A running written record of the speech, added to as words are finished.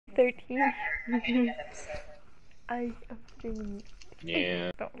13. I am streaming.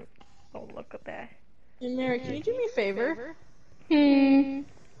 Yeah. Don't look at that. And Mary, can you do me a favor? Hmm.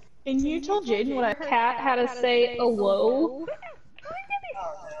 Can you tell Jaden what I Cat had to say hello.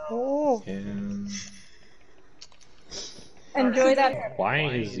 Oh. Enjoy that. Why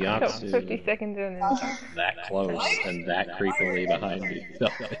is So Yatsu 50 seconds in and that close and that creepily behind me?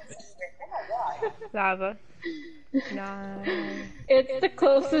 lava. Nice. It's the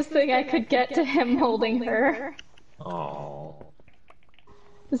closest thing I could get to him holding her. Oh.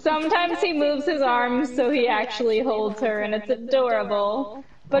 Sometimes he moves his arms so he actually holds her, and it's adorable.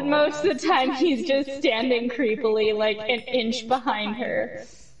 But most of the time he's just standing creepily like an inch behind her.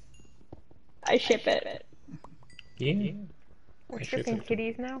 I ship it. Yeah. We're shipping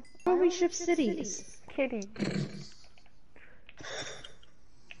kitties now? Oh, we ship cities. Kitty.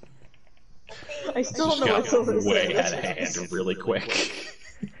 I still don't know what Silver is way saying. out of hand really quick.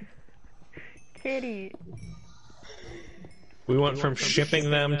 Kitty. We went from shipping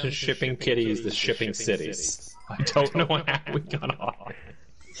them to shipping kitties to shipping cities. I don't know how we got off.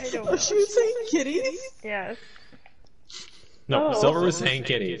 I don't Oh, know. she was saying kitties? Yes. No, Oh. Silver was saying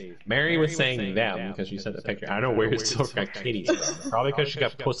kitties. Mary was saying them because she sent the picture. I don't know where Silver got kitties from. Probably because she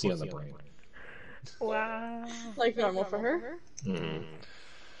got pussy on the brain. Wow. Like normal for her? Mm.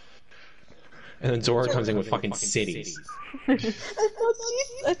 And then Zora comes in with fucking cities. I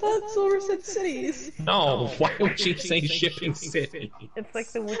thought Silver said cities. No, why would she say shipping city? It's like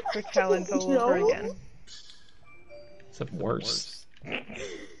the Whisper Challenge all over again. Except worse.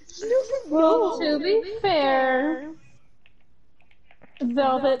 Well, to be fair,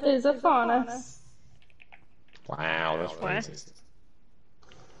 Velvet is a faunus. Wow, that's What? racist.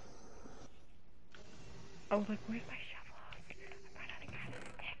 I was like, where's my shovels? I'm running out of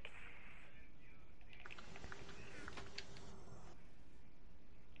sticks.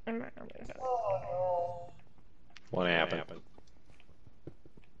 I'm running out of sticks. What happened?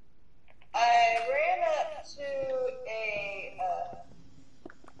 I ran up to a,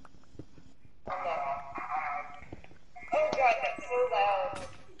 oh god, that's so loud.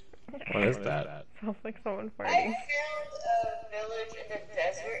 What is that? Sounds like someone I farting. found a village in the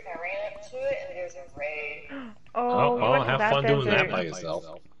desert and I ran up to it and there's a raid. Oh, we well, went to have that fun doing that desert. by yourself.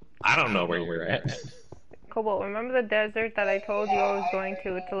 I don't know where you're at. Cobalt, remember the desert that I told you I was going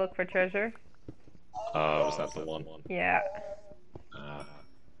to look for treasure? Was that the one? Yeah.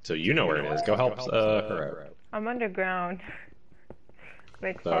 So you know where it is. Go help her out. I'm underground.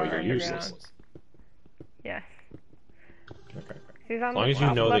 Like So far you're underground. useless. Yes. Okay. She's on As long the as you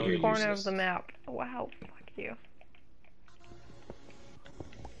top know that left you're corner useless. of the map. Wow, fuck you.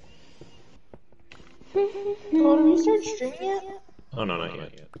 Well, have you started streaming yet? Oh no, not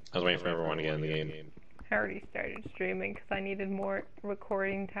yet. I was waiting for everyone to get in the game. I already started streaming because I needed more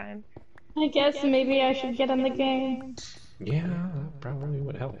recording time. I guess maybe I should get in the game. Yeah, that probably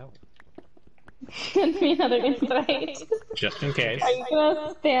would help. Send me another invite. Just in case. Are you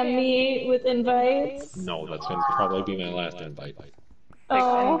gonna spam me with invites? No, that's gonna probably be my last invite.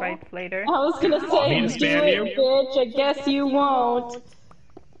 Oh, Invites later. I was gonna me say, to do spam it, you? bitch. I guess you won't.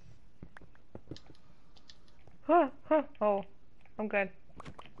 Oh, I'm good.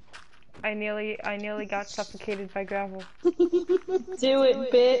 I nearly got suffocated by gravel. Do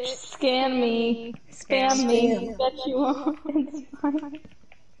it, bitch. Scan me. Spam me. Bet you won't. It's fine.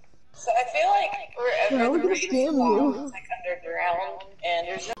 So I feel like Yeah, wherever we're the gonna raid scam you. is like underground and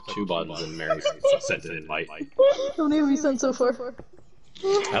there's no 2 buttons and Mary sent an invite. How many have we sent so far?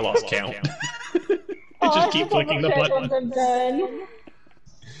 I lost count. Oh, Just I keep have clicking the to check button. once I'm done.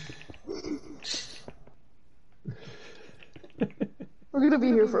 We're gonna be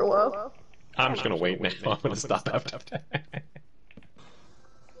here for a while. I'm just gonna wait now. I'm gonna stop after that.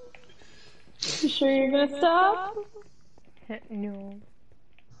 You sure you're gonna stop? No.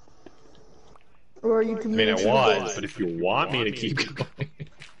 Or are you I mean, committed I to the was, goal? but if you want me to keep going.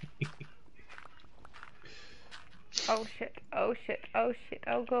 Oh shit. Oh shit. Oh shit.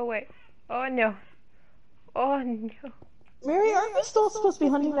 Oh, go away. Oh no. Oh no. Mary, aren't we still supposed to be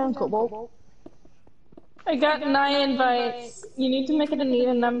hunting down Cobalt? I got 9 invites. You need to make it an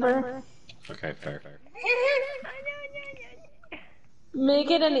even number. Okay, fair. Make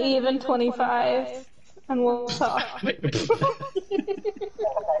it an even 25, and we'll talk. Put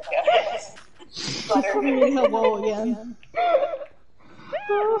me in the wall again.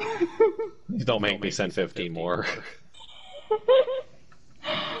 Please don't make me send 15 more.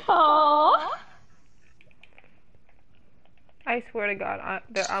 Aww. I swear to God,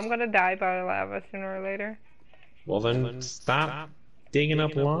 I'm gonna die by lava sooner or later. Well then, stop digging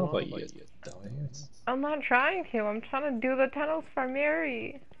up lava, you dumbass. I'm not trying to. I'm trying to do the tunnels for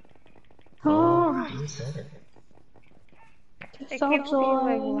Mary. Oh, It so keeps being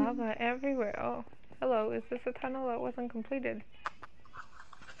like joy. lava everywhere. Oh, hello. Is this a tunnel that wasn't completed?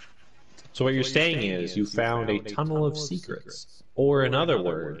 So what you're saying is you found a tunnel of secrets. Or in other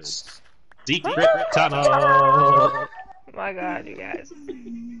words, secret tunnel! My God, you guys.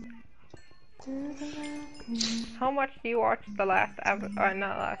 How much do you watch the last Avatar?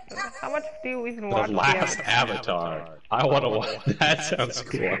 Not last. How much do you even The watch the last Avatar? Avatar. I want to watch. That sounds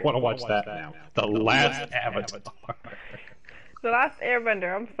cool. I want to watch that now. The last Avatar. The Last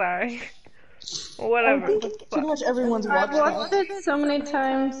Airbender. I'm sorry. I Whatever. think pretty much everyone's I've watched watched that. it so many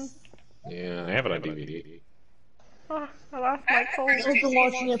times. Yeah, I have it on DVD. Oh, I lost my cold. I've been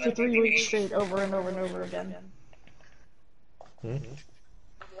watching it for 3 weeks straight over and over and over again. What?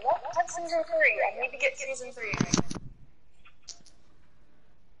 That's season 3. I need to get season 3.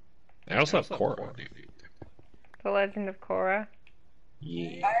 I also have Korra on DVD. The Legend of Korra.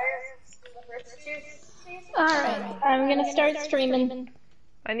 Yeah. I've seen the first 2 seasons. Alright, I'm gonna start streaming.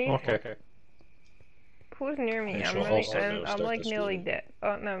 I need. Okay. Who's near me? I I'm shall really. also I'm start like the nearly stream. dead.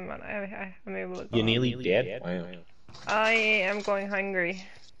 Oh, never mind. I'm able to go. You nearly dead? Wow. I am going hungry.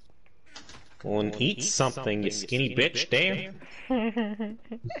 Well, and eat something, you skinny bitch, damn.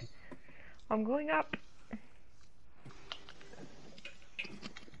 I'm going up.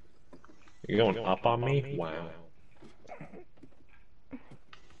 You're going up on me? Wow.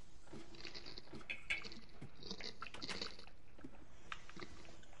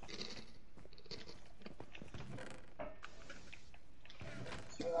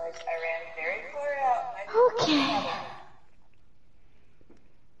 Realized I ran very far out. Okay.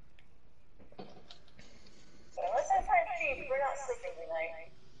 So unless I find sheep, we're not sleeping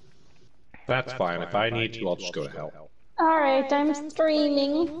tonight. That's fine. If I need to, I'll just go to hell. Alright, I'm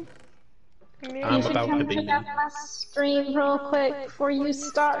streaming. I'm You should about come to be. check out my stream real quick before you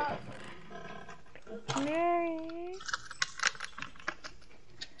start. Mary.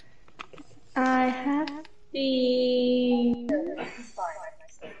 I have the... It's fine.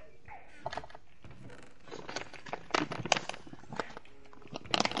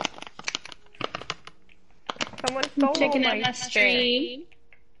 Someone stole Checking my out my stream.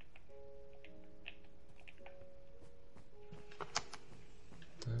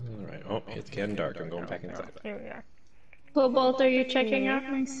 Alright. Oh, it's getting dark. I'm going back inside. Here we are. Both are you checking out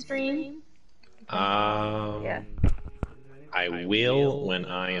my stream? Yeah. I will when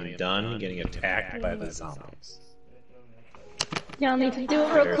I am done getting attacked by the zombies. Y'all need to do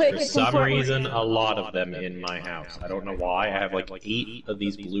it real There's quick. for It's some important. reason a lot of them in my house. I don't know why. I have like 8 of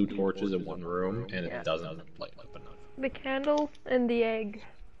these blue torches in one room, and it doesn't light up enough. The candle and the egg.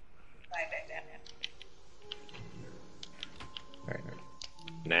 Alright.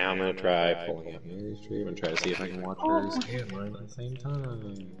 Now I'm gonna try pulling up Mary's stream and try to see if I can watch hers and mine at the same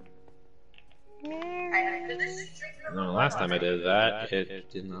time. Mary. No, last time I did that, it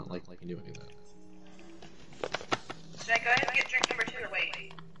did not like me doing that. Should I go ahead and get drink number 2 or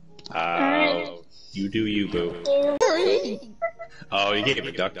wait? You do you, boo. Hurry! Oh, you gave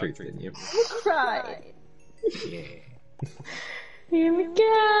me duck treats, didn't you? I cried. Yeah. Here we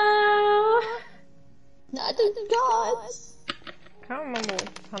go. Not the gods. I can't remember which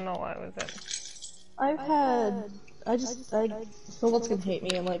tunnel I was in. I've had. Someone's gonna hate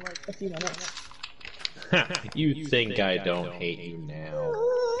me in like a few minutes. You think I don't hate you now?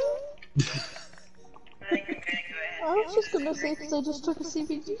 I think I'm gonna go ahead. I was just gonna say because I just took a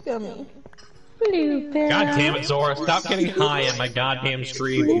CBD gummy. Blueberry. God damn it, Zora, stop getting high on my goddamn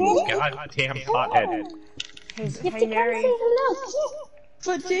stream, you goddamn pothead. Hey, Mary.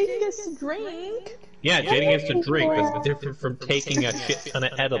 But Jade gets to drink. Yeah, Jaden gets to drink. That's different from taking a shit ton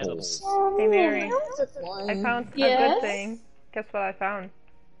of edibles. Hey, Mary. I I found a Yes? good thing. Guess what I found?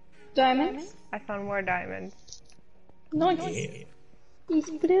 Diamonds? I found more diamonds. Nice. Yeah. He's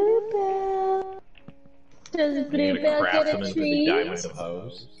Bluebell. Does You're gonna Bluebell craft get them a into the treat? diamond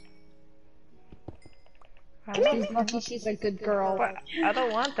hose. She's lucky she's a good girl. But I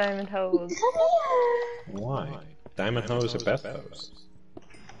don't want diamond hose. Why? Diamond hose are best hose.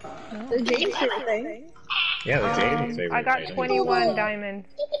 The Jade's favorite thing. Yeah, the Jaden's favorite. I got item. 21 diamonds.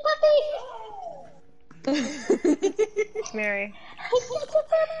 Mary.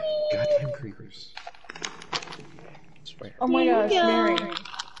 Goddamn creepers. Swear. Oh my gosh, Mary.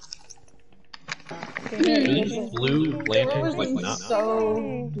 Are these blue lanterns like not?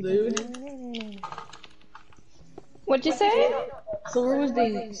 So blue. What'd you say? Silver was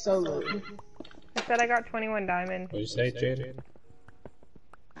being so lewd. I said I got 21 diamonds. What did you say, Jaden?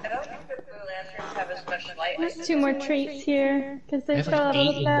 I don't think the blue lanterns have a special light. There's 2 more treats here, because I they have fell out like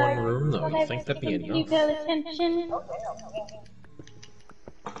of 8 the in bag. one room though. You think that'd be You enough? pay attention.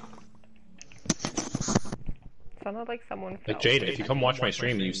 Sounded like someone fell. Like, Jaden, if you come watch my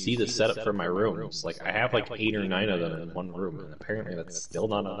stream, you see the setup for my rooms. Like, I have like 8 or 9 of them in one room, and apparently that's still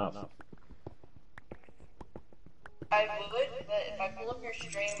not enough. I would, but if I pull up your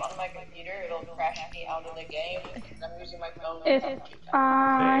stream on my computer, it'll crash me out of the game, because I'm using my phone. If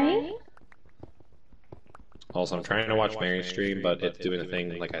I... Also, I'm trying to watch Mary's stream, but it's doing a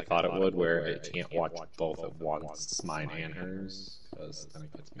thing like I thought it would, where it can't watch both at once, mine and hers, because then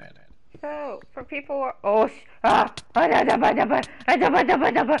it gets mad at it. So, for people who are... Oh,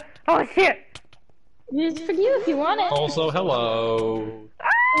 oh shit! It's for you if you want it. Also, hello!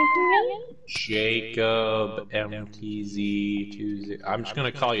 Jacob MTZ20. I'm just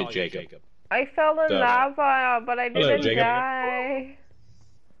gonna call you Jacob. I fell in lava, but I didn't Jacob. die.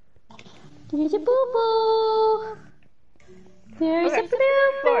 There's a boo-boo. There's a boo-boo.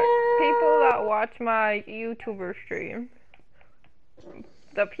 For people that watch my YouTuber stream,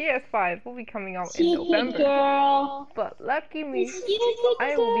 the PS5 will be coming out in November. Girl. But lucky me,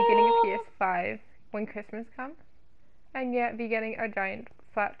 I will be getting a PS5 when Christmas comes, and yet be getting a giant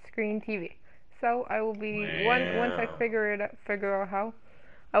flat screen TV. So I will be once I figure out how,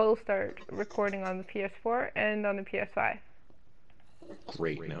 I will start recording on the PS4 and on the PS5.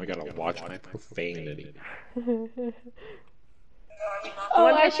 Great, now I gotta watch my profanity. Oh,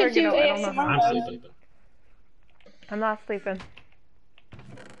 I should do ASMR. I'm sleeping. I'm not sleeping.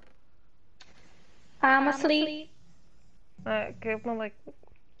 I'm asleep. Give me like...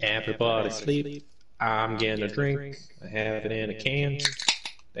 Everybody sleep. I'm getting a drink. I have it in a can.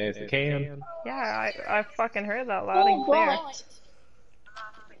 There's the can. Yeah, I fucking heard that loud and clear.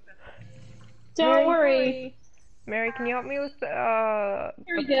 Don't worry. Mary, can you help me with the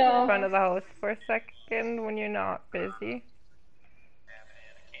Here we go. front of the house for a second when you're not busy?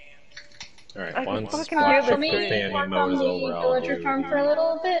 Alright, I can once fucking hear watch the the screen. profanity Work mode on is the over, I'll villager do farm for a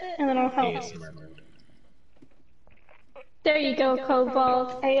little bit, and then I'll help. ASMR mode. There you go,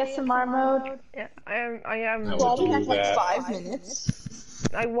 Cobalt. ASMR mode. Yeah, I am. I Well, will we do have like that. 5 minutes.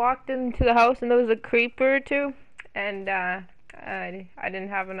 I walked into the house and there was a creeper or two, and I didn't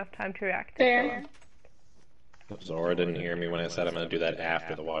have enough time to react. Fair. Zora didn't hear me when I said I'm gonna do that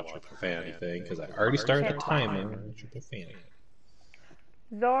after the watch your profanity thing, because I already started the timer on watch your profanity.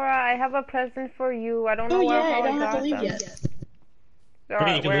 Zora, I have a present for you. I don't know Oh where yeah, I how don't have got to leave them. yet.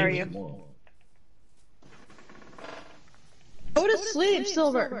 Zora, you can where are leave you? tomorrow. Go to sleep,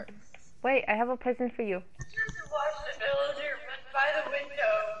 Silver. Wait, I have a present for you. Just watch the villager run by the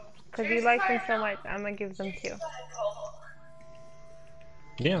window. Cause you like them so much, I'm gonna give them to you.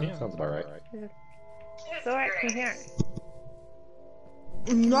 Yeah, that sounds about right. Zora, come here.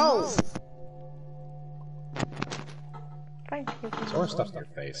 No. Fine. Zora stuffed your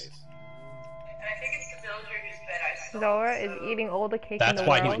face. And I think it's the villager whose bed I stole. Zora is eating all the cake in That's the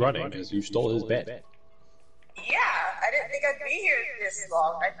why world. he's running, because you stole his bed. Yeah, I didn't think I'd be here this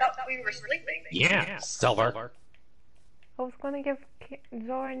long. I thought we were sleeping. Yeah, Silver. I was gonna give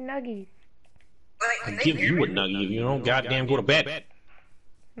Zora nuggies. I give you a nugget if you don't goddamn go to bed.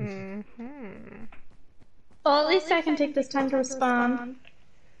 Mm-hmm. Well, at least I can take this time to respond.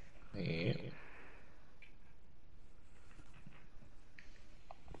 Yeah.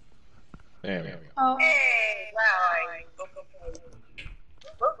 There we go. Oh. Hey, wow, I woke up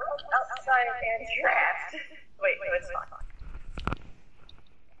outside and trapped. Wait, no, it's not.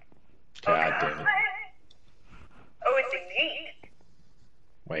 God damn it. Oh, it's a gate.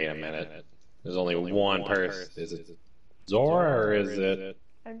 Wait a minute. There's only one person. Is it Zora or is it...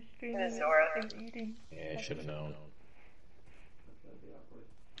 I'm streaming Zora. and eating Yeah, I should have known.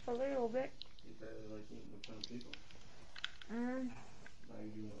 a little bit.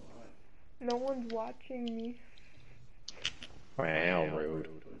 No one's watching me. Wow, rude.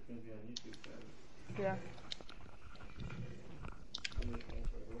 Yeah.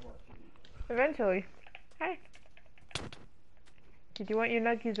 Eventually. Hey. Did you want your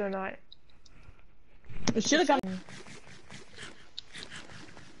nuggies or not? It should have gone.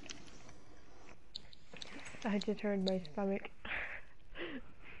 I just heard my stomach.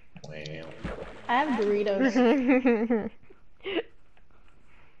 Wow. I have burritos.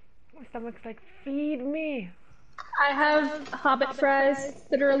 My stomach's like, feed me. I have hobbit fries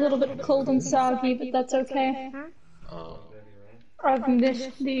that are a little bit cold and soggy, but that's okay. I've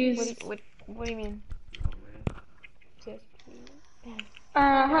missed these. What do you mean?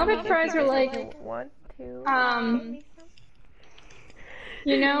 Hobbit fries are like, 1, 2.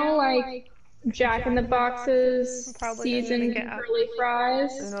 you know, like Jack in the Box's Probably gonna seasoned get up. curly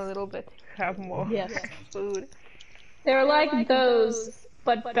fries. In a little bit to have more Yes. food. They're like those,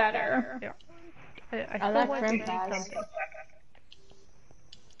 but better. Yeah. I I still like want to french eat fries. something.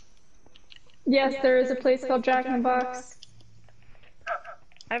 Yes, there is a place called Jack in the Box.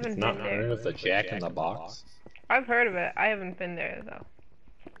 I haven't Not been heard there. of the Jack in the Box? I've heard of it. I haven't been there though.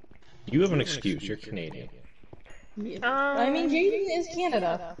 You have an excuse. You're Canadian. I mean, Jaden is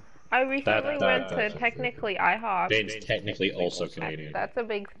Canada. I recently went to that's technically IHOP. Jane's technically also Canadian. That's a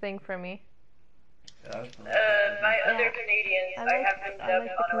big thing for me. My other Canadians, I have them dubbed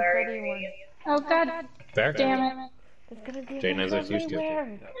honorary Canadians. Oh god Fair. damn it. There's gonna be Jane has one excuse to.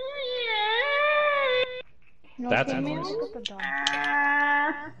 everywhere. That's Okay, nice. Look at the dog.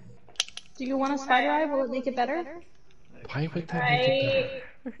 Do you want a spider eye? Will it make it better? Why would that make it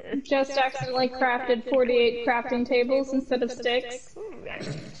better? I just accidentally crafted 48 crafting tables instead of sticks.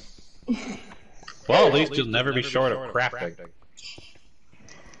 Well, at least you'll never be short of crafting.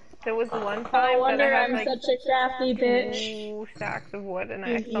 There was one No time that I wonder had I'm like such a crafty bitch. 2 stacks of wood and I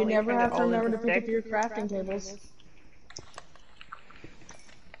You accidentally never turned have it to all remember into to pick up sticks. your crafting tables.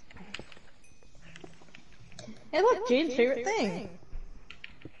 Hey look, Jane's favorite thing.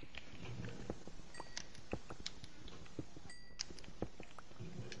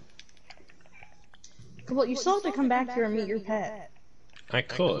 Well, you still have to come back here and meet your pet. I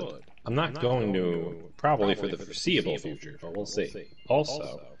could. I'm not going to, probably for the foreseeable future, but we'll see.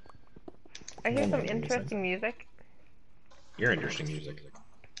 Also, I hear some interesting music. you're interesting music.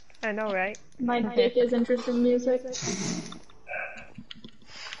 I know, right? My dick is interesting music.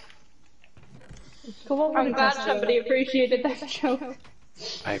 I'm glad somebody appreciated that joke.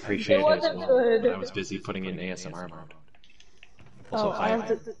 I appreciate it as wasn't well. good. I was busy putting in ASMR mode. Oh, Also, I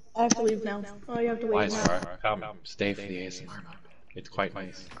have to leave now. Oh, you have to Why, wait now. Sarah? Come, stay for the ASMR mode. It's quite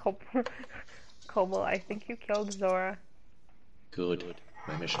nice. Kobo, I think you killed Zora. Good.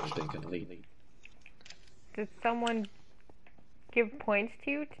 My mission has been complete. Did someone give points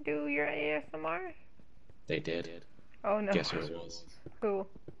to you to do your ASMR? They did. Oh no. Guess who it was? Who?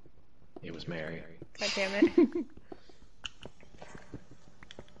 It was Mary. God damn it.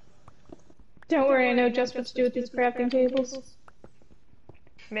 Don't worry, I know just what to do with these crafting tables.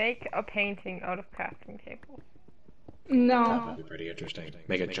 Make a painting out of crafting tables. That No. would be pretty interesting.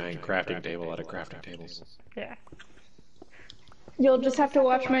 Make a giant crafting table out of crafting tables. Yeah. You'll just have to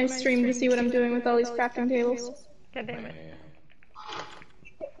watch my stream to see what I'm doing with all these crafting tables. God damn it.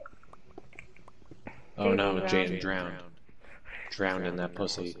 Oh no, Jaden drowned. Drowned in that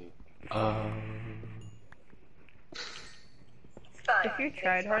pussy. If you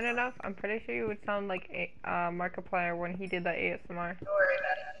tried hard enough, I'm pretty sure you would sound like Markiplier when he did that ASMR. Don't worry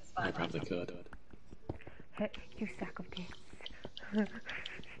about it, it's fine. I probably could. You sack of dicks.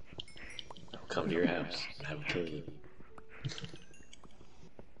 I'll come to your house and I will kill you.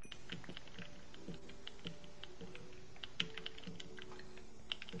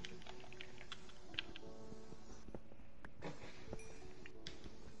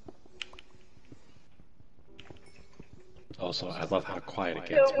 Also, I love how quiet it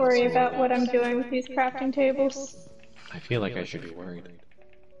gets. Don't worry about what I'm doing with these crafting tables. I feel like I should be worried.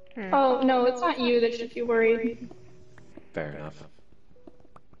 Oh, no, it's not you that should be worried. Fair enough.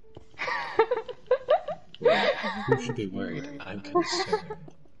 Who should be worried? I'm concerned.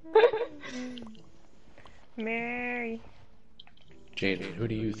 Mary. Jaden, who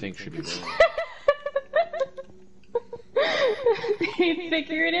do you think should be worried? They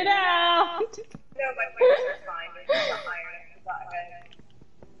figured it out! No, my wings are fine. They're just not iron. It's not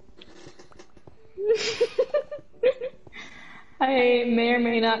good. I may or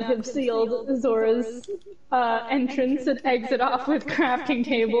may not have sealed Zora's entrance and exit off with crafting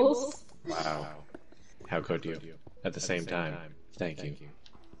tables. Wow. How could you? At the same time, thank you.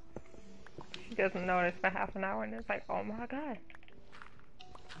 She doesn't notice for half an hour and it's like, oh my god.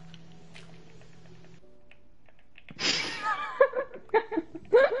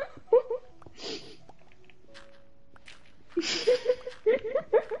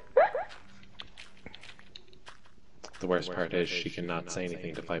 The worst part is she cannot say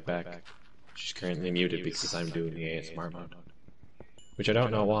anything to fight back. She's currently muted because I'm doing the ASMR mode. Which I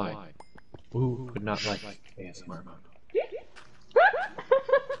don't know why. Who would not like ASMR mode?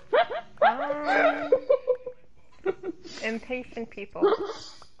 Impatient people.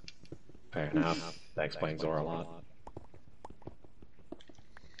 Fair enough. That explains Zora a lot.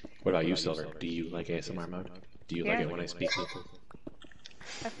 What about you, Silver? Do you like ASMR mode? Do you like it when I speak to you?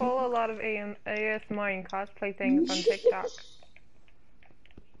 I follow a lot of ASMR and cosplay things on TikTok.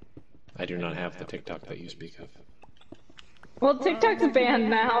 I do not have the TikTok that you speak of. Well, TikTok's banned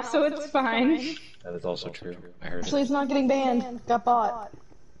now, so it's fine. That is also true. I heard Actually, it. it's not getting banned. Got bought.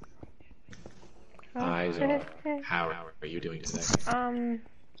 Hi, Zora. How are you doing today?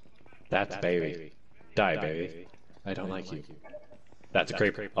 That's baby. Die, baby. I don't like you. That's a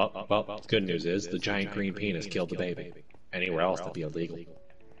great. Oh, well, the good news is the giant green penis killed the baby. Anywhere else that'd be illegal.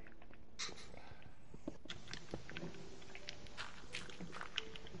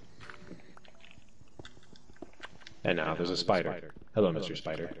 And now there's a spider. Hello, Mr.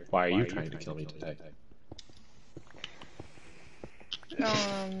 Spider. Why are you trying to kill me today?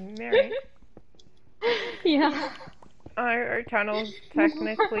 Mary, Yeah. our tunnel's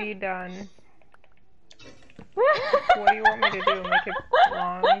technically done. What do you want me to do? Make it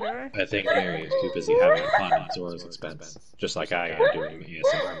longer? I think Mary is too busy having fun at Zora's expense, just like I am doing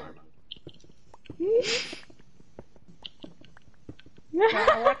ASMR.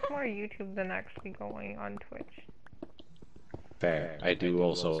 I watch more YouTube than actually going on Twitch. Fair. I do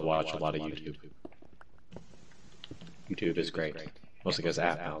also watch a lot of YouTube. YouTube is great. Mostly because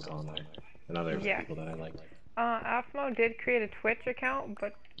Atmal's on there. And other people that I like. Afmo did create a Twitch account,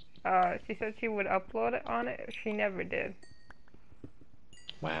 but she said she would upload it on it. She never did.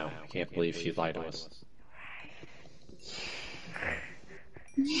 Wow, I can't believe she lied to us.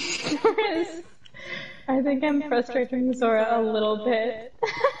 I think I'm frustrating Zora a little bit.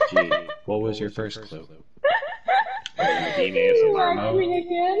 Gee, what was your first clue? You asked me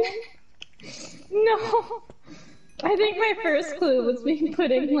again? No. I think my first clue was me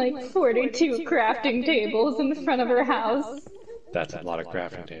putting like 42 crafting tables in the front of her house. That's a lot of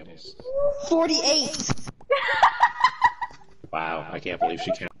crafting tables. 48! Wow, I can't believe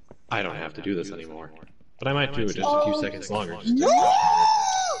she can't. I don't have to do this anymore. But I might do it just a few seconds longer.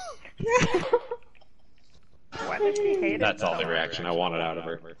 Why does she hate it That's all so the much? reaction I wanted out of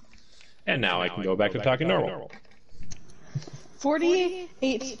her. And now I can go back to talking normal.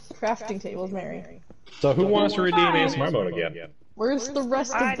 48 crafting tables, Mary. So who wants to redeem ASMR mode again? Where's the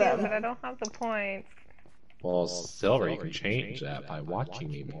rest I of do, them? but I don't have the points. Well, Silver, you can change that by watching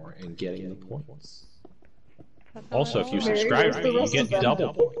me more and getting the points. Also, if you subscribe to me, you get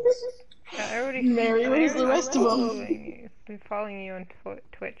double points. I already Mary, where's the rest of them? I'm following you on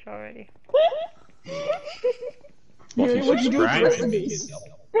Twitch already. Well, Mary, if what'd you you do with the subscribe rest to of me, you these? get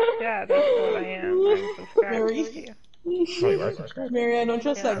double. Yeah, that's what I am. I'm subscribed Mary? to you. Oh, you are subscribed? Mary, I don't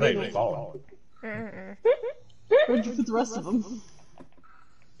trust that I thought you game. were following. Where'd you put the rest of them?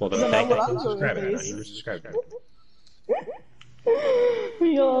 Well, then Isn't thank that you what for I'm doing subscribing. I with know you were these? subscribed.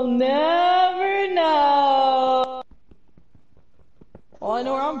 You'll never know. Well, I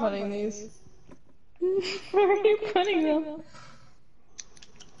know where I'm putting these. Where are you putting them?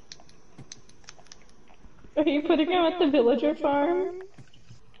 Are you putting them at the villager farm?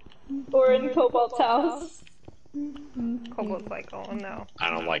 Or in Cobalt's house? Cobalt's like, oh no. I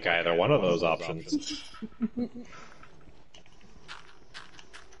don't like either one of those options.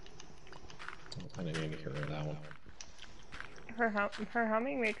 I didn't even hear that one. Her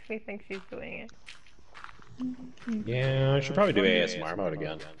humming makes me think she's doing it. Yeah, I should probably do ASMR mode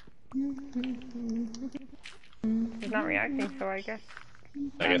again. She's not reacting, so I guess.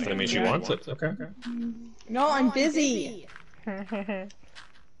 I guess that means she wants it. Okay. No, I'm busy.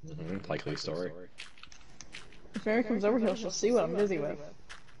 Likely story. If Mary comes over here, she'll see what I'm busy with.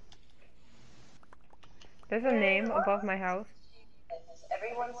 There's a name above my house. Does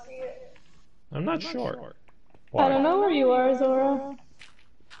everyone see it? I'm not sure. I don't know where you are, Zora.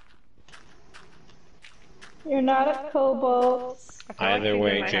 You're not at Cobalt's. I feel like Either she's in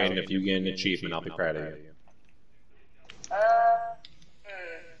way, my Jane, house. if you get an achievement, I'll be proud of you.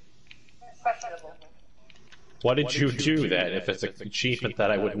 Questionable. What did you do then if it's an achievement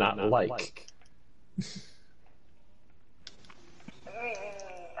that I would not like? I mean,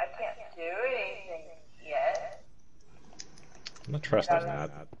 I can't do anything yet. I'm not trusting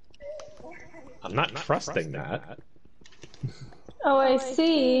that. I'm not trusting that. Oh, I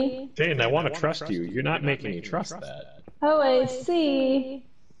see. Jane, I want to trust you. You're not making me trust that. Oh, I see.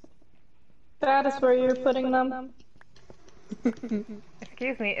 That is where you're putting them.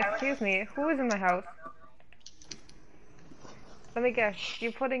 Excuse me, who is in my house? Let me guess,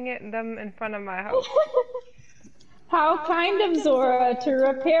 you're putting them in front of my house. How kind of Zora to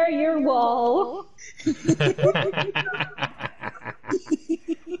repair your wall.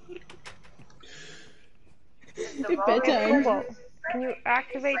 Good bedtime. Cobalt, can you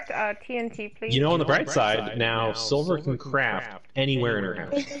activate TNT, please? You know, on the bright side, now Silver can craft anywhere in her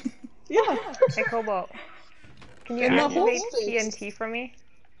house. Yeah. Hey, Cobalt, can you And the whole activate space. TNT for me?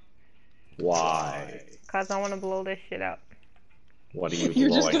 Why? Cause I want to blow this shit up. What are you You're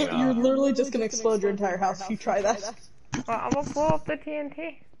blowing you're up? literally just gonna explode your entire house if you try that. Well, I'm gonna blow up the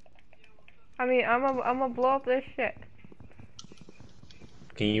TNT. I mean, I'm gonna blow up this shit.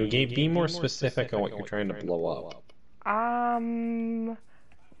 Can you be more specific on what you're trying to blow up?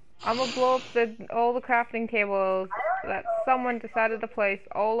 I'm gonna blow up all the crafting tables that someone decided to place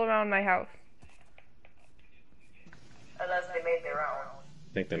all around my house. Unless they made their own.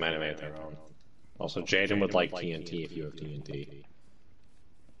 I think they might have made their own. Also, Jaden would like TNT if you have TNT.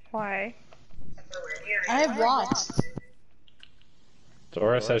 Why? I have lots.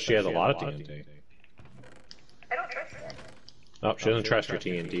 Zora says she has a lot of TNT. I don't trust that. Oh, she doesn't trust your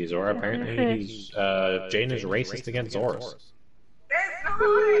TNT, Zora. Apparently, Jaden is racist against Zoras.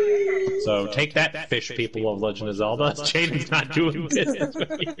 So take that, fish people of Legend of Zelda. Jaden's not doing business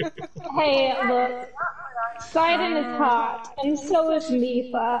with you. Hey, look. Sidon is hot, and so is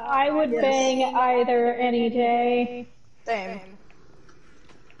Mifa. I would bang either any day. Same.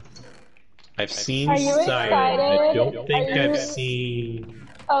 I've seen Are you Sidon. I excited? don't think I've seen...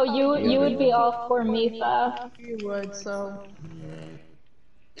 Oh, you would be all for Mifa. You would, so.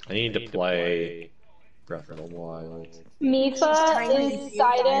 I need to play Breath of the Wild. Mifa is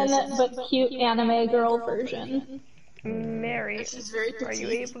Sidon, but cute anime girl version. Mary, She's very are you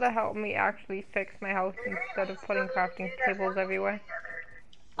petite. able to help me actually fix my house instead of putting crafting tables everywhere?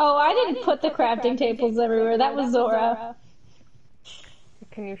 Oh, I didn't put the crafting tables everywhere. That was Zora.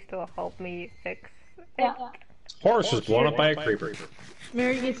 Can you still help me fix it? Yeah. Horse was blown up by a creeper.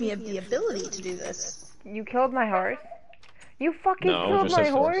 Mary gave me the ability to do this. You killed my horse? You fucking No, killed just my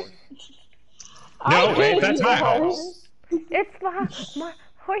his horse? No, I wait, gave that's you my the horse. It's my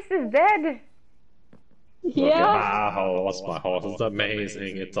horse is dead. Look at Yeah. my horse. My horse is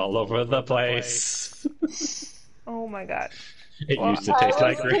amazing. It's all over the place. Oh my god. It Well, used to I taste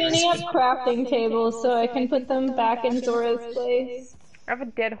like was cleaning grapes. up crafting tables so I can put them back in Zora's place. I have a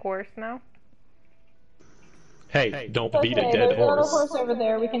dead horse now. Hey, don't It's beat okay, a dead there's a little horse. horse over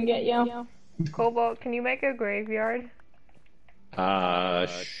there. We can get you. Cobalt, can you make a graveyard?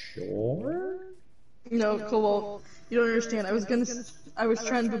 Sure? No, Cobalt, you don't understand. I was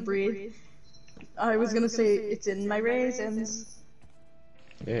trying to breed. I was gonna say it's in my raisins.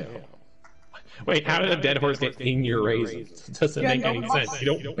 Yeah. Wait, how did a dead horse get in your raisins? It doesn't make any sense.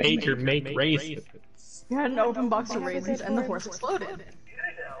 You don't bake or make raisins. You had an open box of raisins and the horse exploded.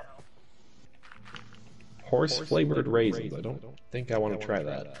 Horse-flavored raisins. I don't think I want to try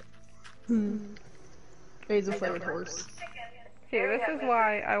that. Raisin flavored horse. See, this is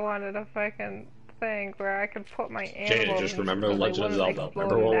why I wanted a fucking thing where I could put my animals. Jaden, just remember the so they Legend of wouldn't Zelda. explode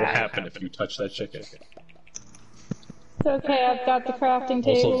Remember what will back. happen if you touch that chicken. It's okay, I've got the crafting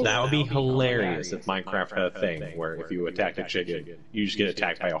Also, tables. that would be hilarious if Minecraft had a thing where if you attack a chicken, you just get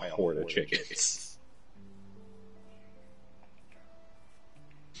attacked by a horde of chickens.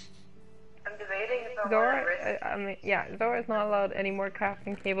 I'm debating if I want to Zora, risk. I mean, yeah, Zora's not allowed any more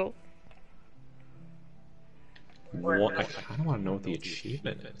crafting tables. What? I kind of want to know what the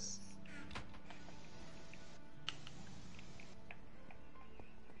achievement is.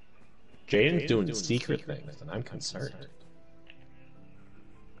 Jaden's doing secret things, and I'm concerned.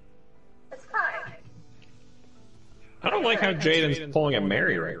 It's fine. I don't like how Jaden's pulling a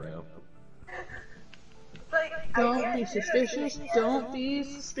Mary right now. Like, Don't be suspicious. Don't be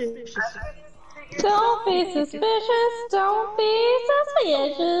suspicious. Don't be suspicious. Don't be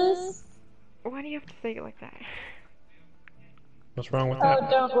suspicious. Why do you have to say it like that? What's wrong with Oh, that?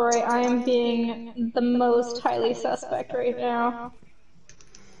 don't worry. I am being the most highly suspect right now.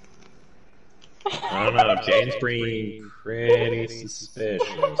 I don't know. Jaden's being pretty suspicious.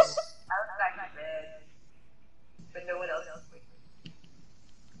 I was back in bed, but no one else was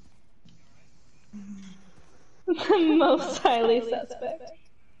asleep. The most highly suspect.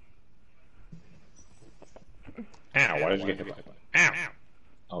 Ow! Why did you get hit by that? Ow!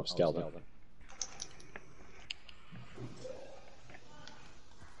 Oh, skeleton.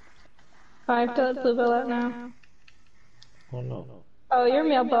 I've got Bluebell out now. Oh no. Oh, your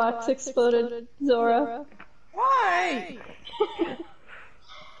mailbox exploded, Zora. Why?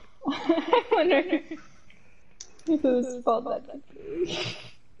 I wonder whose fault that could be.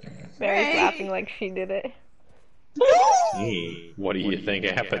 Mary's Hey. laughing like she did it. Gee, what do you think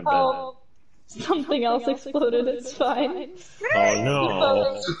happened then? Oh, something else exploded. It's fine. Oh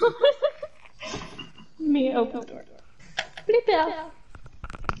no. Me open the door. Bleep out.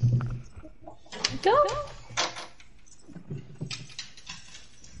 Go.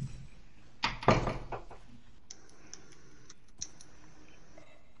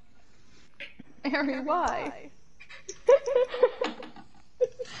 Mary, why?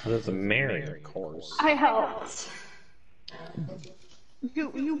 There's a Mary, of course. I helped.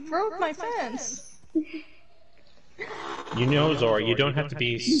 You broke my fence. You know, Zora, you don't have to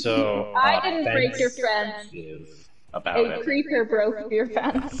be so. I didn't break your fence. offensive about A it. creeper broke your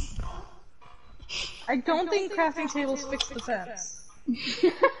fence. I don't think crafting tables fix the fence.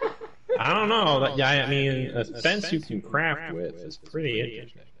 I don't know. Yeah, I mean, a fence you can craft with is pretty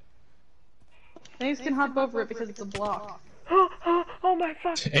interesting. Things can hop over it because it's a block. Oh my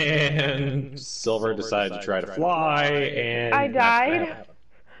fuck! And Silver decided to try to fly, and I died.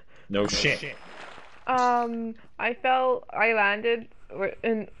 No shit. I landed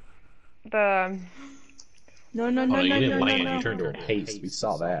in the. No, no, Oh, no, no, you no, didn't no, land. no, You turned to a no. paste. We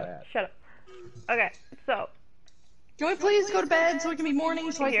saw that. Shut up. Okay, so. Can we please go to bed so it can be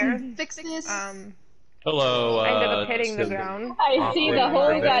morning so I can fix this? Hello. I ended up hitting the ground. I see the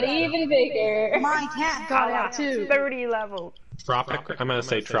hole got even bigger. My cat got out too. 30 levels. Tropic. I'm gonna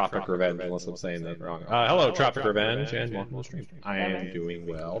say Tropic Revenge unless I'm saying that wrong. Hello, Tropic Revenge, and welcome to the stream. I am doing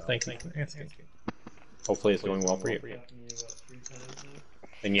well. Thank you for asking. Hopefully, it's going well for you.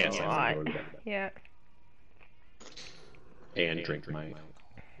 And yes, I'm gonna go to bed. Yeah. And drink my.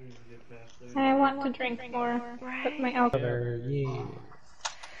 I want to drink more, but my alcohol. Yeah.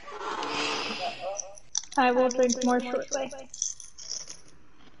 I will drink more shortly.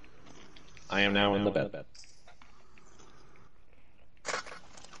 I am now in the bed.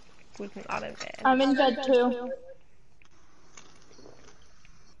 Who's not in bed? I'm in bed too.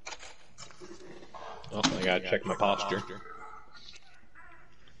 Oh, I gotta check my posture.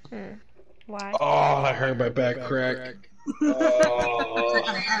 Why? Oh, I heard my back crack.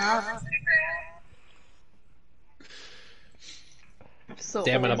 Oh. So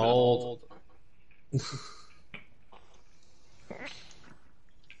Damn it, I'm old.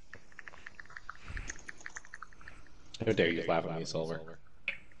 How dare you laugh at me, Silver?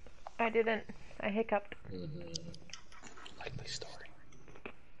 I didn't. I hiccuped. Likely story.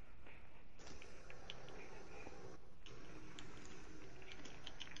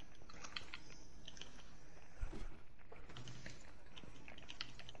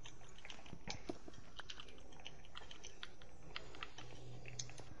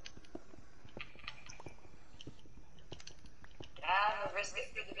 Risk it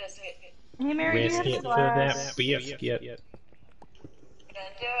for the biscuit. Hey, Mary, Risk you it have for glass. that biscuit. Gonna do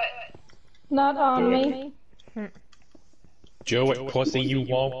it. Not on me. Joe, what pussy you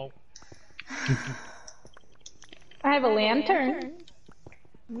want? I have a lantern.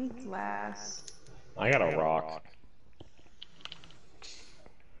 Glass. I got a rock.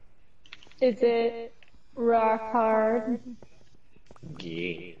 Is it rock hard?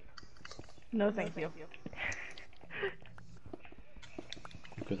 Yeah. No, thank you.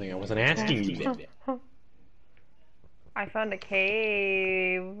 Good thing I wasn't asking you that. I found a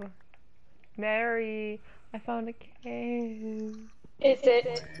cave. Mary, I found a cave. Is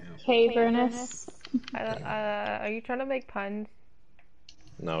it cavernous? Are you trying to make puns?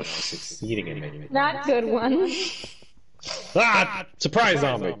 No, she's succeeding in making it. Not good ones. Ah! Surprise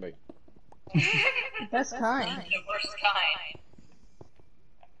zombie! Best kind. The worst kind.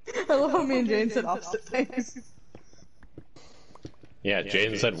 I love how me and Jane said opposite things. Yeah,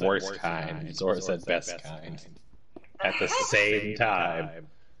 Jaden said worst kind. Zora said best kind. At the same time.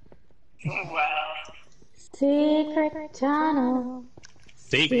 Wow. Secret tunnel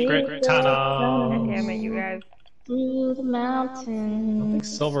Secret tunnel! Damn it, you guys. through the I mountains. think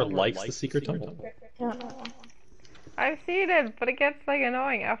Silver likes the secret tunnel. I've seen it, but it gets like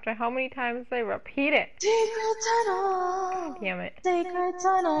annoying after how many times they repeat it. Secret tunnel. Damn it. Secret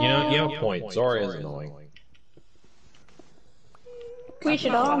tunnel. You have a point. Zora is annoying. We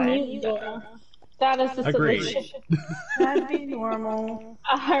should all mute Zora. That is the Agreed. solution. That'd be normal.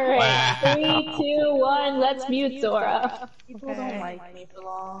 Alright, Wow. 3, 2, 1, let's mute Zora. People don't like me for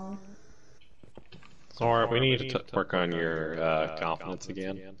long. Zora, we need to work on your confidence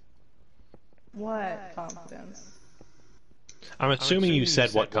again. What confidence? I'm assuming you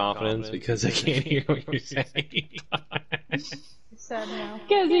said what confidence because I can't hear what you're saying. Sad now.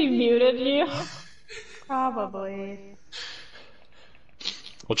 Because he muted you. Probably.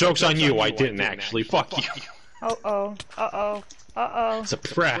 Well, joke's on you, I didn't actually. Fuck you. Uh-oh. Uh-oh. Uh-oh.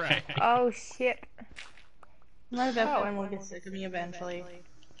 Surprise. Oh, shit. My best friend will get sick of me eventually.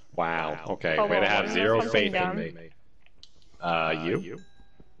 Wow, okay, Hold way to on, have was zero something faith dumb? in me. You?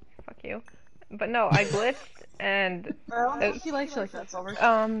 Fuck you. But no, I glitched and I don't think he likes you like that, Silver. it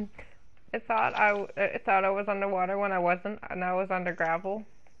thought I was underwater when I wasn't, and I was under gravel.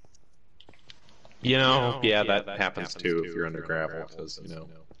 You know, yeah, that happens too if you're under gravel, because,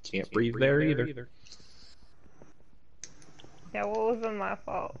 can't breathe there either. Yeah, what wasn't my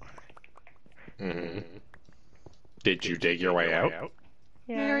fault? Did you dig your way out?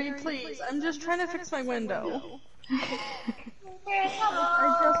 Yeah. Mary, please. I'm just trying to fix my window.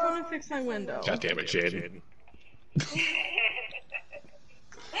 I just want to fix my window. God damn it, Jaden.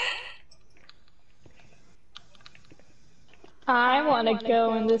 I want to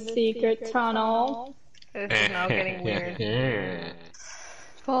go in the secret tunnel. This is now getting weird.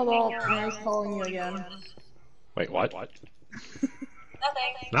 Cobalt, Mary's calling you again. Wait, what? Nothing.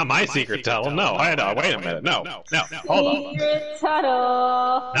 Not my secret tunnel. No, wait a minute. No, hold on. Secret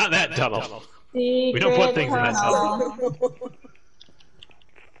tunnel. Not that tunnel. Secret We don't put things in that tunnel.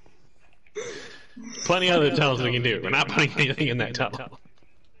 Plenty of other tunnels we can do. We're not putting anything in that tunnel.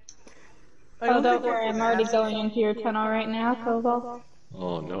 Oh, don't worry, I'm already going into your tunnel right now, Cobalt.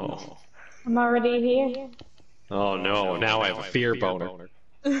 Oh no. I'm already here. Oh no, now I have a fear boner.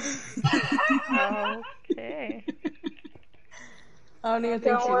 Okay. I don't even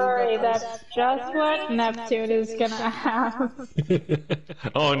think Don't she worry, would let that's just what Neptune is gonna have.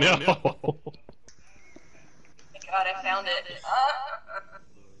 Oh no. Thank God I found it.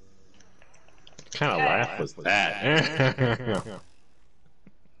 What kind of laugh was that?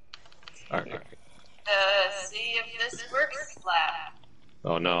 Sorry. See if this works, laugh.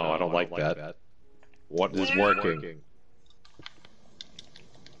 Oh no, I don't like that. What is working?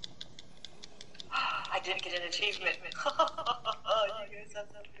 I did get an achievement. You guys have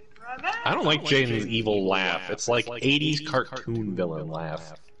something for my back. I don't like Jaden's evil laugh. It's like 80s cartoon villain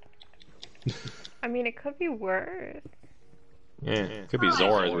laugh. I mean, it could be worse. Yeah, it could be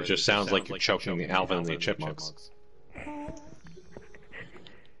Zora's, which just sounds like you're choking the Alvin and the Chipmunks.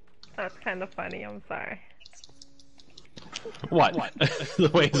 That's kind of funny, I'm sorry. What? The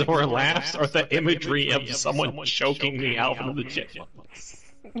way Zora laughs, or the imagery of someone choking the Alvin and the Chipmunks?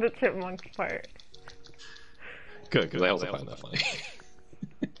 The chipmunks part. Good, because I also find that funny.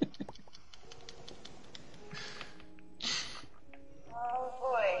 Oh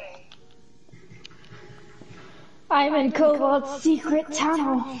boy. I'm in Cobalt's secret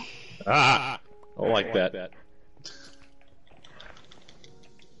tunnel. Ah! I like that.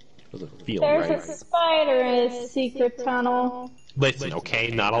 Doesn't feel There's right. a spider in his secret tunnel. Listen, okay,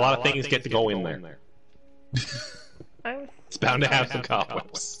 not a lot of things get to go in there. It's bound to have some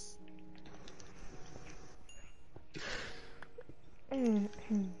cobwebs.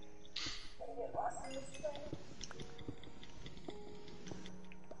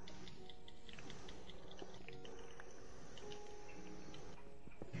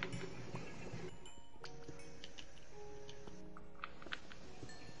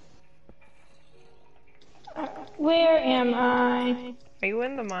 Where am I? Are you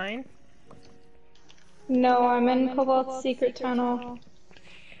in the mine? No, I'm in Cobalt's secret tunnel.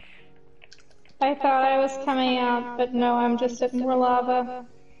 I thought I was coming out, but no, I'm just at more lava.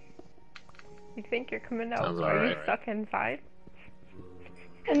 You think you're coming out? Sounds Are you alright. stuck inside?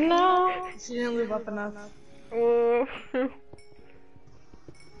 No. She didn't live up enough. Ooh.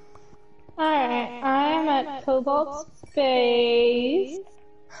 Alright, I'm at Cobalt's base.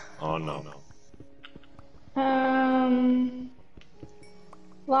 Oh no.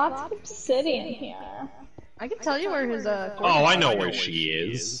 Lots of obsidian here. I can tell you where his Oh, I know where she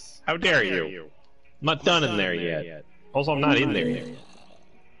is. How dare you? I'm not done in there yet. Also, I'm not in there yet.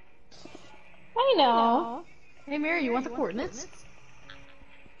 I know. Hey Mary, you want the coordinates?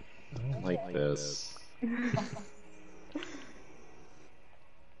 I don't like this.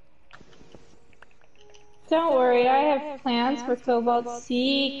 Don't worry, I have plans for Cobalt's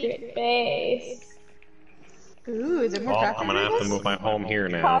secret base. Ooh, is it more Well, crafting I'm gonna have to move my home here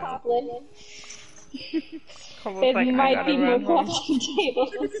now. Possibly. Cobalt's It like, I might gotta be run home. Mokacchi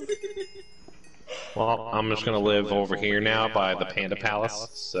tables. Well, I'm just gonna live over here now by the Panda Palace,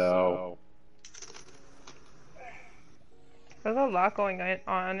 so... There's a lot going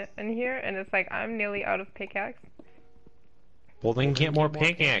on in here, and it's like I'm nearly out of pickaxe. Well, then get more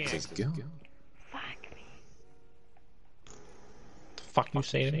pickaxes. Go. Fuck me. The fuck you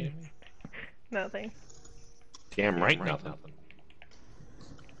say to me? Nothing. Damn right, nothing.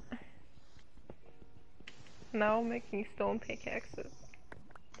 Now I'm making stone pickaxes.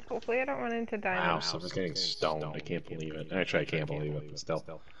 Hopefully I don't run into Wow, diamonds. someone's getting stoned. I can't believe it. Actually, I can't believe it, but still.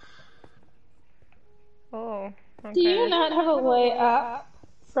 Oh, okay. Do you not have a way up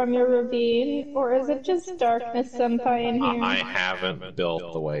from your ravine, or is it just darkness senpai in here? I haven't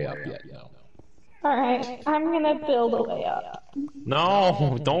built the way up yet, no. Alright, I'm gonna build a way up.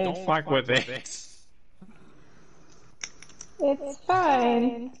 No, don't fuck with it. It's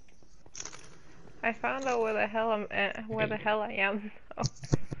fine. I found out where the hell I'm at, where the hell I am. Oh,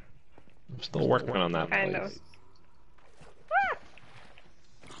 I'm still working on that kind place. of.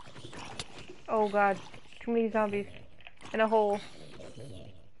 Oh god, too many zombies in a hole.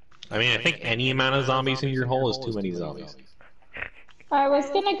 I mean, I think any amount of zombies in your hole is too many zombies. I was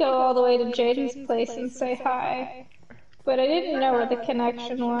gonna go all the way to Jaden's place and say hi, but I didn't know where the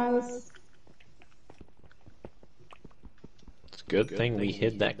connection was. Good thing we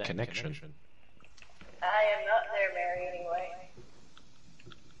hid that connection. I am not there, Mary, anyway.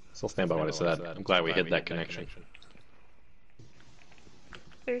 Still stand by what I said. I'm glad we hid that connection.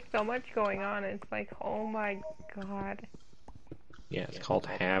 There's so much going on. It's like, oh my god. Yeah, it's called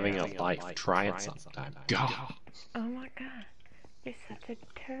having a life. Try it sometime. God. Oh my god. You're such a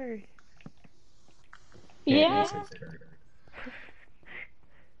turd. Yeah.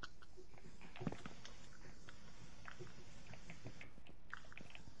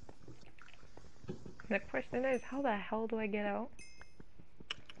 The question is, how the hell do I get out?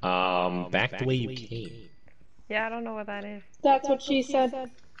 Back the way you came. Yeah, I don't know what that is. That's what she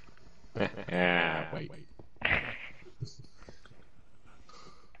said. Ah, wait.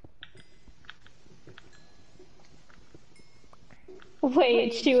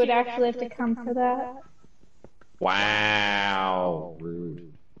 Wait, she would actually have to come for that? Wow.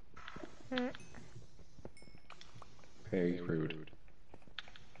 Rude. Very rude.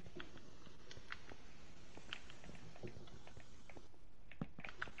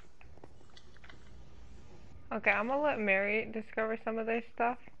 Okay, I'm gonna let Mary discover some of this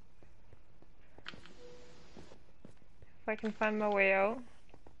stuff. If I can find my way out.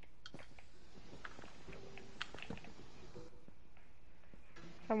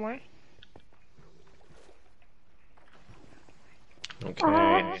 Somewhere. Okay,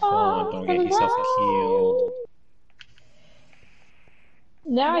 hold on, don't get yourself killed.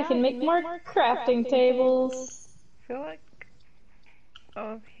 Now I can make more crafting tables. I feel like...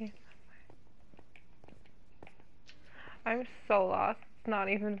 Oh, here. I'm so lost. It's not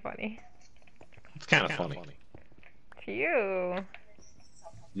even funny. It's kind of funny. To you.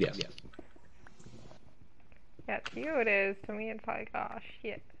 Yes. Yeah, to you it is. To me it's like, oh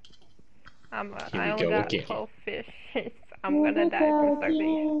shit. I Here we only go got again. 12 fish. I'm gonna die from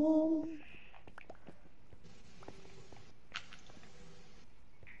starvation.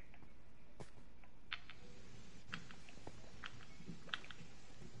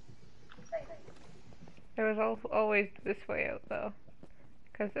 There was always this way out though.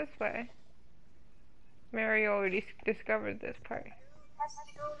 Cause this way, Mary already discovered this part.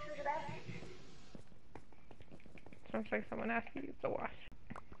 Sounds like someone has to use the wash.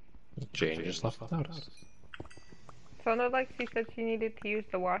 Jane just left without us. Sounded like she said she needed to use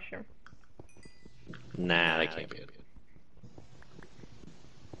the washroom. Nah, that can't be it.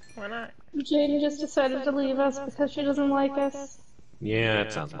 Why not? Jaden just decided to leave us because she doesn't like us. Yeah,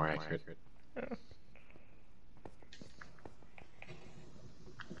 that sounds more accurate. Oh.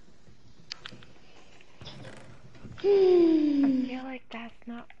 I feel like that's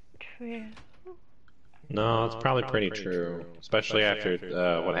not true. No, it's probably pretty true. Especially after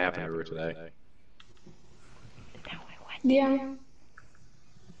what happened to her today. Yeah.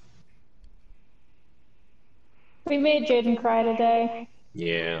 We made Jaden cry today.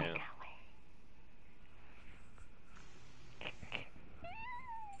 Yeah.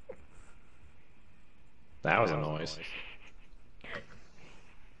 That was a noise.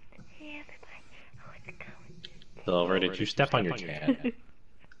 Silver, did you step on your cat?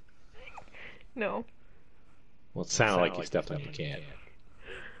 No. Well, it sounded like you stepped on your cat.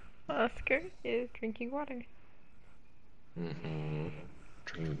 Oscar is drinking water. Mm-hmm.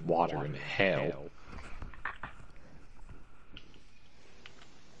 Drinking water in hell.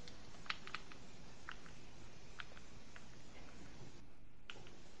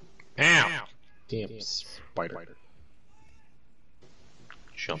 Ow! Damn spider.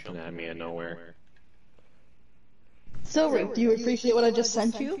 Jumping at me out of nowhere. Silver, do you appreciate what I just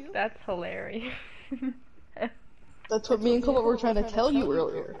sent you? That's hilarious. That's what me and Cobalt were trying to tell you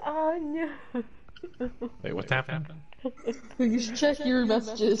earlier. Oh no. Wait, what happened? You should check your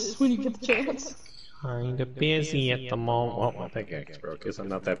messages when you get the chance. Kinda busy at the moment. Well, my pickaxe broke, because I'm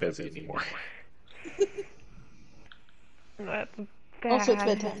not that busy anymore. That's bad. Also, it's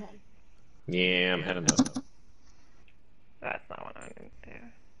bedtime. Yeah, I'm heading up. That's not what I'm gonna do.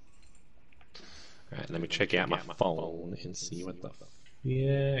 Alright, let me check out my phone and see what the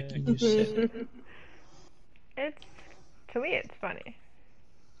heck you said. It's, to me it's funny.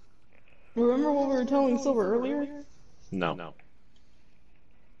 Remember what we were telling Silver earlier? No.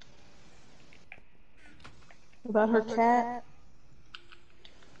 About her cat?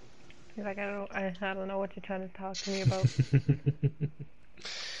 He's like, I don't know what you're trying to talk to me about.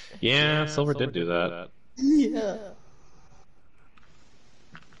 Yeah, Silver did do that. Yeah.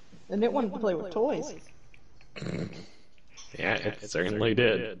 And it wanted to play with toys. Yeah, it certainly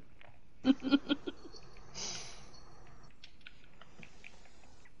did.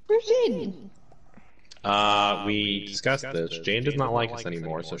 Where's Jaden? We discussed this. Jane does not like us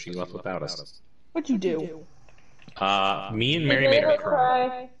anymore, so she left without us. What'd you do? Me and He Mary made made her her cry.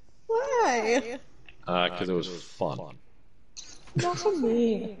 cry. Why? Because it was fun. That's so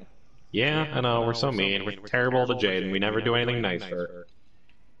mean. Yeah, I know, we're so mean. We're terrible to Jade, and we never do anything nice for her.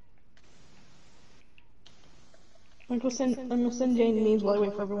 I'm gonna send Jane memes while I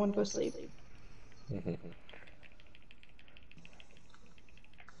wait for everyone to go to sleep.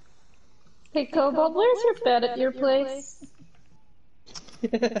 Hey, Cobalt, where's your bed at your place?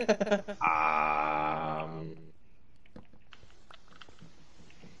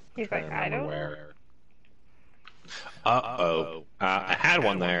 He's like, I don't know. Where. Uh-oh. I had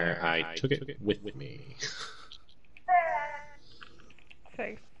one there. I took it with me.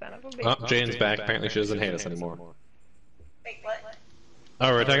 Like, son of a bitch. Oh, Jane's back. Apparently she doesn't hate us anymore. Wait, what?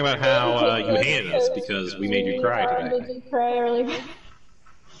 Oh, we're talking about how you hated us because we made you cry I today. made you cry earlier.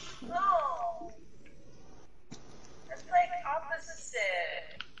 No. That's like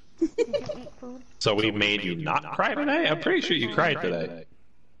opposite. So we made you not cry today? I'm pretty sure you cried today.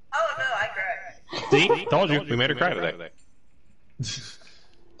 Oh no, I cried. See? Told you. We made her cry today.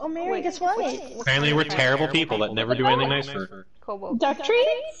 Oh, Mary, guess what? Apparently we're terrible people that never do anything nice for her. Cobalt. Duck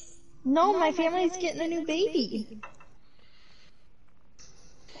treats? No, my family's getting a new baby.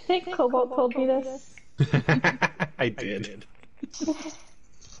 I think Cobalt told me this. I did.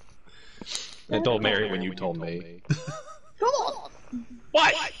 I told Mary when you told me. Cool.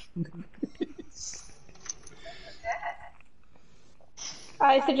 What?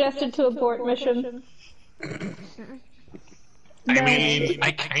 I suggested to abort mission. I mean,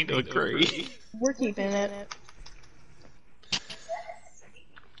 I kind of agree. We're keeping it.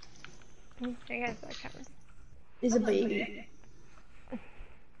 I guess that counts. Is a baby.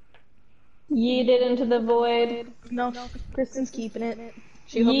 Yeet it into the void. No, Kristen's keeping it.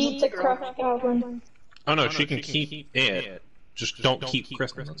 She hopes Yeet it's a the girl. crushed goblin. Oh no, she can keep it. Just don't keep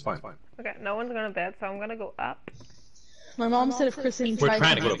Kristen. That's fine. Okay, no one's going to bed, so I'm going to go up. My mom said if Kristen We're tries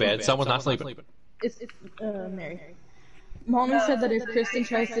trying to go to bed. Someone's not sleeping. It's Mary. Mommy said that if Kristen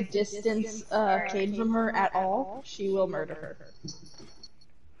tries to distance Cade from her at all, she will murder her.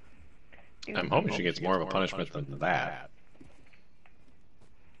 I'm hoping she gets more of a punishment than that.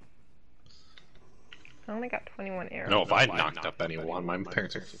 I only got 21 arrows. No, if I knocked up anyone, my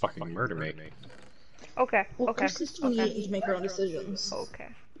parents would fucking murder me. Okay, Well, okay. Kristen's 28 and can make her own decisions. Okay.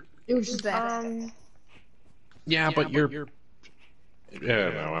 It was just that. Yeah, but you're. Yeah,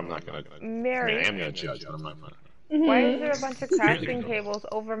 no, I'm not gonna. I mean, I Mary, am gonna judge, but I'm not gonna. why is there a bunch of crafting tables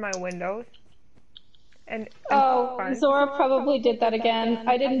over my windows? And Oh, fine. Zora probably did that again.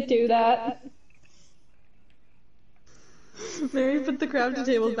 I didn't do that. Mary put the crafting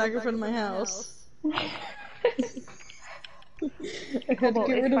tables back in front of my house. I had to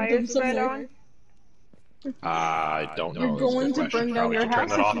get rid of them somewhere. I don't know. You're going to burn down your Turn house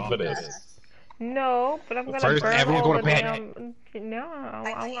that if off you if do it that. is. No, but I'm gonna First, burn everyone all go to the bed. damn. No,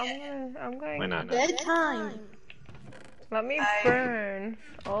 I'm going. Why not? Bedtime. Let me burn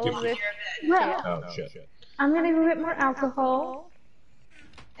all of this. Right. Oh shit. I'm gonna go get more alcohol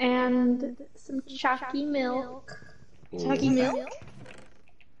and some chalky milk. Chalky milk?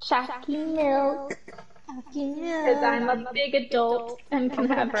 Chalky milk. Because I'm a big adult and can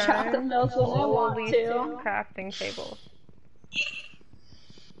have chocolate milk when I All want these to. crafting tables.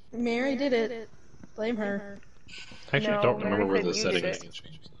 Mary did it. Blame her. I actually No, don't remember Mary where said the you did settings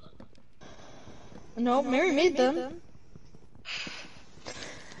change. No, Mary made them.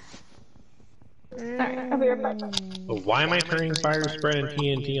 Alright, I'll be right back. Why am I turning fire spread and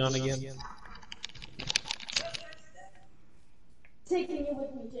TNT on again? Taking you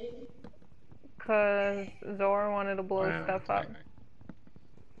with me, Jake. Cause Zora wanted to blow stuff up.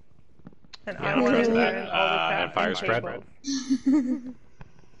 And Yeah, I wanted to trust that. burn all the crafting And fire spread. tables.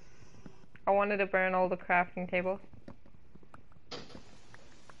 I wanted to burn all the crafting tables.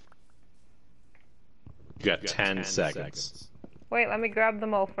 You got 10 seconds. Wait, let me grab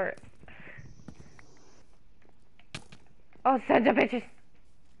them all first. Oh, sons of bitches!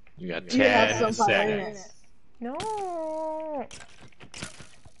 You got You have 10 some fire in seconds. it. No!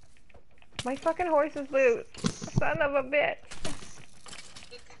 My fucking horse is loose. Son of a bitch.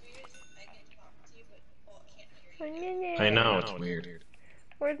 I know, it's weird.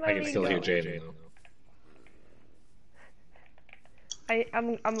 Where's my I can still hear lead Jaden.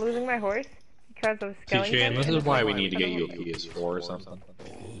 go? I'm losing my horse because of skeletons. TJ, and this and is why we it's need to get you a like- PS4 or something.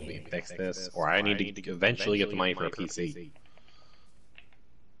 We can fix this. Or I need to eventually get the money for a PC.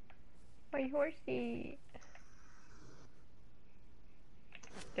 My horsey.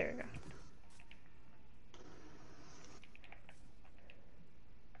 There we go.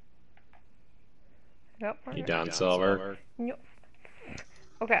 Yep, You done, Silver? No.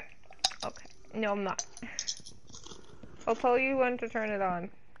 Okay. Okay. No, I'm not. I'll tell you when to turn it on.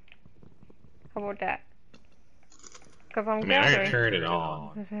 How about that? Because I'm I gathering. turn it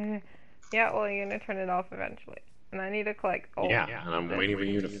on. Yeah, well, you're gonna turn it off eventually. And I need to collect all Yeah, and I'm waiting for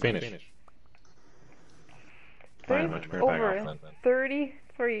you to finish. Fine, There's I'm gonna turn it back over off then.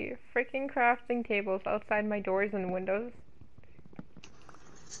 33 freaking crafting tables outside my doors and windows.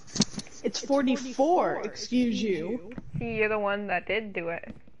 It's 44, excuse you. See, you're the one that did do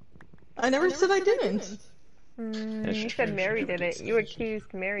it. I never said I didn't. You said Mary did it. You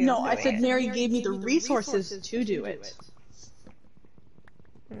accused Mary No, of I doing said it. Mary gave me the resources to do it.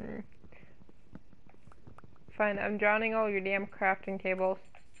 Fine, I'm drowning all your damn crafting tables.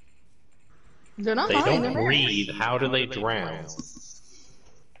 They're not They mine, don't they're Mary's. breathe. How do they drown?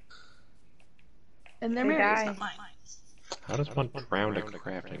 And they're They Mary's, die. not mine. How does one drown a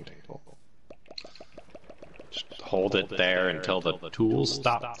crafting table? Just hold it there until the tools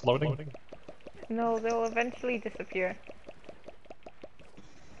stop floating? No, they'll eventually disappear.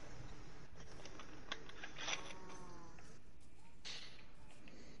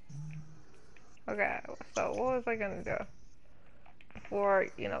 Okay, so what was I gonna do? Before,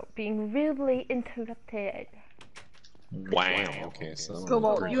 being rudely interrupted. Wow, okay, so...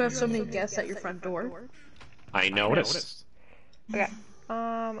 Cobalt, you have so many guests at your front door. I noticed. Okay,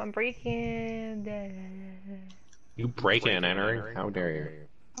 I'm breaking... You breaking and entering? How dare you?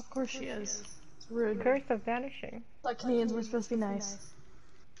 Of course she is. It's rude. Curse of Vanishing. Like Canadians were supposed to be nice.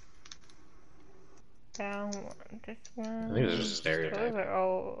 Down one, this one. I think it's just a stereotype. Those are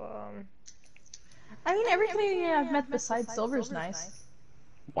all, I mean, every Canadian I've met besides Silver's nice.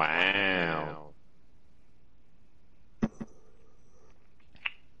 Wow.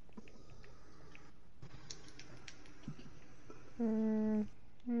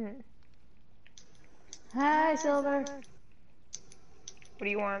 Hi, Silver. What do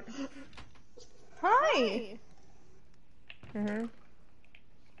you want? Hi.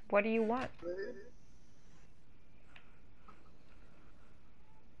 What do you want?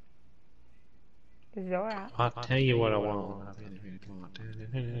 Zora. I'll tell you what I want.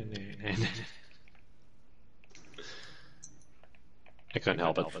 I couldn't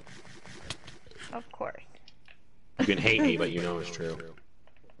help it. Of course. You can hate me, but you know it's true.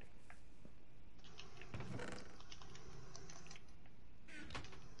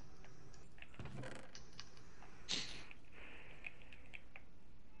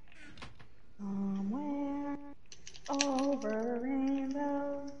 Somewhere over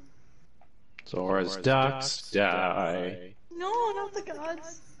rainbow. Zora's ducks die. No, not the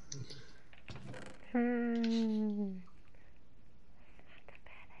gods.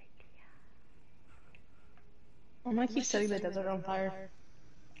 I'm gonna keep setting the desert on fire.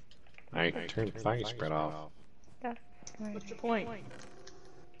 I turned the fire spread off. That's right. What's your point?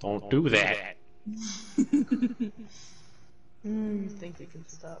 Don't do that. You think you can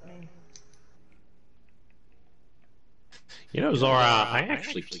stop me? You know, Zora, I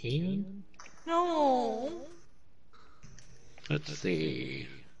actually can. No. Let's see.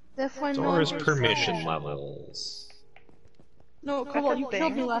 Definitely Zora's not. permission levels. No, Cobalt, you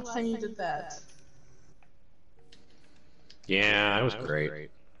killed me last time you did that. Yeah, that was great.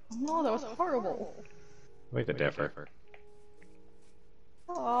 No, that was horrible. Wait the differ.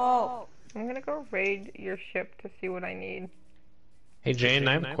 Oh. I'm gonna go raid your ship to see what I need. Hey Jane,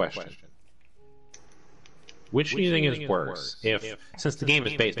 I have a question. Which do you think is worse? Since the game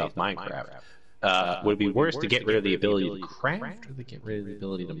is based off Minecraft, would it be worse to get rid of the ability to craft, or to get rid of the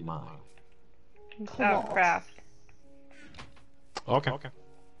ability to mine? Craft. Okay.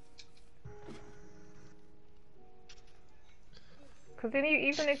 Because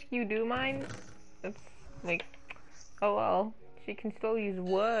even if you do mine, it's like, oh well, she can still use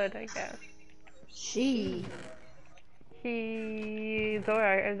wood, I guess.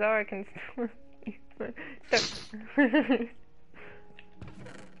 Zora can still use wood.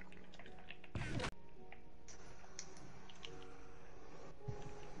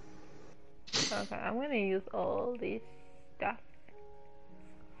 Okay, I'm gonna use all these stuff.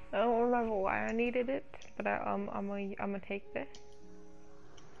 I don't remember why I needed it, but I'm gonna take this.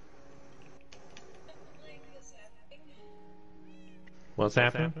 What's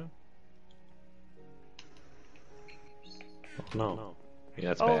happening? Oh, no. Yeah,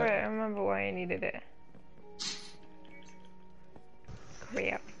 that's Oh bad. right, I remember why I needed it.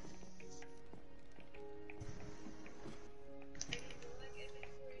 Crap.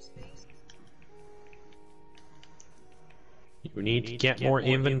 You need to get more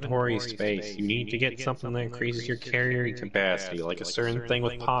inventory space. You need to get something that increases your carrying capacity, like a certain thing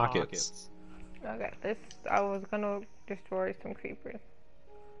with pockets. Okay, I was gonna destroy some creepers.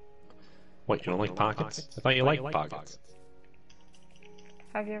 What, you don't like pockets? I thought you liked pockets.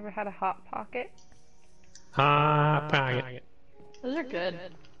 Have you ever had a hot pocket? Hot pocket. Those are good.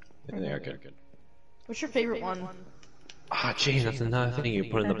 Yeah, they are good. What's your favorite one? Ah, geez, that's another thing you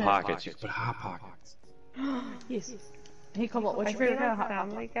put in the pockets. You put hot pockets. Yes. Hey, Cobalt, what's I your feel favorite kind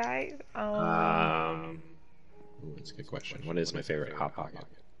of like hot Family Guy. Ooh, that's a good question. What is my favorite hot pocket?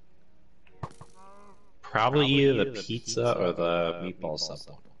 Probably either the pizza or the meatball sub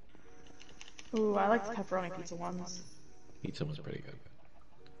one. Ooh, I like the pepperoni pizza ones. Pizza was pretty good.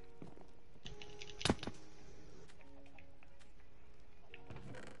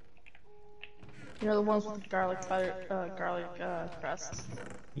 You know the ones with garlic crust?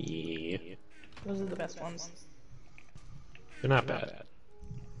 Yeah. Those are the best ones. They're not bad.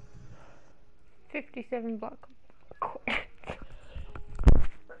 57 block.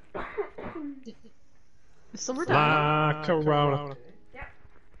 So we're done. La Corona.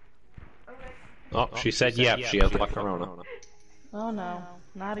 Oh, she said yep, she has La Corona. Oh no,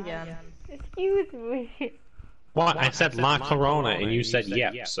 not again. Excuse me. What? I said La Corona and you said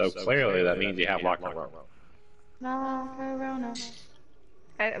yep, so clearly that means you have La Corona. La Corona.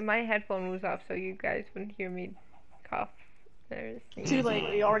 My headphone was off, so you guys wouldn't hear me cough. There's Too late,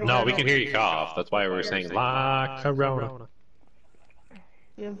 we already No, heard we it. can hear you cough. That's why we were saying La Corona.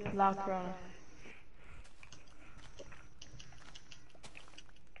 You have La Corona.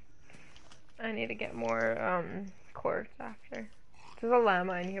 I need to get more quartz after. There's a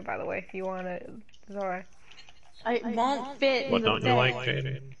llama in here, by the way, if you want it. Zora. I won't fit in What the don't you thing. like,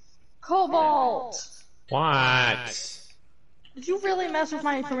 Jaden? Cobalt! What? Did you really mess with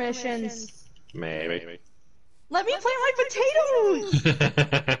my permissions? Maybe. Let me plant my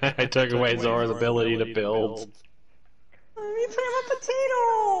potatoes! I took away Zora's ability to build. Let me plant my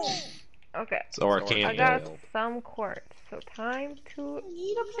potato! Okay. Zora I can't got build. some quartz, so time to I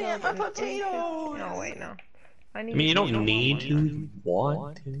need to plant my potatoes! No, wait, no. I mean, you don't need to. You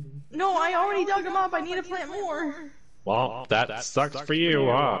want to. No, I already dug them up. I need to plant more. Well, that sucks for you,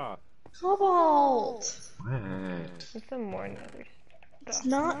 huh? Cobalt! What? There's some more nether It's stuff.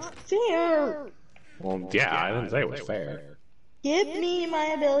 not fair. Well, yeah, I didn't say it was fair. Give me my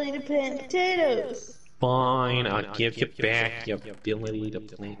ability to plant potatoes. Fine, I'll give you back your ability to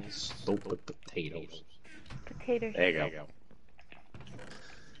plant stupid potatoes. Potatoes. There you go.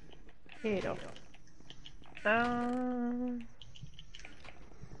 Potato.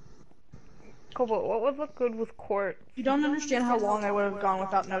 Cobalt, what would look good with quartz? You don't understand how long I would have gone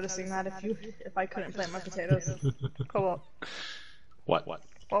without noticing that if I couldn't plant my potatoes. Cobalt, What?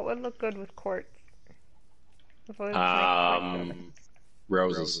 what would look good with quartz? What would make quartz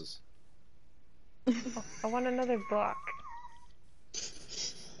Roses. good? I want another block.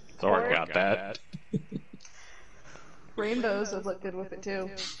 Zora got that. Rainbows would look good with it too.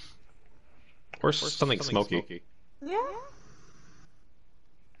 Or something smoky. Yeah.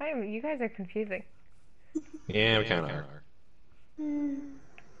 You guys are confusing. Yeah, we kind of are.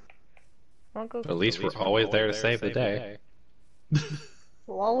 I'll go. But at least we're always there to save the day.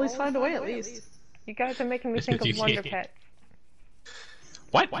 We'll always find a way at least. You guys are making me think of Wonder Pets.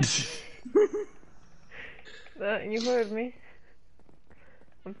 What? You heard me.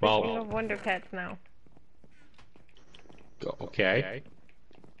 I'm thinking of Wonder Pets now. Okay.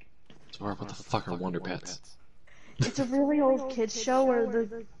 Zora, what the fuck are Wonder Pets? It's a really old kids show where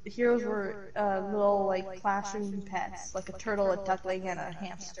the heroes were little like classroom pets, like a turtle, a duckling, and a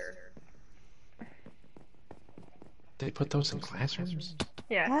hamster. They put those in classrooms?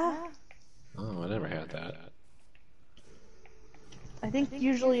 Yeah. Oh, I never had that. I think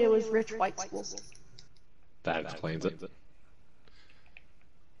usually it was rich white schools. That explains it.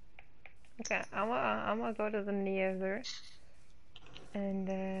 Okay, I'm gonna go to the Nether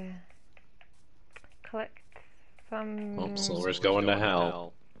and collect some. Oh, Silver's going to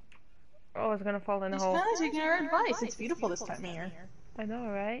hell. Oh, it's gonna fall in a It's hole. kind of taking our advice. It's beautiful this time of year. I know,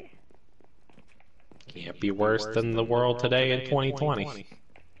 right? Can't be worse than the world today in 2020.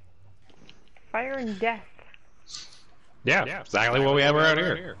 Fire and death. Yeah, exactly what we have around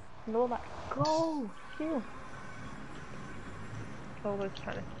here. Lola, go! Phew. Lola's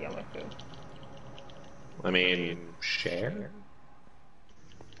trying to steal my food. I mean, share?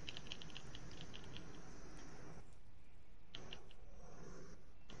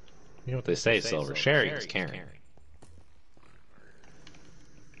 You know what they say, Silver. Sharing is caring.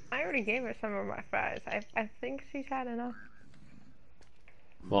 I already gave her some of my fries. I think she's had enough.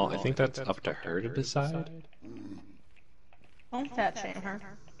 Well, I think that's up to her to decide. Don't fat shame her.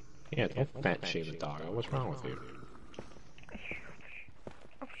 Yeah, don't fat shame the doggo. What's wrong with you?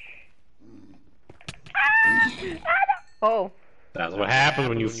 Oh. That's what happens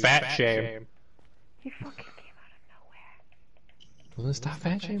when you fat shame. He fucking came out of nowhere. Well, then stop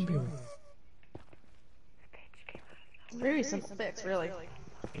fat shaming people. This bitch came out of Very simple fix, really.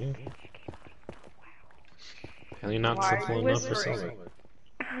 Yeah. nowhere. She came out Apparently not Why are simple you enough for whispering? Silver.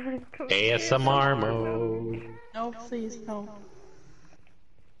 of nowhere. ASMR mode. No, please, no.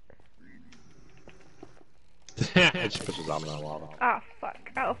 It just pushes on the lava. Oh fuck.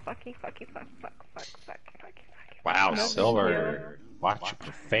 Oh fucky. Wow, No, Silver. Watch your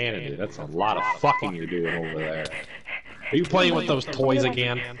profanity. That's a lot of fucking you're doing over there. Are you playing with those toys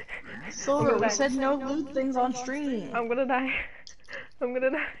again? Silver, we said no lewd things on stream. I'm gonna die. I'm gonna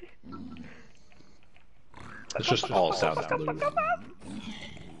die. It's just all sounds blue.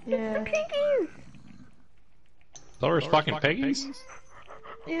 Yeah. Piggies! Silver's fucking piggies?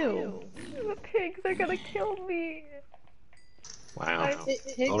 Ew. The pigs are gonna kill me. Wow.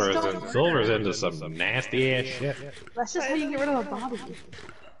 Pigs Silver's into some nasty ass shit. That's just how you get rid of a body.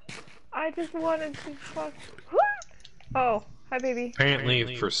 I just wanted to fuck. Oh, hi baby.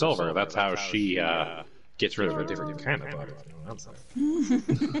 Apparently, for Silver, that's how she gets rid of a different kind of body.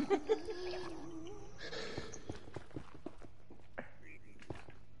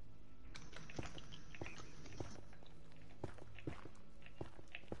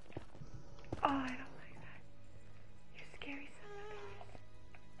 Oh, I don't like that. You're scary son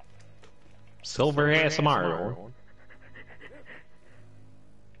Silver ASMR. of a-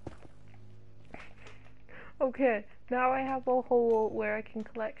 Okay, now I have a hole where I can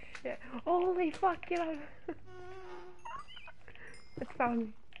collect shit. Holy fuck, get out. It's found me.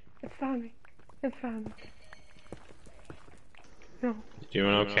 It's found me. It's found me. No, You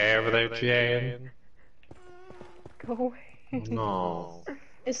doing okay over there, Jan? go away. No.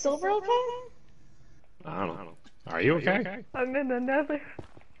 Is Silver okay? I don't know. Are you okay? I'm in another.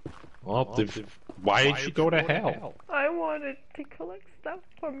 Well, why did you go to hell? I wanted to collect stuff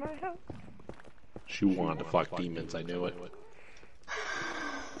for my house. She wanted to fuck demons, I knew it.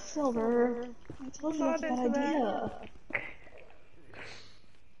 Silver, I told you that's a bad Not into that. idea.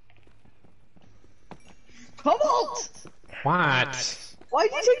 Cobalt! What? Why'd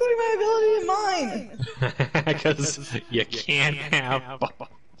you take away my ability and mine? Because you can't have...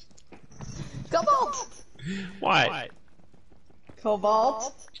 Cobalt! What?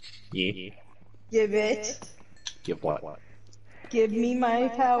 Cobalt, Yeah. give it. Give what? Give me my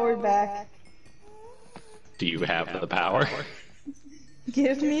power back. Do you have the power?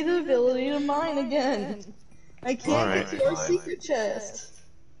 Give me the ability to mine again. I can't Alright, get to our fine. secret chest.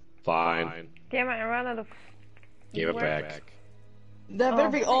 Fine. Damn it, I ran out of. Give it back. That better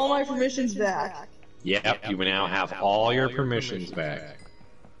be all my permissions back. Yep, you now have all your permissions back.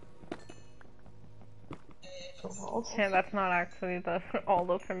 Cobalt. Yeah, that's not actually the all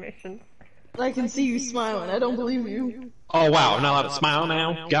the permissions. I can see you smiling. I don't believe you. Oh wow, I'm not allowed to smile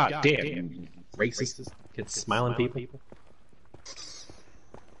now? God damn, you racist. Kids smiling people.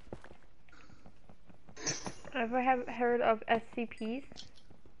 Ever have heard of SCPs?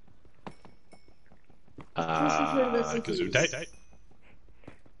 Gesundheit.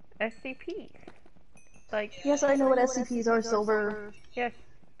 SCPs. Like, Yes, I know what SCPs are, Silver. yes,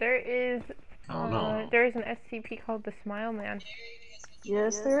 there is. Oh no. There is an SCP called the Smile Man.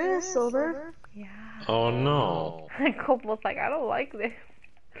 Yes, there is, Silver. Yeah. Oh no. And Cobalt's like, I don't like this.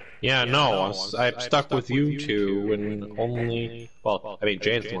 Yeah, no, I'm stuck with you two and only... Well, I mean,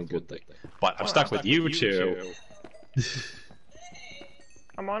 Jane's doing good thing. But I'm stuck with you two.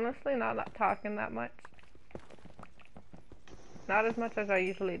 I'm honestly not talking that much. Not as much as I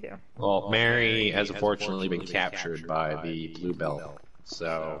usually do. Well, Mary has unfortunately been captured by the Bluebell.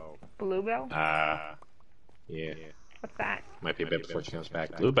 So, Bluebell? yeah. What's that? Might be a bit before she comes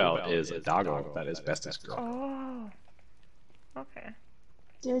back. Bluebell is a doggo that is bestest girl. Oh. Okay.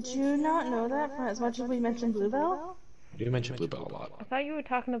 Did you not know that from as much as we mentioned Bluebell? You do mention Bluebell a lot. I thought you were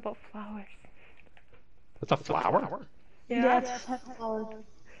talking about flowers. That's a flower? Yeah. it's pet flower.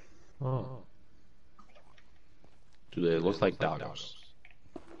 Oh. Do they look like doggos?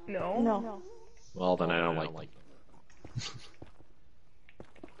 No. No. Well, then I don't like them.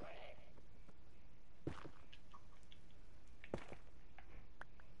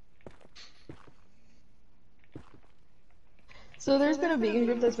 So there's been a vegan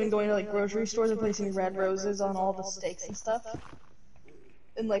group that's been going to like grocery stores and placing red roses on all the steaks and stuff.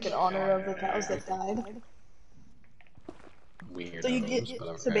 In like in honor of the cows that died. Weird. So you get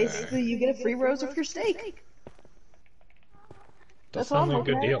so basically you get a free rose with your steak. That That's all sounds like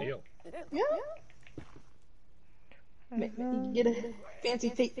a I'm good looking deal. Yeah. You get a fancy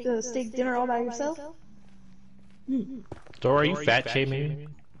steak dinner all by yourself. So are you fat shaming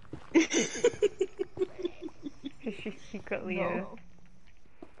me? He's she secretly is. No.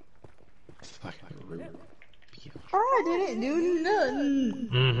 Fucking rude. I didn't do nothing.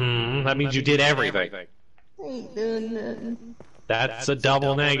 Mm-hmm. That means you did everything. Ain't doing nothing. That's a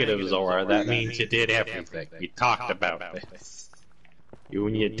double negative, Zora. That means you did everything. We talked about this. You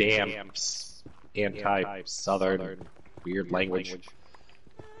and your damn anti-southern weird language.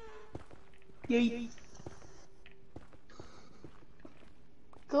 Yeah.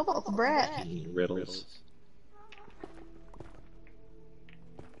 Go about the brat. Riddles.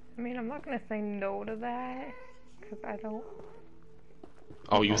 I mean, I'm not gonna say no to that, because I don't...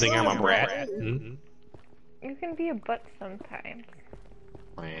 Oh, you think I'm a brat? Hmm? You can be a butt sometimes.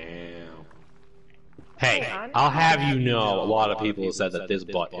 Wow. Hey, I'll have you know, a lot of people have said that this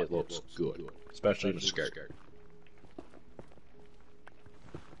butt it looks good, especially in a skirt.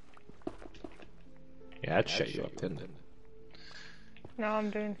 Yeah, that shut you up, didn't it? No, I'm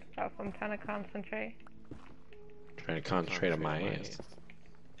doing stuff. I'm trying to concentrate. Trying to concentrate on my ass.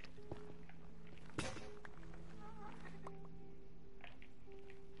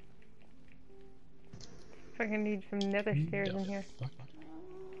 I can need some nether stairs in here.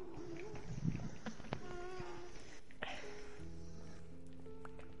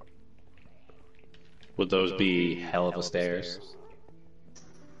 Would those be hell of a stairs?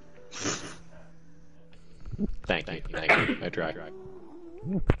 Thank you, I tried.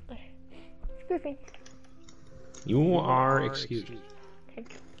 Excuse me. You are excused.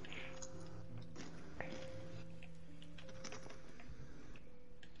 Thank you.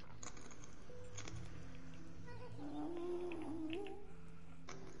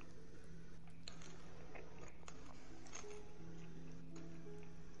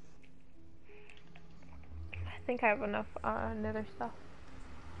 I think I have enough nether stuff.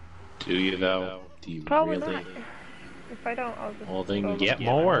 Do you though? Do you Probably really? not. If I don't, I'll just Well, go then look. get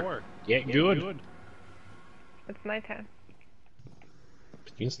more. Get good. It's nighttime.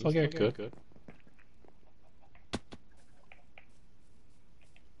 You can still get good.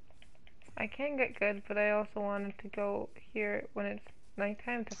 I can get good, but I also wanted to go here when it's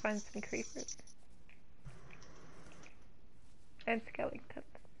nighttime to find some creepers. And skeletons.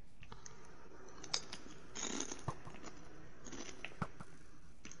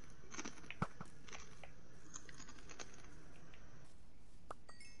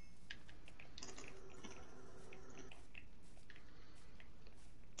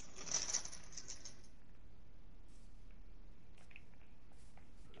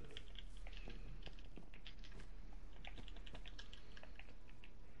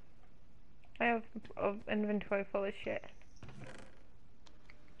 I have an inventory full of shit.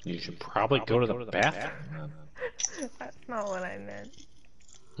 You should probably go to the bathroom. That's not what I meant.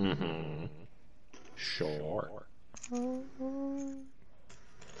 Mm-hmm. Sure.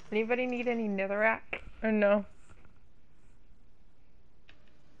 Anybody need any netherrack? Or no?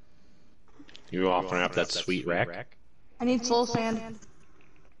 You offering up that sweet rack? I need soul sand.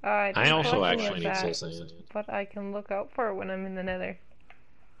 I also actually need soul sand. But I can look out for it when I'm in the nether.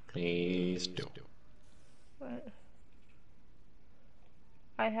 Please do. But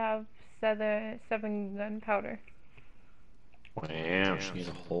I have 7 gunpowder. Wow, she needs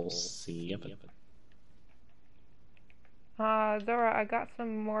a whole sea of it. Zora, I got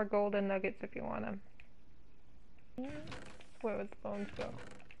some more golden nuggets if you want them. Where would the bones go?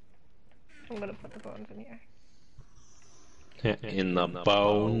 I'm gonna put the bones in here. In the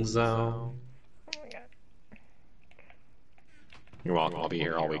bone zone. Oh my god. You're welcome, I'll be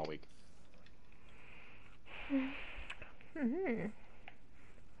here all week.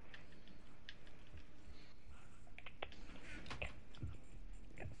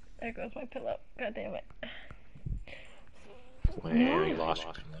 There goes my pillow. God damn it. Wow, you lost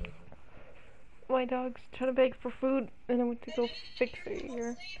your pillow. My dog's trying to beg for food, and I went to go fix her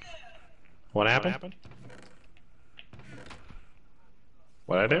ear. What happened?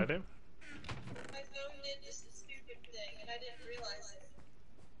 What'd I do? My phone did just a stupid thing, and I didn't realize it.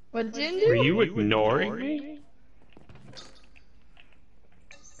 What did you Were do? you ignoring me?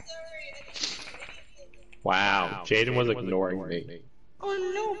 I'm sorry, I didn't do anything. Wow, Jaden was ignoring me. Oh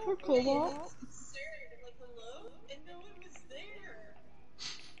no, poor Cobalt. Concerned, like, hello? And no one was there.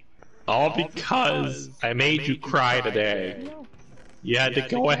 All because I made you cry today. You had to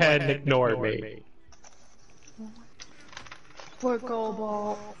go ahead and ignore me. Poor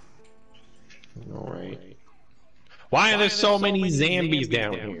Cobalt. Alright. Why are there so many zombies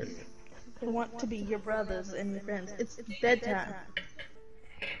down here? I want to be your brothers and your friends. It's bedtime.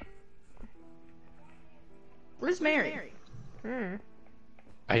 Where's Mary? Do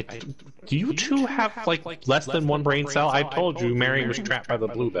you two have, like, less than one brain cell? I told you Mary was trapped by the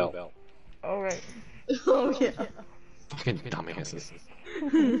bluebell. Alright. Oh yeah. Fucking dumbasses.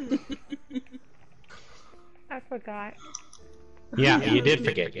 I forgot. Yeah, you did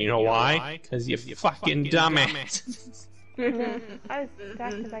forget. You know why? Because you fucking dumbass. Yeah, I was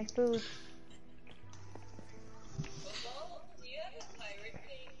distracted by food. Do you have a pirate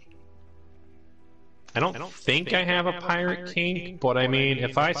king? I don't think I have a pirate kink, but I mean,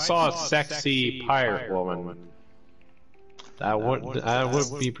 if I saw a sexy pirate woman, that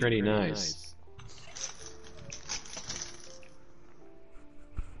would be pretty nice.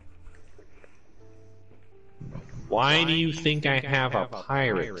 Why do you think I have a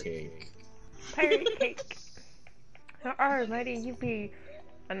pirate kink? Pirate cake. Alrighty, you be.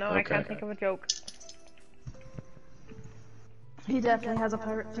 I know I can't Okay. think of a joke. He definitely has a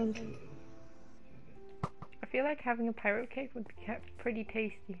pirate kink. I feel like having a pirate cake would be pretty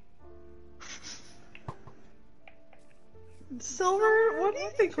tasty. Silver, what do you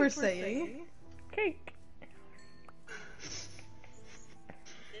think we're saying? Cake.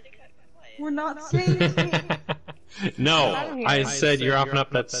 We're not saying cake. No, I said you're offering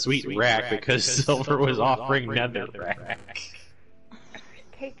up that sweet rack because Silver was offering nether rack.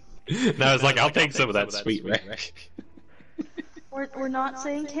 Cake. And I was like, I'll take some of that sweet rack. We're not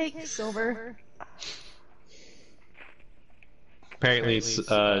saying cake, Silver. Apparently,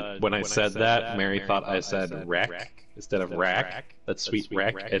 when I said that, Mary thought I said wreck instead of rack. That's sweet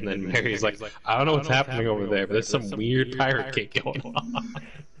wreck. And then Mary's like, I don't know what's happening over there, but there's some weird pirate cake going on.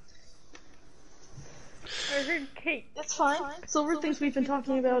 I heard cake. It's fine. Silver thinks we've been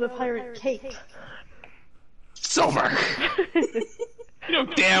talking about a pirate cake. Silver! You know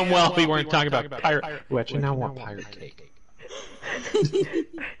damn well we weren't talking about pirate. Oh, actually, now I want pirate cake.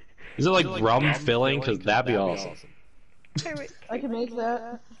 Is it like rum filling? Because that'd be awesome. Pirate. I can make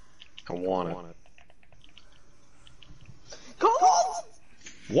that. I want it. Cold!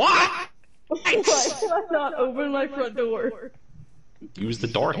 What? Why can I not open my front door? Use the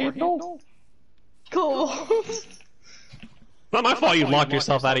door handle? Cold. Not my fault you locked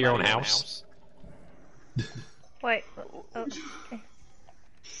yourself out of your own house. Wait. Oh.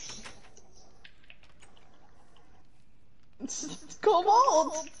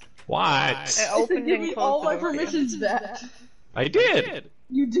 Cobalt! What? I opened Give and me closed all the my door. permissions back. I did.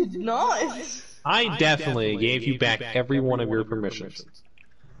 You did not. I definitely gave you back every one of your permissions.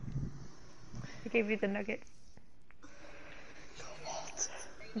 I gave you the nugget.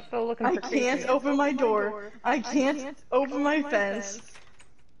 I'm still looking I for can't creatures. open my door. I can't open my fence.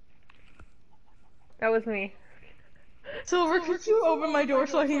 That was me. Silver, could you open my door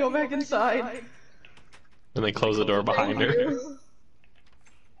so I can go back inside? And then close the door behind her.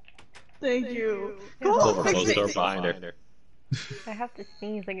 Thank you. Silver, Go close the door fix it. behind her. I have to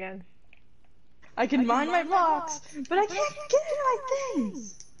sneeze again. I can mine my blocks, but I can't get into my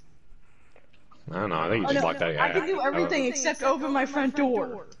things. I don't know, I think you Oh, just no, locked out your I can house. do everything except open my front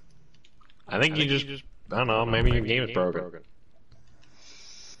door. I think you just, I don't know, maybe your game is broken.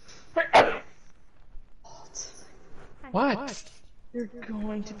 What? You're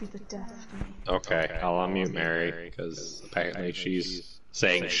going to be the death of me. Okay, I'll unmute Mary, because apparently she's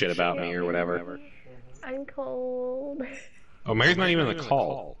saying shit about me or whatever. I'm cold. Oh, Mary's not even in the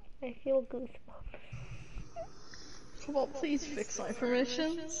call. I feel goosebumps. Cobalt, please fix my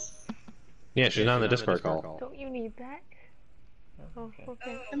permissions. Yeah, she's not in the Discord call. Don't you need that? Oh,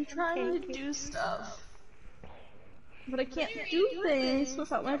 okay. I'm trying to do stuff. But I can't do things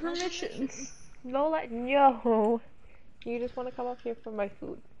without my permissions. Lola, no. You just want to come up here for my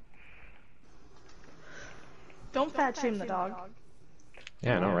food. Don't fat shame the dog.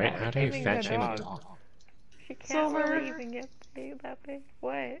 Yeah, I know, right? How do you Shaming fat the shame a dog. dog? She can't Silver. really even get that big.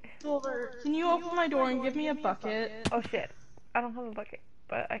 What? Silver, can you open my door and give me a bucket? Oh shit. I don't have a bucket,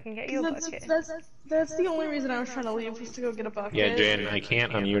 but I can get you a bucket. That's the only reason I was trying to leave, was to go get a bucket. Yeah, Jen, I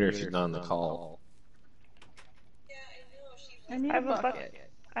can't unmute her if she's not on the call. I need I have a a bucket.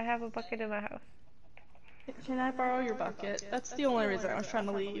 I have a bucket in my house. Can I borrow your bucket? That's the only reason I was trying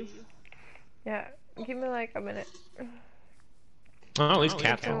to leave. Yeah, give me like a minute. Oh, at least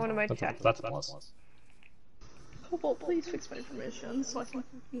Cat's in one of my That's chests. a plus. Cobalt, please fix my permissions so I can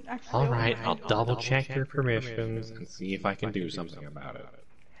actually. Alright, open I'll my door. double check your permissions and see if I can do something about it.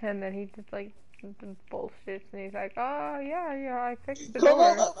 And then he just like bullshits and he's like, oh yeah, I fixed the door.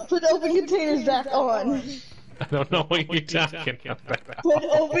 Cobalt, put open containers back on. I don't know what you're talking about. Put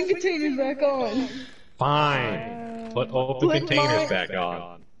open containers back on. Fine. Put open Put containers my- back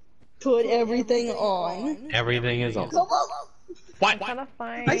on. Put everything on. Everything is on. Cobalt, What? I'm trying to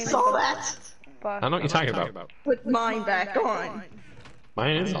find. I saw that. I don't know what you're talking about. Put mine back on.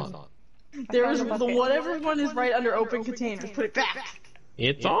 Mine is on. There was found a the bucket. whatever one is right under open containers. Put it back.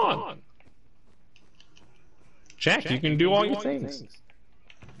 It's on. Jack, you can do all your things.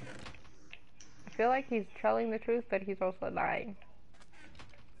 I feel like he's telling the truth, but he's also lying.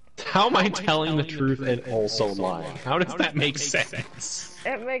 How am I telling the truth and also lying? How does that make sense?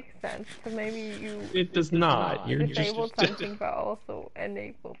 It makes sense, so maybe you It does not. You're disabled just... something, but also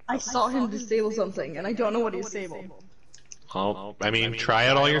enabled. I saw him disable something, and I don't know what he disabled. Oh, I mean, try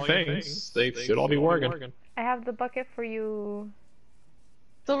out all your things. They should all be working. I have the bucket for you.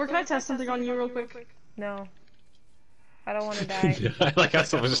 Silver, can I test something on you real quick? No. I don't want to die. I like how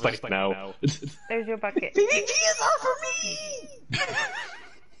someone's just like, no. There's your bucket. PvP is not for me!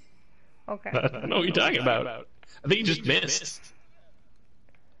 Okay. I don't know what you're talking about. I think you just missed.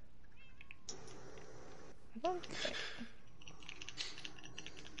 I don't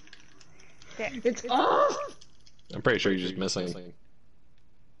think. It's off! I'm pretty sure you're just missing.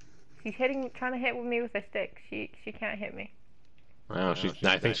 She's trying to hit me with a stick. She can't hit me. Wow,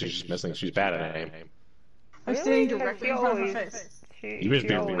 I think she's just missing. She's bad at aim. I'm standing directly in front of her face. You must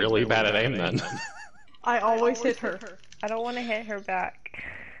be really bad at aim then. I always hit her. I don't want to hit her back.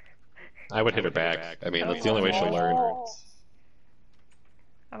 I would hit her back. I mean, that's the only way she'll learn.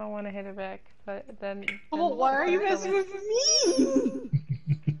 I don't want to hit her back, but then... Oh, why are you messing with me?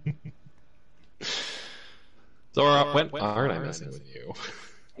 Zora, when aren't I messing with you?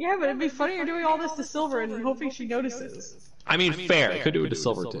 Yeah, but it'd be funnier doing all this to Silver and hoping she notices. I mean, fair. I could do it to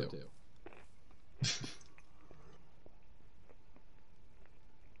Silver too.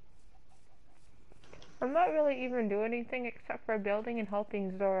 I'm not really even doing anything except for building and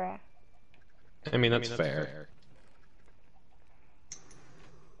helping Zora. I mean, that's fair.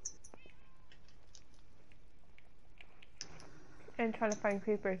 And trying to find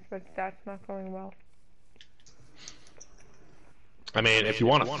creepers, but that's not going well. I mean, if you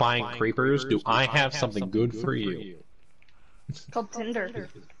want to find creepers, do I have something good for you? It's called Tinder.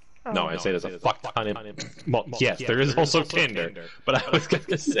 Oh. No, I say there's a fuck ton in... Well, yes, there is also Tinder, but I was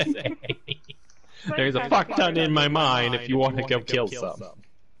gonna say... There's a fuck ton in my mind if you want to go kill some.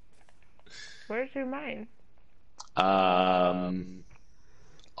 Where's your mine? All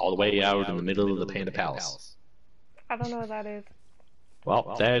the way out in the middle of the Panda Palace. I don't know what that is.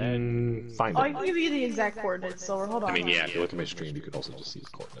 Well, then find I it. can give you the exact coordinates, Silver. Hold on. I mean, yeah, if you look at my stream, you could also just see the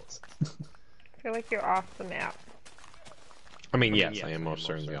coordinates. I feel like you're off the map. I mean, yes, I am most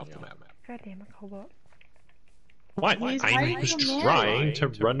certainly off the map. God damn it, Cobalt. What? He's I'm hiding just from trying to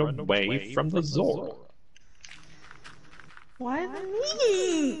run away from the Zora. Why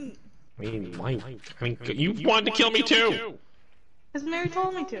me? I mean, why? I mean, you wanted to kill me too! Because Mary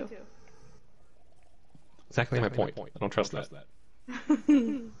told me to. Exactly my point. I don't trust that.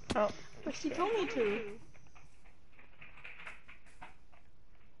 Oh. But she told me to.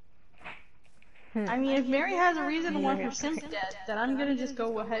 I mean, if Mary has a reason to want her simp dead, then I'm gonna just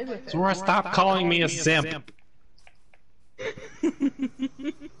go ahead with it. Zora, stop calling me a simp!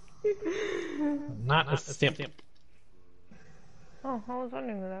 Not a simp. Oh, I was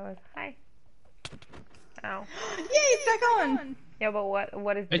wondering who that was. Hi. Ow. Yay, it's back on! Yeah, but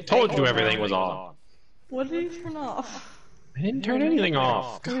what is I told you everything was off. What did you turn off? I didn't turn anything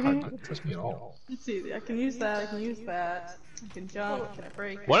off. God, don't trust me at all. Let's see, I can use that, I can use that. I can jump, I can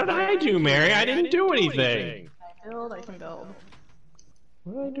break. What did I do, Mary? I didn't do anything. I can build.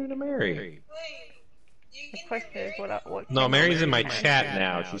 What did I do to Mary? Wait, you The can question is what No, Mary's in my chat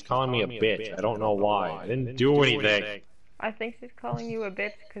now. She's calling me a bitch. I don't know why. I didn't do anything. I think she's calling you a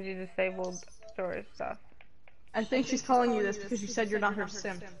bitch because you disabled storage stuff. I think she's calling you this because you said you're not her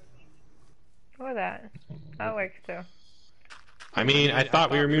simp. Or that. That works too. I mean, I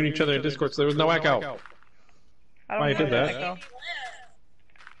thought we were muting each other in Discord, so there was no echo. I don't Why know did that? echo.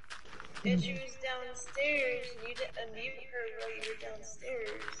 And she was downstairs, and you didn't unmute her while you were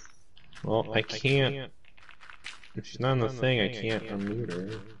downstairs. Well, I can't. If she's not on the thing, I can't unmute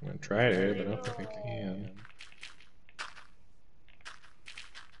her. I'm gonna try to, but I don't think I can.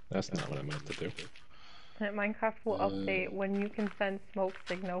 That's not what I meant to do. And Minecraft will update when you can send smoke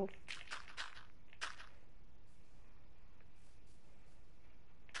signals.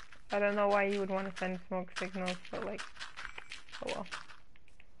 I don't know why you would want to send smoke signals, but like, oh well.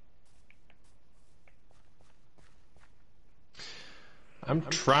 I'm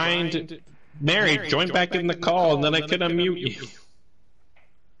trying to... Mary, join back in the call, and then I can unmute you.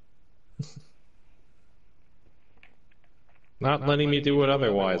 Not letting me do it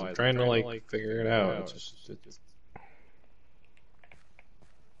otherwise. I'm trying to, like, figure it out. It's...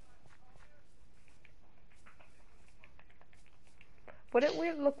 Would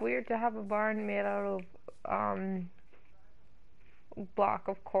it look weird to have a barn made out of block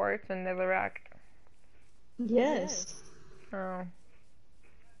of quartz and netherrack? Yes. Oh.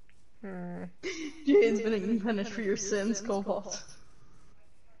 Jaden's been punished for your sins, Cobalt.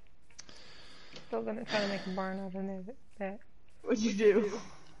 Still gonna try to make a barn out of that. What'd you do?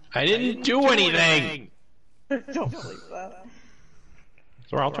 I didn't do anything! Don't believe that.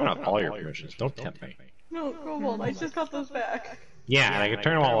 So I'll turn off all your permissions. Don't tempt me. No, Cobalt, I just got those back. Yeah, and I can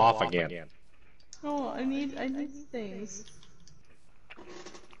turn them all off again. Oh, I need things.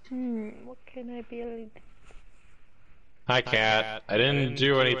 What can I build? Hi, Cat. I didn't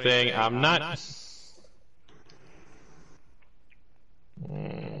do anything. I'm not...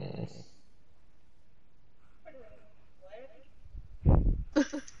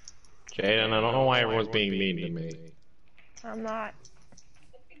 Jaden, I don't know why everyone's being mean to me. I'm not.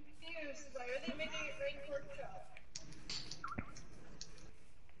 I'm confused. Why are they making it rain workshop?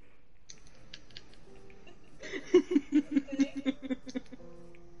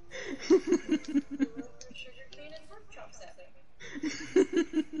 Sugarcane and pork chops at me.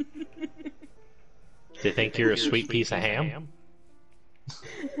 Do you think you're a sweet piece of ham?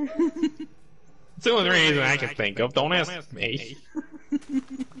 It's the only reason I can think of. Don't ask me.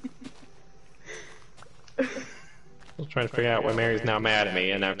 I was trying to figure out why Mary's now mad at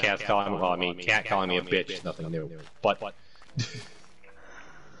me, and now Cat's calling me, well, I mean, Cat calling me a bitch is nothing new. But...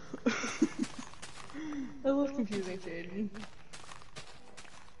 That was confusing, Jaden.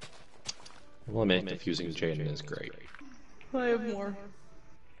 Well, admit confusing Jaden is great. I have more.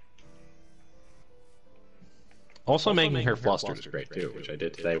 Also making her flustered is great too, which I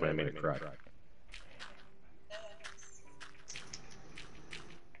did today when I made her cry.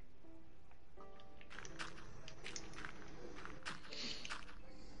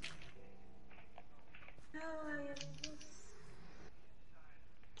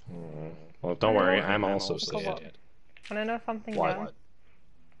 Well, don't worry, I'm also sad. Wanna know something What? dumb?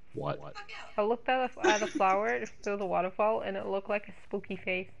 What? I looked at the flower through the waterfall, and it looked like a spooky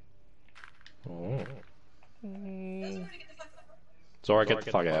face. Oh. Mm. Zora, get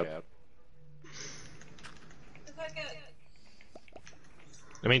the fuck out.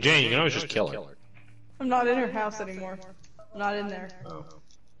 I mean, Jane, you can always just kill her. I'm not in her house anymore. I'm not in there. Oh.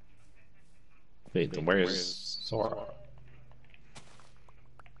 Wait, then where's Zora?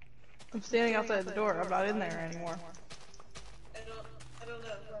 I'm standing outside the door. I'm not in there anymore. I don't know.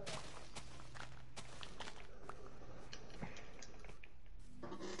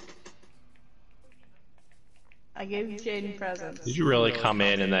 I gave Jaden presents. Did you really come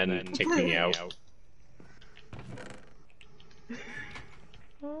in and then kick me out?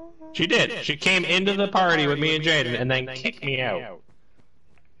 She did. She came into the party with me and Jaden and then kicked me out.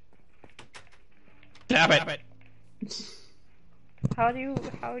 Stop it! How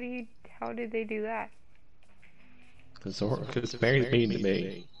did they do that? Because Mary's mean to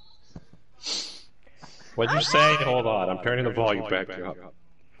me. What'd you say? Hold on, I'm turning the volume back up.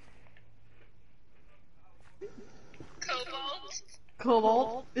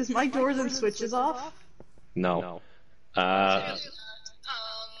 Cobalt? Is my doors and switches off? No. I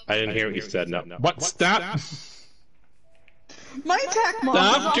didn't hear what you said. No. What? Stop! My attack mom.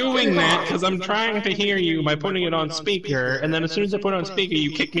 Stop doing that, because I'm trying to hear you by putting it on speaker, and then as soon as I put it on speaker,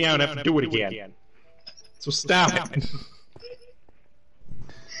 you kick me out and have to do it again. So stop it.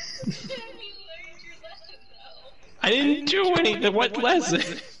 I didn't do anything. What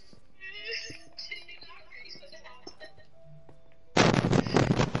lesson?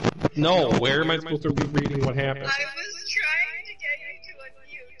 No, where am I supposed to be reading what happened? I was trying to get you to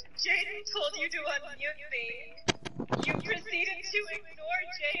unmute. Jaden told you to unmute me. You proceeded to ignore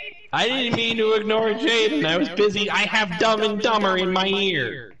Jaden. I didn't mean to ignore Jaden. I was busy. I have Dumb and Dumber in my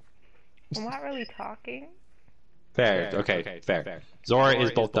ear. I'm not really talking. Fair. Okay, fair. Zora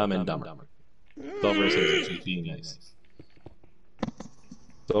is both Dumb and Dumber. Silver is she's being nice.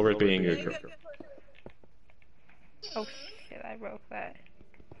 Silver is being a good girl. Oh shit, I broke that.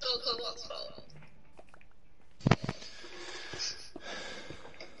 Oh, Cobalt's fault.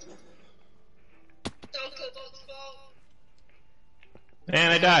 Oh, Cobalt's fault.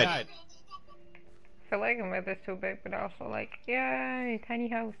 And I died. I feel like my mother's too big, but also like, yay, tiny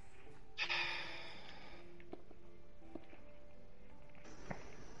house.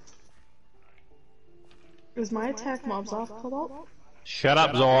 Is my attack mobs off, Cobalt? Shut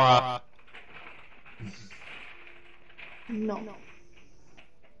up, Zora. No.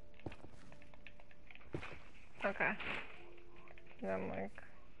 Okay. And I'm like,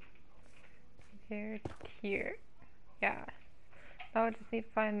 here. Yeah. Now I just need to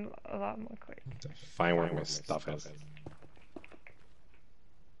find a lot more crates. Find where my stuff is.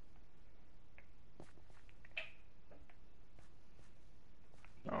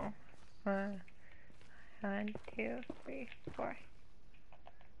 Oh. 1, 2, 3, 4.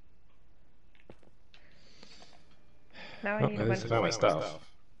 Now I Oh, need at a least bunch I of found my stuff.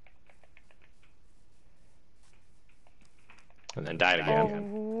 And then died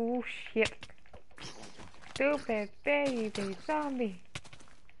again. Oh shit. Stupid baby zombie.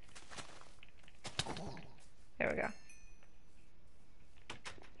 There we go.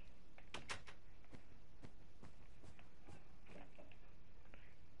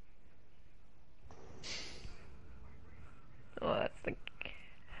 Oh, that's the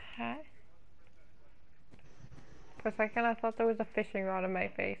cat. For a second I thought there was a fishing rod in my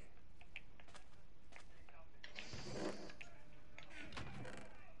face.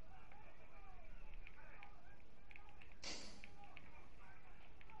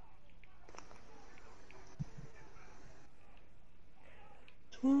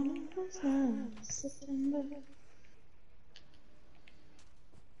 September.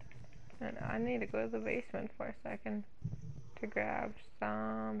 And I need to go to the basement for a second to grab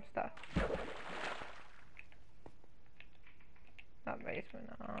some stuff. Not basement,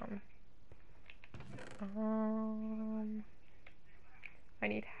 I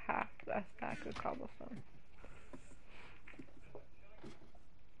need half a stack of cobblestone.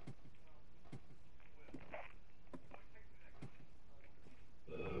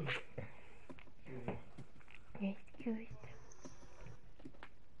 Yes, good.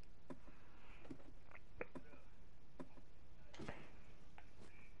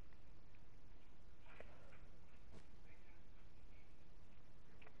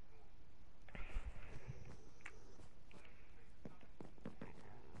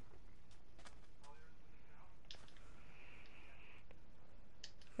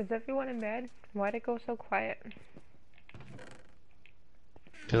 Is everyone in bed? Why'd it go so quiet?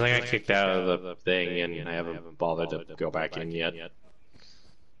 Because I got kicked out of the thing and I haven't bothered to go back in yet.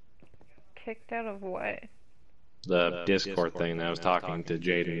 Kicked out of what? The Discord thing that I was talking to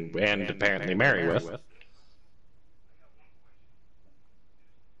Jaden and apparently Mary with.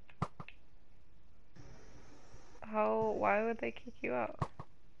 Why would they kick you out?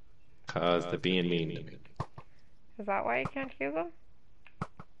 Because they're being mean to me. Is that why you can't hear them?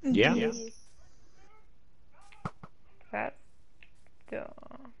 Yeah. That's dumb.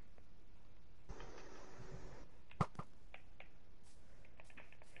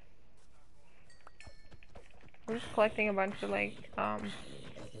 I'm just collecting a bunch of like, I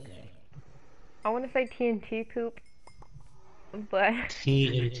want to say TNT poop, but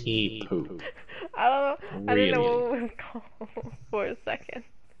TNT poop. I don't know. I didn't know Really? what it was called for a second.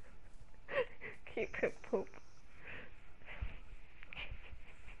 Keep it poop.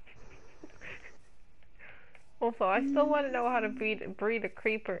 Also, I still want to know how to breed a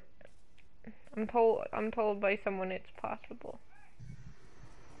creeper. I'm told by someone it's possible.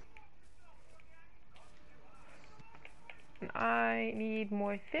 And I need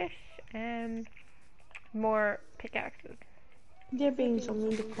more fish and more pickaxes. They're being so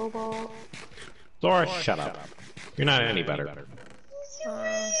mean to Cobalt. Laura, shut up. You're not any better.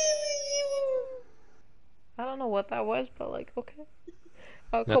 I don't know what that was, but like, okay.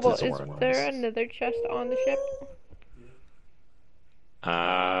 That's Cobalt, its is aura there noise. another chest on the ship?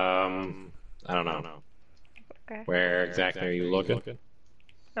 I don't know. Okay. Where exactly are you looking?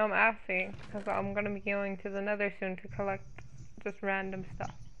 No, I'm asking, because I'm gonna be going to the nether soon to collect just random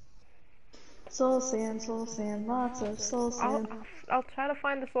stuff. Soul sand, lots of soul sand. I'll try to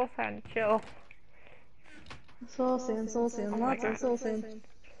find the soul sand. Chill. Soul sand, Oh my lots of God. soul sand.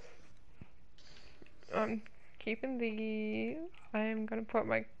 I'm keeping the. I am gonna put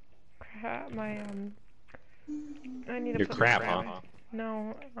my crap. I need to Your put crap, my huh?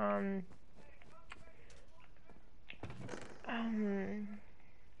 No.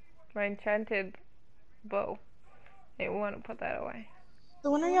 My enchanted bow. I want to put that away.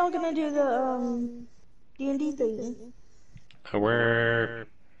 So when are y'all gonna do the D&D thing? We're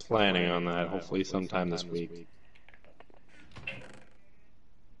planning on that, hopefully sometime this week.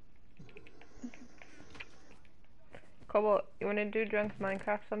 Cobalt, you want to do Drunks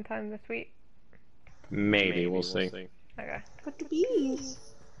Minecraft sometime this week? Maybe, we'll see. Okay. But the bees.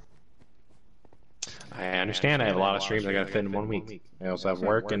 I understand I have a lot of streams I gotta fit in 1 week. I also have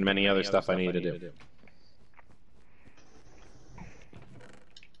work and many other stuff I need to do.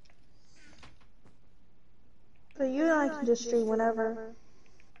 But you and I can just stream whenever.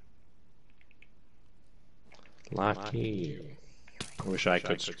 Lucky you. I wish I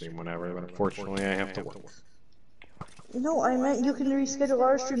could stream whenever, but unfortunately I have to work. No, I meant you can reschedule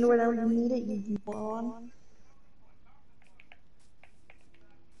our stream to whenever you need it, you moron.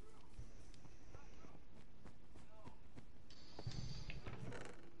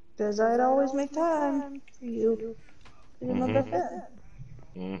 Because I'd always make time for you. You're my best friend.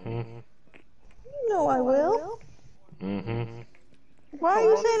 Mm-hmm. You know I will. Mm-hmm. Why are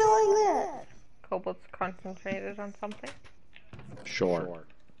you saying it like that? Cobalt's concentrated on something. Sure.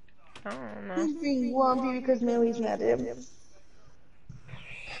 I don't know. He's being grumpy because Millie's mad at him.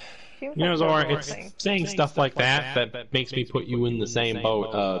 Seems You know, like Zora, the it's thing. saying stuff like that makes me put you in the same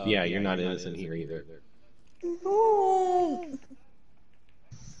boat of, yeah, you're not innocent here either. No.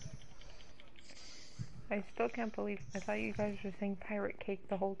 I still can't believe. I thought you guys were saying pirate cake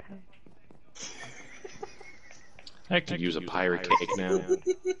the whole time. I could use a pirate cake now.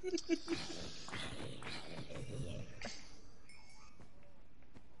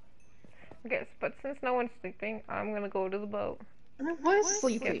 Okay, but since no one's sleeping, I'm gonna go to the boat. I was Get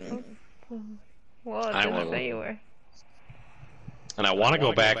sleeping. some. Well, it I didn't will. say you were. And I want to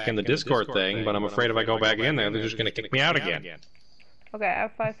go back in the Discord thing, but I'm afraid if I go back in there, they're just going to kick me out again. Okay, I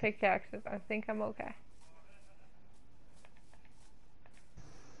have 5 pickaxes. I think I'm okay.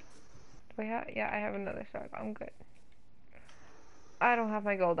 Wait, yeah, I have another shark. I'm good. I don't have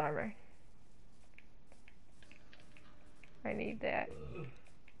my gold armor. I need that.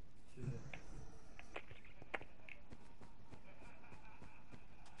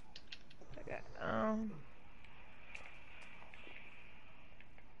 Okay,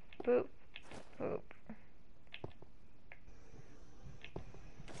 boop, boop.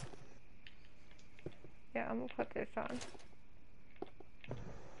 Yeah, I'm gonna put this on.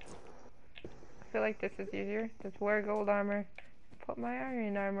 I feel like this is easier. Just wear gold armor, put my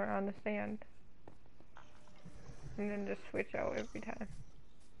iron armor on the stand, and then just switch out every time.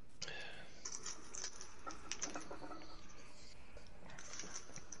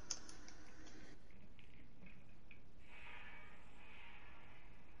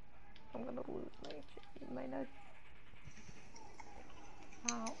 I'm gonna lose my nuts.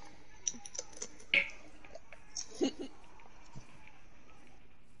 Wow.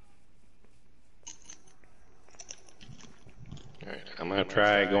 Alright, I'm going to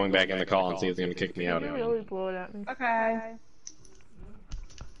try going back in the call and see if they're going to kick me out You again. really blow it at me. Okay.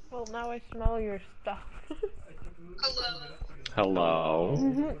 Well, now I smell your stuff.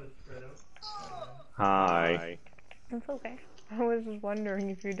 Hello. Hi. It's okay. I was just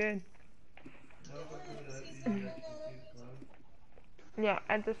wondering if you did. Yeah,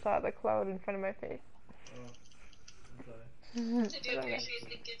 I just saw the cloud in front of my face.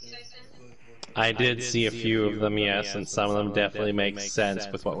 I did see a few of them, yes, and some of them definitely make sense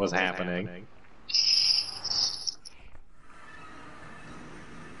with what was happening.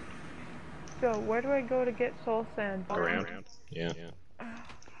 So, where do I go to get soul sand? Around? Yeah.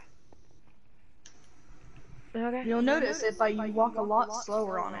 Okay. You'll notice if you walk a lot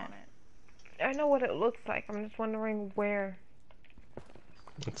slower on it. I know what it looks like. I'm just wondering where.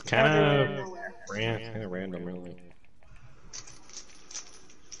 It's kind of random, really.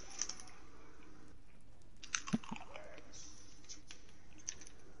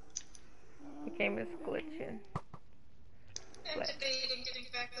 The game is glitching. I'm debating getting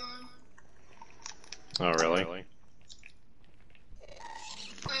back on. Oh, really? I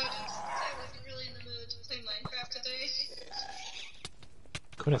wasn't really in the mood to play Minecraft today.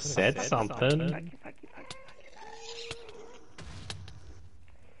 Could have said something. Fuck you.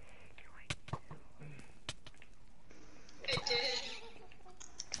 I did.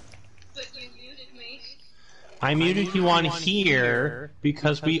 But you muted me. I muted you on here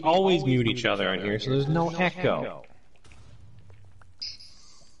because we always mute each other on here, so there's no echo.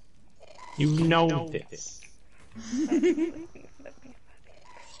 You know this. I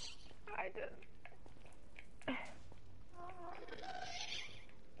didn't. I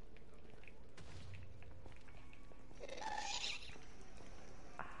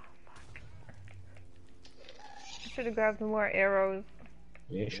should have grabbed more arrows.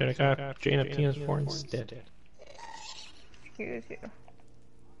 You should have got Jane of TS4 instead. Excuse you.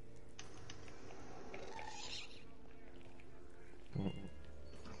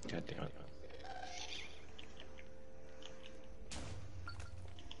 God damn it.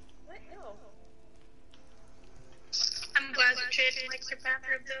 I'm glad that Jaden likes her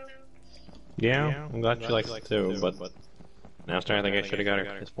bathroom though. Yeah, I'm glad she likes it too, but now I'm starting to think I should have got her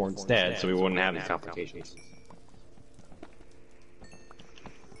TS4 instead so we wouldn't have these complications.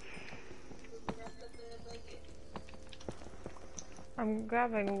 I'm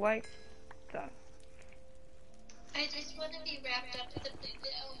grabbing white stuff. I just want to be wrapped up in the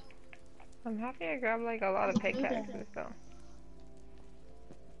window. I'm happy I grabbed like a lot of pickaxes though.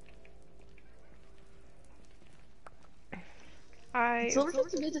 Silver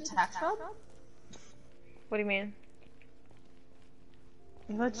just made the tax hub? What do you mean?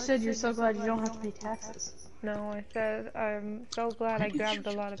 I thought you said you're so glad you don't have to pay taxes. No, I said I'm so glad I grabbed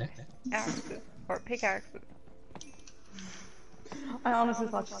a lot of axes or pickaxes. I honestly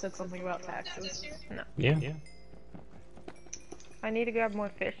thought you said something about taxes. No. Yeah. I need to grab more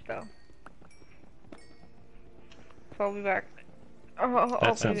fish though. So I'll be back. Oh, That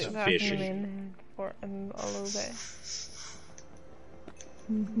I'll sounds be back in the fishy. mainland for a little bit.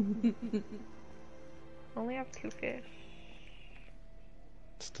 Only have 2 fish.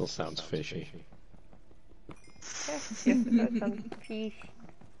 Still sounds fishy. Yes, it does sound fishy.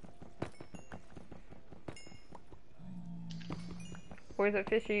 Or is it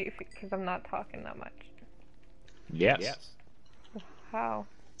fishy because I'm not talking that much? Yes. How?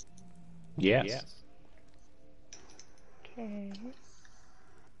 Yes. Okay.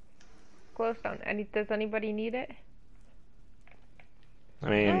 Glowstone. Does anybody need it? I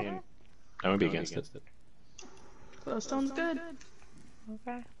mean, I would be against it. Glowstone's good.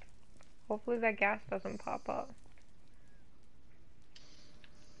 Okay. Hopefully that gas doesn't pop up.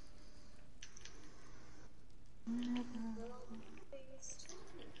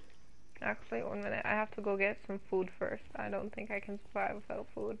 Actually, 1 minute. I have to go get some food first. I don't think I can survive without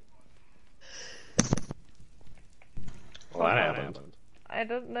food. Well, that happened. I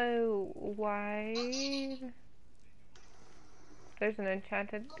don't know why there's an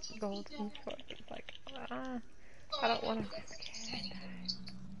enchanted golden sword. It's like, I don't want to risk it.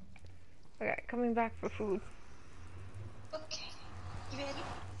 Okay, coming back for food. Okay. You ready?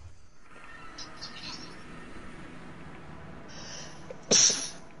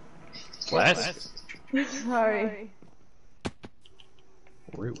 Bless. Sorry.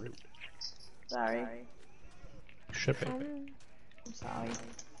 Rude. Sorry. Shipping. I'm sorry.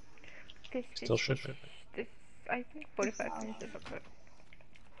 Still shipping. I think 45 minutes is okay.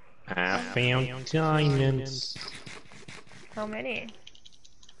 I found diamonds. How many?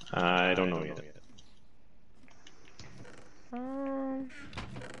 I don't know yet.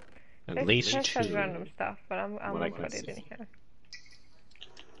 At This least chest has 2. random stuff, but I'm What I gonna can put it in see. here.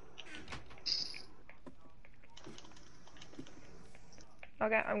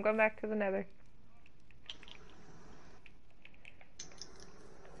 Okay, I'm going back to the nether.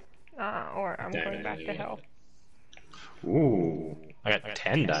 Or I'm going back to hell. Ooh, I got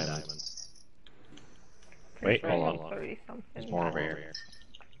 10 diamonds. Wait, Pretty sure I hold got on. 30-something. There's more over here.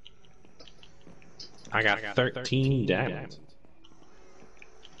 I got 13 diamonds.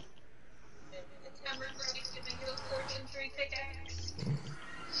 It's Ember Brody giving you a fortune 3 pickaxe.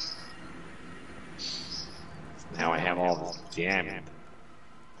 Now I have all this diamond.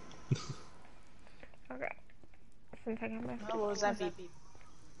 Okay. Since I got my Oh, what was that beep?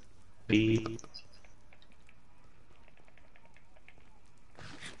 Beep.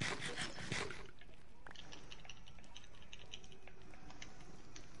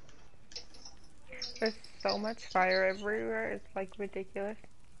 There's so much fire everywhere, it's like ridiculous.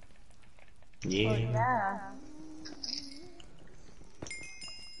 Yeah. Yeah.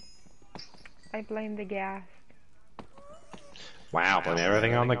 I blame the gas. Wow, blame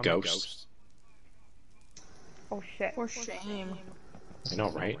everything on the ghosts. Oh shit. For shame. I know,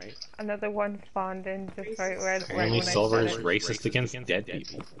 right? Another one spawned in just right when Apparently I Silver said is it. racist against dead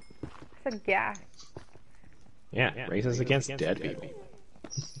people. I said gas. Yeah, racist against dead people.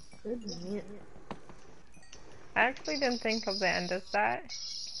 I actually didn't think of the end of that.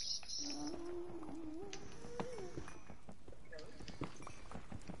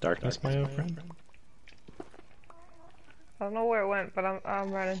 Darkness, my old friend. I don't know where it went, but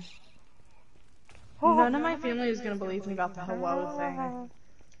I'm running. None of my family is gonna believe me about the hello thing.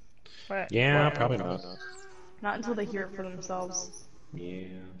 What? Yeah, What? probably not. Not until they hear it for themselves. Yeah.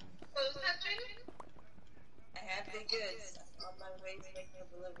 What was that, Jaden? I have the goods. I'm on my way to make a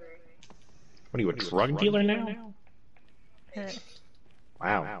delivery. What are you, a drug dealer now? Huh.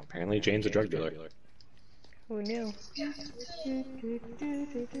 Wow, apparently Jane's a drug dealer. Who knew?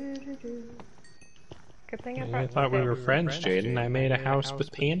 Good thing I I brought thought we were sticks. friends, Jaden. I made a house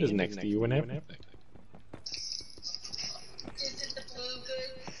with pandas next to you and everything. Is it the blue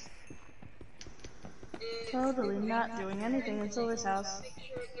goods? Totally not doing anything in Silver's house. Make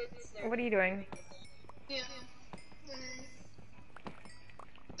sure it gets there. What are you doing? Yeah.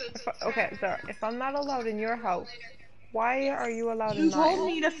 Okay, so if I'm not allowed in your house, why are you allowed in You mine? told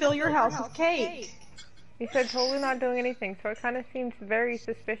me to fill your house with cake. You said totally not doing anything, so it kind of seems very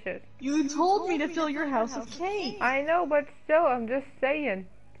suspicious. You told me to fill your house with cake. I know, but still, I'm just saying.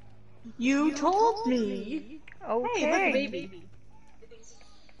 You told me. Okay. Hey, look, baby.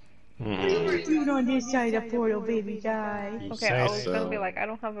 What are you doing on this side of the portal, baby guy? You Okay, say I was so. gonna be like, I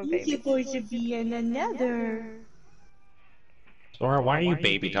don't have a You're baby. supposed to be in another. Sora, why are you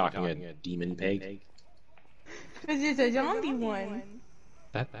baby talking a demon pig? Because it's a zombie one.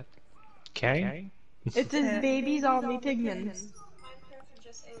 That okay? It's his baby zombie pigman. My parents are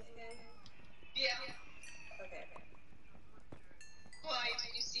just AFK. Yeah. Okay. Why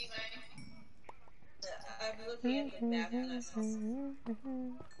did you see my? I'm looking at the map and I saw some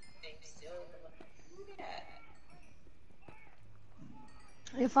things still. Look at.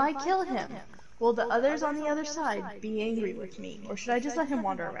 If I kill him, will the others on the other side be angry with me, or should I just let him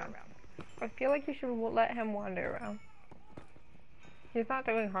wander around? I feel like you should let him wander around. He's not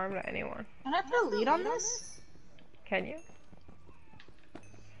doing harm to anyone. Can I put a lead on this? Can you?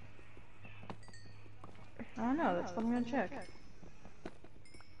 I don't know, that's what I'm gonna check.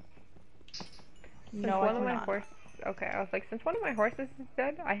 Since No, I one of my cannot. horses. Okay, I was like, since one of my horses is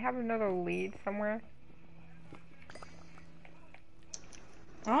dead, I have another lead somewhere.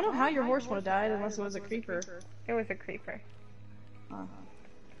 I don't know how your horse would have died unless it was a creeper. It was a creeper.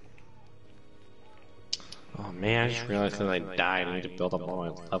 Oh man, I just realized that I died. I need to build up all my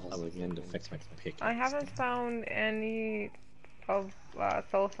levels again to fix my pick. I haven't found any of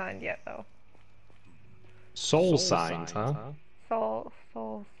soul sand yet, though. Soul signs, huh? Soul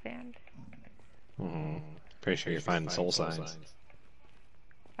sand. Pretty sure you're finding soul signs.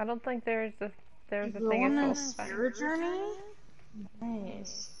 I don't think there's a Going thing on of a soul sand. spirit journey?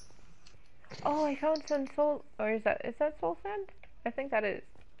 Nice. Oh, I found some soul. Or is that soul sand? I think that is.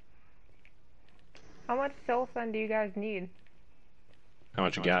 How much soul sand do you guys need? How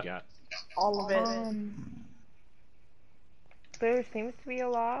much you got? All of it. There seems to be a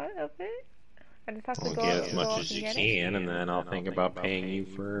lot of it. I just have to Well, go get out as and much go as and you get it. can, and then I'll think about paying you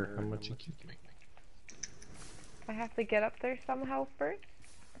for how much you give me. I have to get up there somehow first.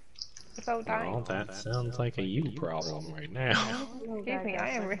 Without dying. Well, that sounds like a you problem right now. Excuse me, I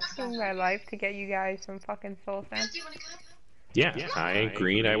am risking my life to get you guys some fucking soul sand. Do you want to come? Yeah, I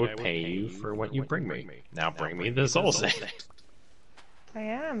agreed I would pay you for what you bring me. Now bring me the soul sand. I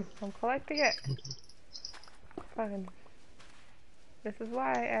am. I'm collecting it. Fucking. This is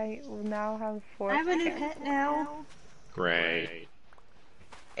why I will now have 4 I have a new chickens. pet now. Great.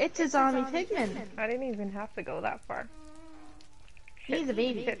 It's a zombie pigman. I didn't even have to go that far. He's a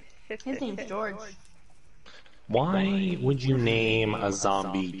baby. Shit, His name's shit. George. Why would you name a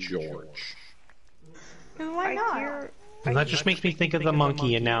zombie George? Why I not? hear. Well, that just makes me think of the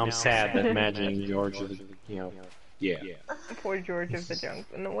monkey, and now I'm sad that imagining George is, yeah. Poor George of the jungle.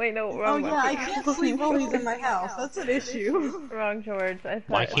 No, wait, no, Oh wrong yeah, I monkey. can't sleep while he's in my house. That's an issue. Wrong George. I thought,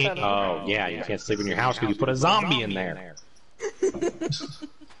 Why can't? Oh, yeah, you can't sleep in your house because you put a zombie in there.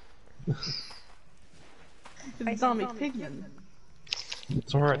 It's zombie pigman.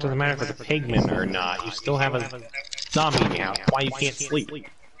 It's alright, it doesn't matter if it's a pigman or not. You still have a zombie in your house. Why you can't sleep?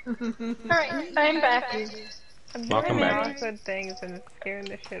 Alright, I'm back. I'm Welcome hearing back. all good things and it's scaring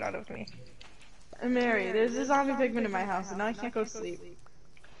the shit out of me. Mary, there's a zombie pigman in my house, and now I can't go to sleep.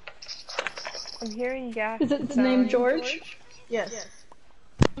 I'm hearing gas. Is its name George? Yes.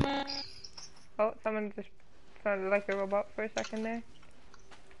 Oh, someone just sounded like a robot for a second there.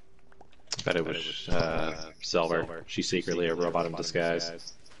 Bet it was Silver. She's secretly a robot in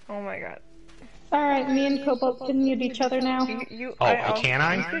disguise. Oh my god. Alright, me and Cobalt can mute each other now. Can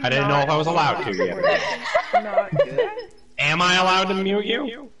I? I didn't know if I was allowed to yet. Not do that. Am I allowed to mute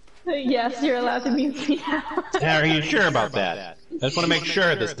you? Yes, you're allowed to mute me now. Are you sure about that? I just want to make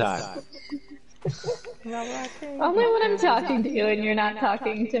sure this time. Only when I'm talking to you and you're not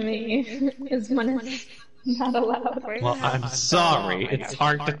talking to me is when it's not allowed. Well, I'm sorry. It's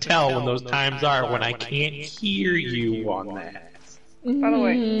hard to tell when those times are when I can't hear you on that. By the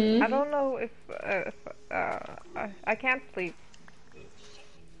way, I don't know if I can't sleep.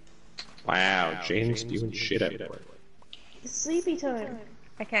 Wow, Jaden's doing shit everywhere. It's sleepy time.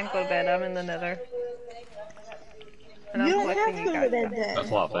 I can't go to bed. I'm in the nether. And You I'm don't have collecting to you go to guys. bed then. That's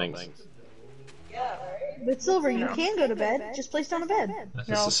a lot of things. But Silver, you can go to bed. Just place down a bed. That's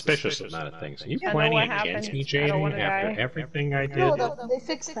a No. suspicious amount of things. Are you I know planning what against happened. me, I don't Jaden, wanna after die. everything I did? No, they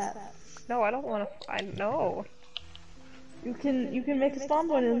fixed that. No, I don't want to. I know. You can make a spawn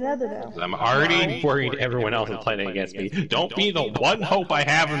point in the nether now. I'm already worried everyone else is planning against me. Don't be the one hope I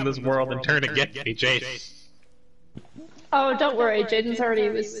have in this world and turn against me, Jaden. Oh, don't worry, Jaden's already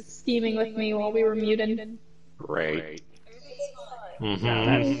was scheming with me while we were muted. Great. That's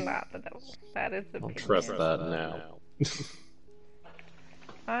not the devil. That is the I'll pig. trust that now.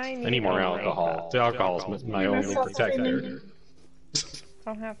 I I need more a alcohol. The alcohol's my only protector.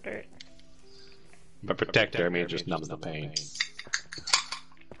 Don't have dirt. By protector, I mean it just numbs the pain.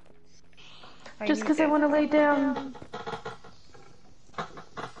 Just because I want to lay down.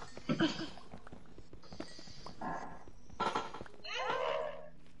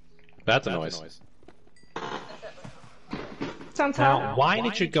 That's a noise. Sounds Now, hot. why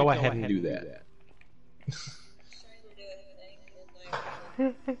did you go ahead and do that?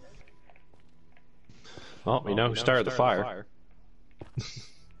 Well, we know who started the fire.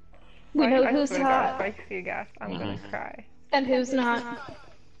 We know I who's swear to God, if hot I see a gas, I'm gonna cry. and who's not.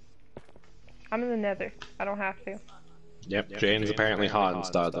 I'm in the nether. I don't have to. Yep, Jane's apparently hot and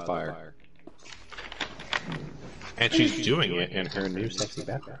started the fire. And she's doing it in her new sexy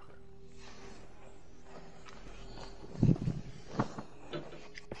background.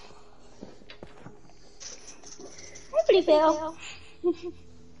 Bluebell.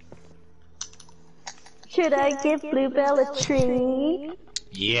 Should I give Bluebell a treat?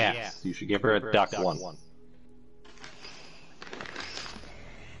 Yes, you should give her a duck one.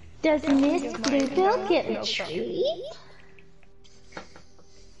 Does Miss Bluebell get a treat?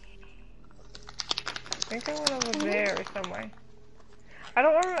 I think I went over there or somewhere. I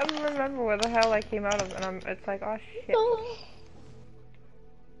don't remember where the hell I came out of, and it's like, oh shit.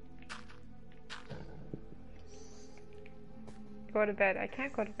 Go to bed. I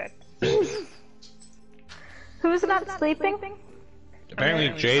can't go to bed. Who's not sleeping? Apparently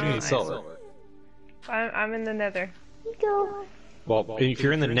Jaden and Silver. I'm in the nether. Go. Well, if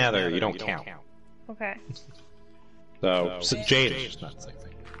you're in the nether, you don't count. Okay. So Jaden's just not sleeping.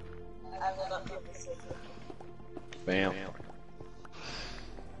 I will not be able to sleep. Bam.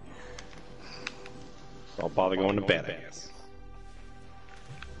 I'll bother going to bed, I guess.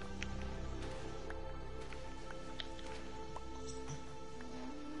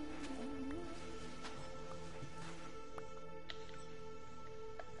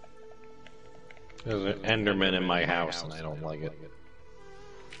 There's an Enderman in my house and I don't like it.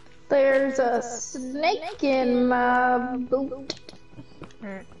 There's a snake in my boot.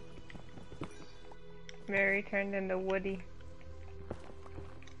 Mary turned into Woody.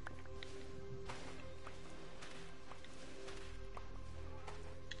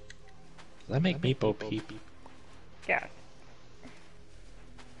 Does that make me Bo Peep? Yes.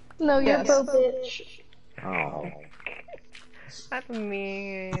 No, you're Yes. Bo bitch. Oh. That's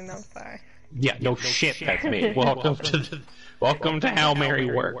mean. I'm sorry. Yeah, no shit, that's me. Welcome to how Mary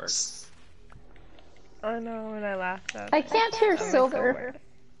works. Oh no, and I laughed at I can't hear Silver.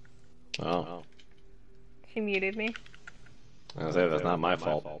 Oh, She muted me. I was say that's not my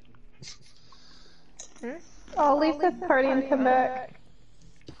fault. I'll leave the party and come back.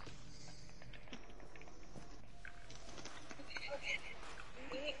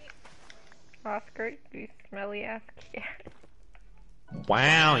 Oscar, you smelly ass cat.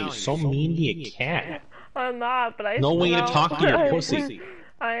 Wow, you're so mean to your cat. I'm not, but I No way to smell- talk to your pussy.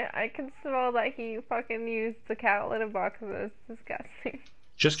 I can smell that he fucking used the cat litter box. It's disgusting.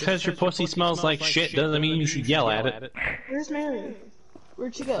 Just because your pussy smells like shit doesn't mean you should yell at it. Where's Mary?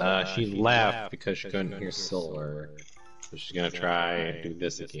 Where'd she go? She left because she couldn't hear Silver. So she's gonna try and do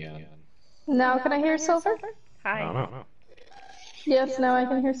this again. Now can I hear Silver? I don't Hi. know. Yes, now I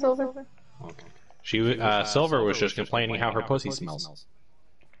can hear Silver. Okay. Silver was just complaining how her pussy smells.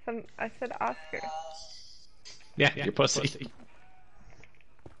 I said Oscar. Yeah, your pussy.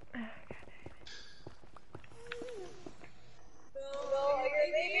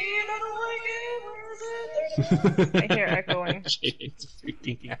 I hear echoing. Jaden's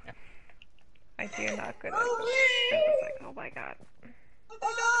freaking out. I hear not good echoing. It's like, oh my god.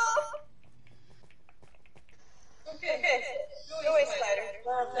 Okay. Go away, Spider.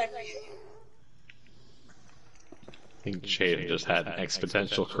 I'll attack you. I think Jaden just had an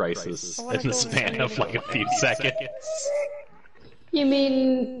exponential crisis in the span of like a few seconds. You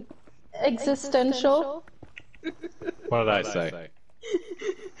mean existential? What did I say?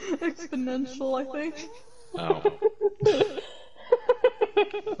 Exponential, I think. Oh.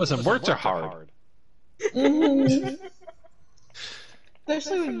 Listen, words are hard.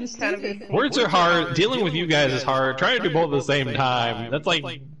 Especially when you see it. Words are hard. Dealing with you guys is hard. Trying to do both at the same time, that's like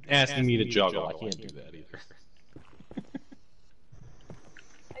asking me to juggle. I can't do that either.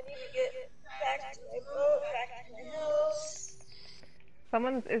 I need to get back to my boat, back to my house.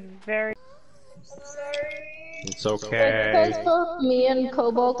 Someone is very. I'm sorry. It's okay. Because both me and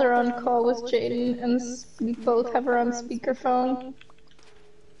Cobalt are on call with Jaden, and we both have her on speakerphone.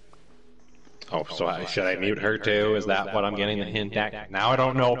 Oh, so should I mute her too? Is that what I'm getting the hint at? Now I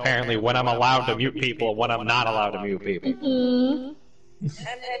don't know apparently when I'm allowed to mute people and when I'm not allowed to mute people. I'm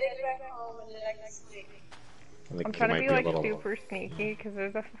heading back home and then I can sleep. I think I'm it trying to might be be a like little... super sneaky because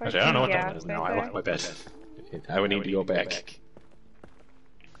there's a fucking Actually, I don't know what gas that is now. right I there. left my bed. I would need to go back.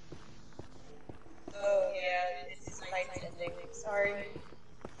 Oh yeah, this is night's ending. Sorry.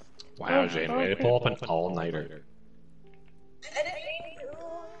 Wow, Jane, way to pull up an all-nighter. I didn't mean to.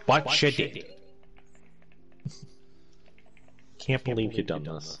 But you did. Can't believe you done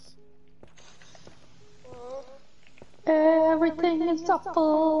this. Everything is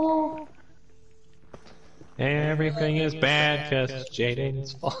awful. Everything is bad because it's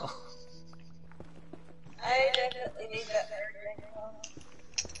Jaden's fault. I definitely need that third thing.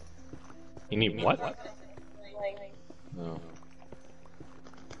 You need what? Like, Oh.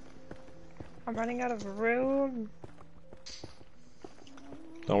 I'm running out of room.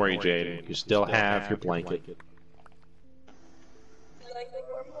 Don't worry, Jaden. You still have your blanket. like the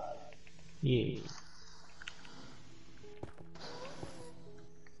warm up. Yeah.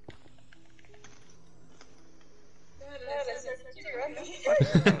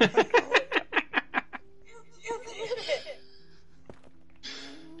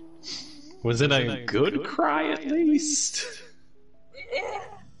 Was it a good cry at least? Yeah.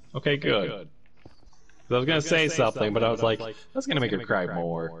 Okay, good. I was gonna say something, but I was like, that's gonna make her cry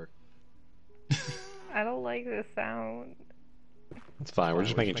more. I don't like this sound. It's fine, we're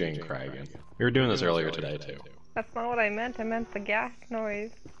just making Jane cry again. We were doing this earlier today, too. That's not what I meant. I meant the gas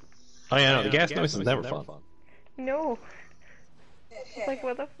noise. Oh yeah, no, the gas noise is never fun. No. It's like,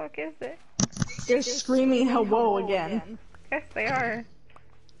 what the fuck is it? They're screaming hello again. Yes, they are.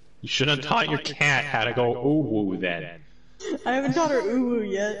 You shouldn't have taught your cat how to go ooh-woo then. I haven't taught her ooh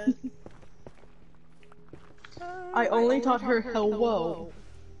yet. I only taught her hello.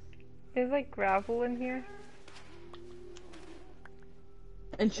 There's like gravel in here.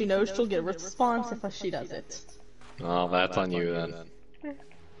 And she knows she'll get a response if she does it. Oh, that's on you then.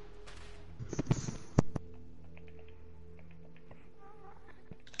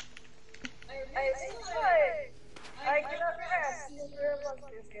 I cannot rest.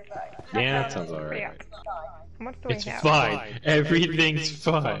 Yeah, that sounds alright. Yeah. How much do I It's have? fine. Everything's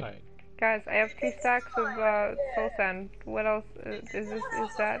fine. Guys, I have 2 stacks of soul sand. What else? Is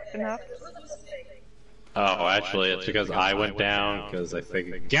that enough? Oh, actually, it's because I went down, because I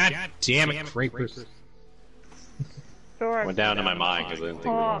figured, God damn it, creepers. Sure. Went down to my mind, because I didn't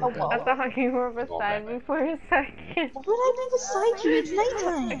think we were going I down. thought you were beside me for a second. Why would I be beside you? It's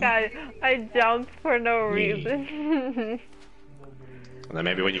nighttime. God, I jumped for no reason. And then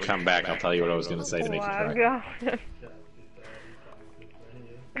maybe when you come back, I'll tell you what I was going to say to make you Wow, cry. God.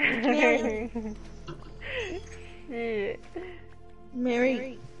 Shit.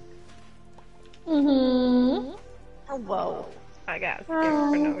 Mary. Mm-hmm. Hello. I got scared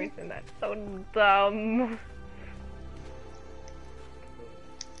for no reason. That's so dumb.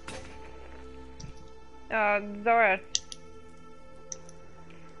 Zora.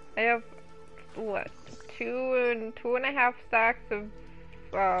 I have, what, 2.5 stacks of,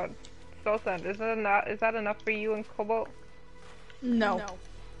 soul sand. Is that enough for you and Cobalt? No.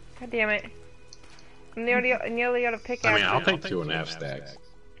 God damn it. I'm nearly out of pickaxes. I mean, I'll take 2.5 stacks.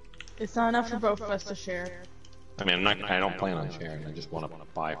 It's not enough for both of us to share. I mean, I don't plan on sharing. I just want to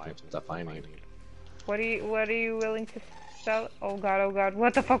buy stuff I need. What are you willing to sell? Oh god,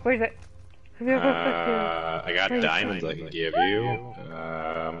 what the fuck was it? I got diamonds I can give you.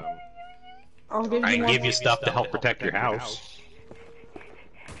 I'll give you I can more. give you stuff to help protect your house.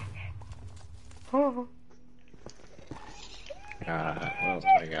 Oh. What else do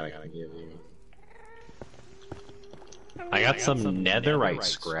I gotta give you? I got some netherite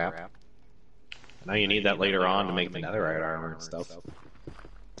scrap. I know you need that later on to make the netherite armor and stuff.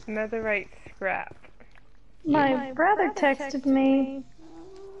 Netherite scrap. My brother texted me.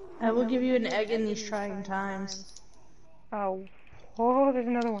 I will give you an egg in these trying times. Oh, there's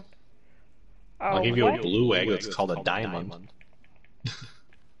another one. Oh, I'll give you what? a blue egg that's called a diamond.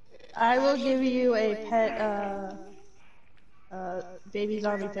 I will give you a pet, baby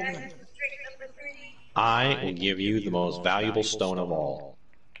zombie pigment. I will give you the most valuable stone of all.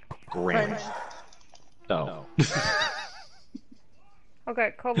 Granite. No.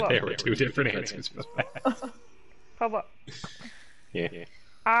 Okay, Cobalt. There were 2 different answers for that. Cobalt. Yeah.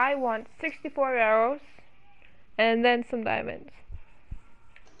 I want 64 arrows, and then some diamonds.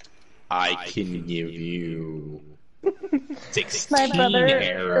 My brother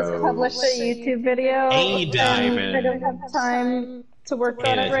arrows. just published a YouTube video, A and diamond. I don't have time to work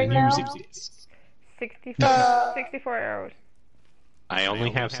on it right now. 64 arrows. I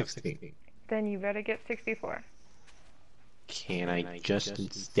only have 16. Then you better get 64. Can I just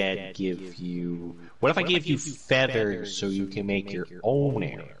instead give you... What if I give you feathers so you can make your own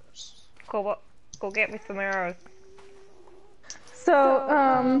arrows? Cobalt, go get me some arrows.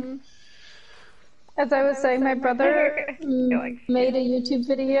 So, as I was saying, my brother made a YouTube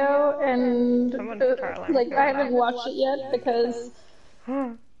video, and I haven't watched it yet because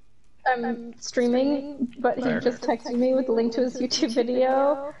I'm streaming, but he just texted me with a link to his YouTube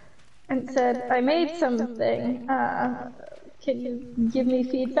video and said, I made something. Can you give me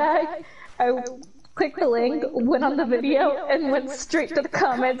feedback? I clicked the link, went on the video, and went straight to the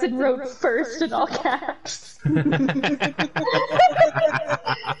comments and wrote first in all caps.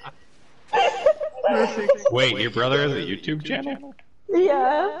 Wait, your brother has a YouTube channel?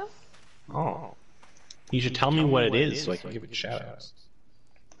 Yeah. Oh. You should tell me what it is so I can give it shoutouts.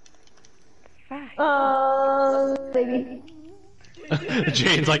 Maybe.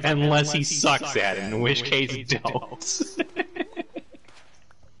 Jane's like, unless he sucks at it, in which case don't.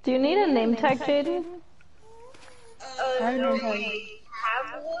 Do you need a name tag, Jaden? I don't know. I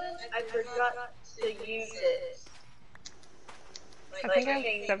have one. I forgot to use it. I think I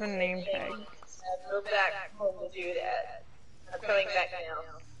have 7 name tags. I'll go back home to do that. I'm coming back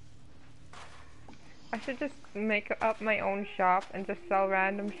now. I should just make up my own shop and just sell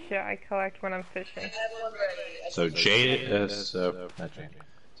random shit I collect when I'm fishing. I have one ready. So Jade, not Jade.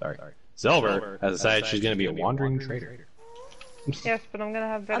 Sorry. Silver has decided she's going to be a wandering trader. Yes, but I'm gonna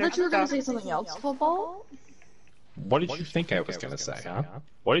have I better thought you were gonna stuff. say something else, football. What did you think I was going to say, huh?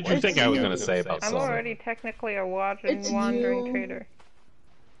 What did you think I was going to say about I'm Silver? already technically a It's wandering you. trader.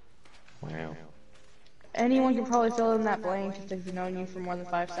 Wow. Anyone can probably fill in that blank if they've known you for more than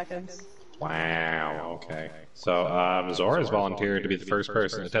 5 seconds. Wow, okay. So, Zora's volunteered to be the first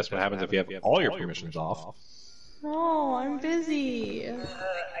person to test what happens if you have all your permissions off. No, I'm busy.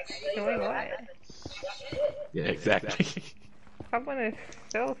 Doing what? Yeah, exactly. Someone is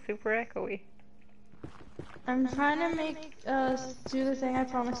still super echoey. I'm trying to make us do the thing I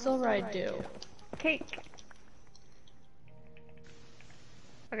promised Silver I'd do. Cake!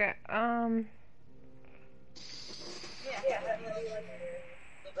 Okay,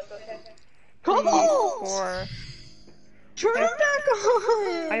 Come on! 4. Turn it back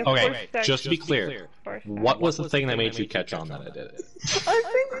on! I have 4 Okay, stacks. just to be clear, 4 what was the thing that made you catch on that I did it? I've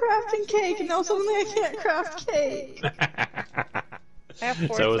been crafting cake, and now suddenly I can't craft cake. I have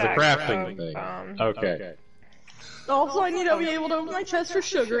 4 So it was a stacks crafting of, thing. Okay. Also, I need to be able to open my chest for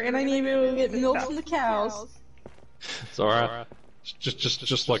sugar, and I need to be able to get milk from the cows. Zora,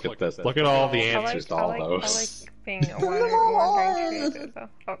 just look at this. Look at all the answers to all I those. like being a wandering trader, though.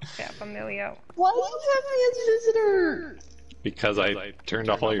 Oh, crap, I'm nearly out. Why do you have me as visitor? Because I turned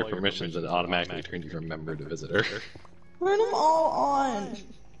off all your permissions and it automatically turned you from member to visitor. Turn them all on.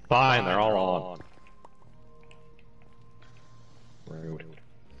 Fine, they're all on. Rude.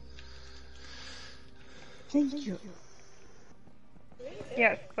 Thank you.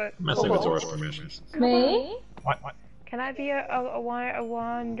 Yes, but Messing with Zora's permissions. Me? What? can I be a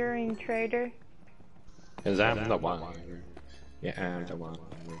wandering trader? Because I'm the one. Yeah, I'm the one.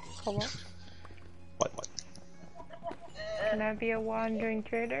 Hello? What? Can I be a wandering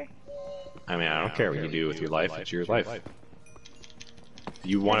trader? I mean, I don't care what you do with your life, it's your life. If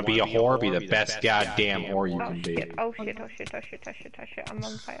you want to be a whore, be the best goddamn whore you Oh can be. shit, oh shit, oh shit, oh shit, oh shit, oh shit, I'm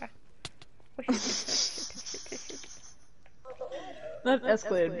on fire. Oh shit, shit, shit, shit, shit. That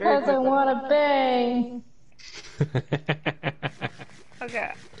escalated very Because I quickly. want to bang.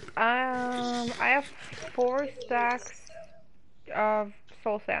 Okay, I have 4 stacks of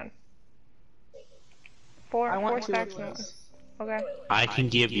soul sand. I 4 want 2 stacks of in one. those. Okay. I can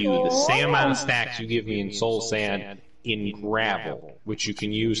give you the same amount of stacks you give me in soul sand in gravel, which you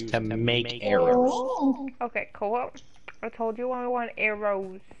can use to make arrows. Okay, cool. I told you I want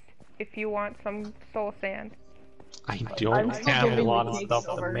arrows if you want some soul sand. I I'm don't still have a giving lot you of cake, stuff to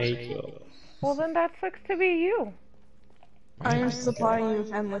Silver. make. Well, then that sucks to be you. I am supplying you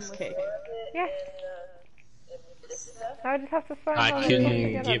with endless cake. Yes. I just have to find I out can how to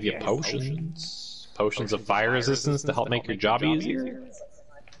get give up you here. potions. Potions of fire resistance to help make your job easier.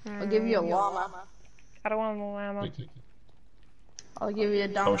 I'll give you a llama. I don't want a llama. I'll give you a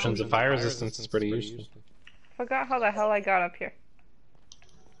donkey. Potions of fire resistance is pretty useful. Forgot how the hell I got up here.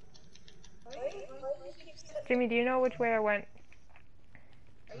 Jimmy, do you know which way I went?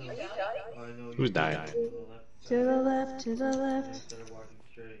 Who's dying? To the left, to the left.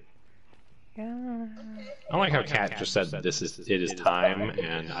 Yeah. I like how Kat just said that it is time,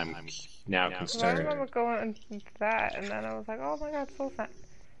 and I'm now Well, I concerned. remember going into that, and then I was like, oh my god, so fat.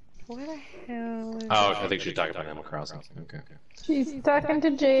 Where the hell is Oh, I think she's talking about Animal Crossing. Okay. She's talking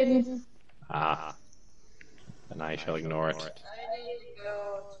to Jaden. Ah. And I shall ignore it.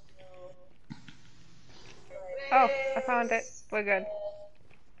 Oh, I found it. We're good.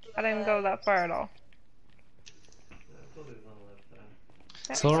 I didn't go that far at all.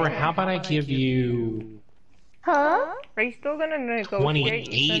 Silver, how about I give you Huh? Are you still gonna negotiate?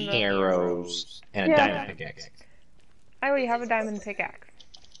 28 arrows and a Yeah. diamond pickaxe? I already have a diamond pickaxe.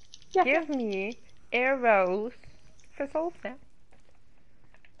 Yeah. Give me arrows for soul sand.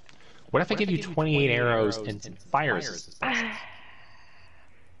 What if I give you 28 arrows and some fire resistance?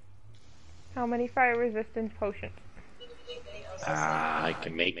 Sounds How many fire-resistant potions? I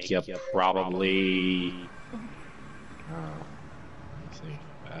can make you probably... let's see.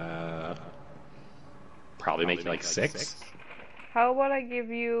 Probably make you like 6. How about I give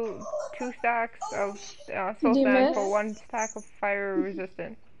you 2 stacks of soul Did you sand miss? for 1 stack of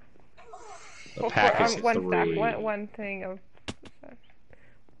fire-resistant? The pack is 3. One thing of...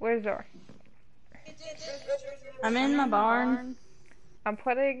 Where's Zor? I'm in my barn. I'm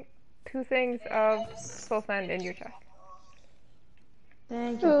putting 2 things of soul sand in your chest.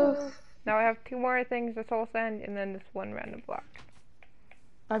 Thank you. Oof. Now I have 2 more things of soul sand and then this 1 random block.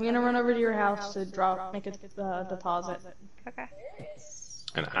 I'm gonna run over to your house to make a deposit. Okay.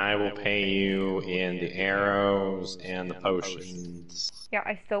 And I will pay you in the arrows and the potions. Yeah,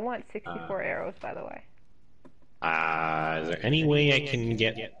 I still want 64 arrows, by the way. Is there any way I can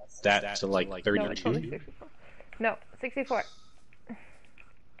get that to like No, 32? No, 64.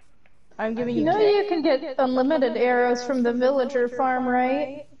 I'm giving You you. know you can get unlimited arrows from the villager farm,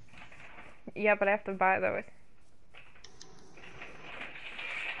 right? Yeah, but I have to buy those.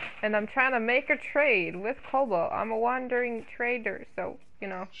 And I'm trying to make a trade with Kobo. I'm a wandering trader, so, you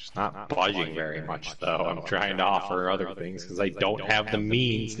know. She's not budging very much, though. I'm trying to offer her other things because I don't have the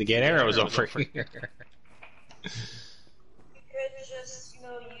means to get arrows over here. You could just,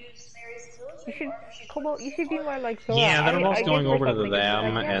 use Mary's You should, Kobo, you should be more like Zora. Yeah, they're I both going give her over to something them, and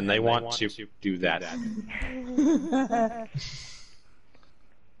she's like, and they want to do that.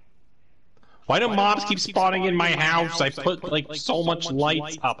 Why do mobs keep spawning in my house? I put, like, so much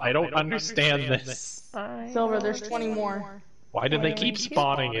lights up. I don't understand this. Silver, there's 20 more. Why do they keep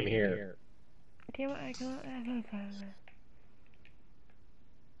spawning in here? Damn it,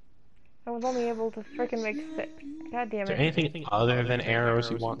 I was only able to freaking make 6. God damn Is there it. anything other than arrows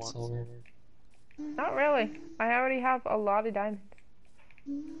you want, Silver? Not really. I already have a lot of diamonds.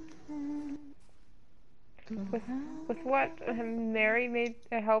 With what Mary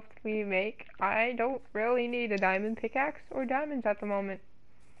helped me make, I don't really need a diamond pickaxe or diamonds at the moment.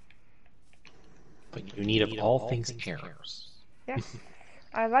 But you need of all things arrows. Yes.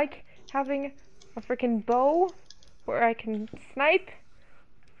 I like having a freaking bow where I can snipe.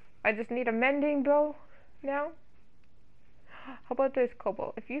 I just need a mending bow now. How about this,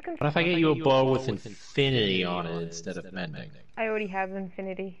 Kobo? If you can. What if I get you a bow with infinity on it instead of mending? I already have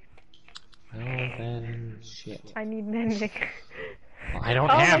infinity. Well then, shit. I need mending. Well, I don't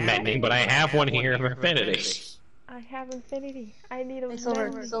have mending, but I have one here of infinity. I have infinity. I need a Hey, Silver,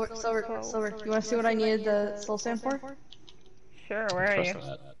 mending Silver. bow. You want to see what I needed the soul sand for? Sure, where are you?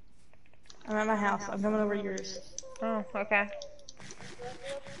 I'm at my house. I'm coming over to yours. Oh, okay.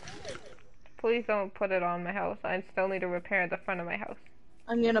 Please don't put it on my house. I still need to repair the front of my house.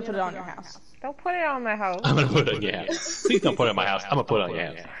 I'm gonna put it on your house. Don't put it on my house. I'm gonna put it on your house. Please don't put it on my house. I'm gonna put it on your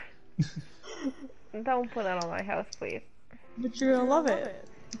house. Don't put it on my house, please. But you're gonna love it.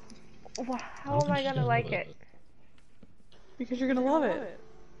 How am I gonna like it? Because you're gonna love it.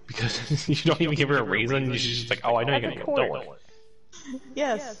 Because you don't even give her a reason. She's just like, oh, I know you're gonna go. Don't worry.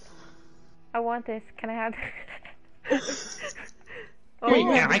 Yes. I want this. Can I have Wait,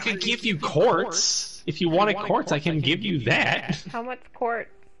 man, I could give you quartz. If you wanted quartz, I can give you that. How much quartz?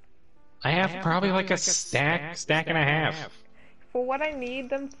 I have probably like a stack and a half. For what I need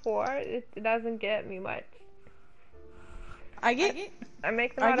them for, it doesn't get me much. I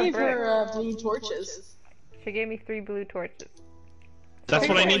make them out of gave brick. her blue torches. She gave me 3 blue torches. That's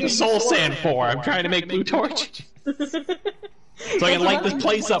what I need the soul sand for. I'm trying to make blue torches. So I can light this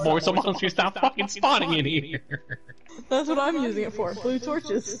place up more so monsters stop fucking spawning in here. That's what I'm using it for. Blue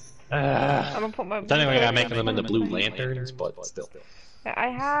torches. I'm gonna put my. Anyway, I'm making them into blue lanterns, but still. I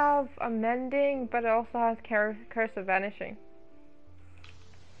have a mending, but it also has curse of vanishing,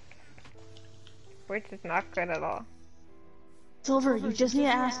 which is not good at all. Silver, you just need to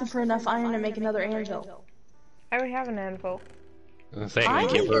ask them for enough iron to make another anvil. I already have an anvil. I'm saying I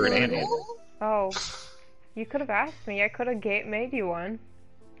give her an anvil. Oh, you could have asked me. I could have made you one.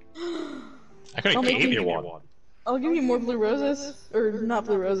 I could have gave you one. I'll give you more blue roses, or not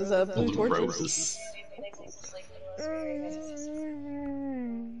blue roses, blue torches. Roses.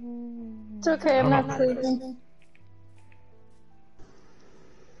 It's okay, I'm not sleeping.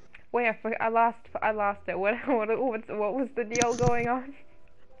 Wait, I lost it. What was the deal going on?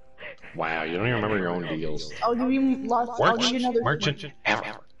 Wow, you don't even remember your own deals. I'll give you lots. I'll give you another. Merchant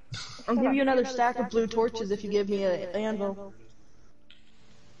ever. I'll give you another stack of blue torches if you give me an anvil.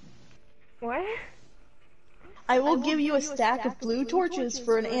 What? I will give you a stack of blue torches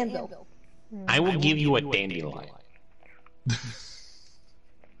for an anvil. I will give you a dandelion.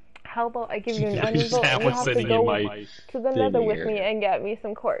 How about I give you an anvil and you have to go to the nether with me and get me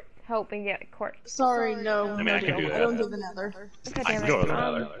some quartz? help me get a quartz. Sorry, no. I mean, no I can deal. do I don't that. do the nether. God I damn can it. go to the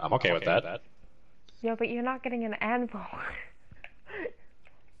Nether. I'm okay with that. Yeah, but you're not getting an anvil.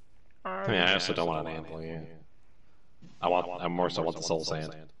 I mean, I also don't want an anvil. Yeah. I more so want the soul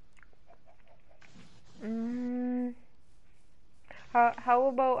sand. How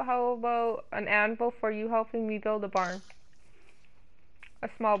about an anvil for you helping me build a barn? A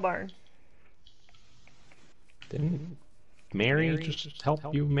small barn. Didn't Mary just help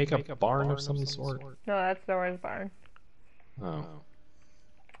you make a barn of some sort? No, that's Zora's barn. Oh.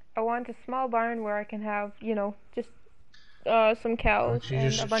 I want a small barn where I can have, just some cows You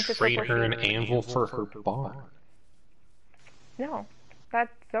and just a bunch of trade purple her an sheep. anvil for her barn. No,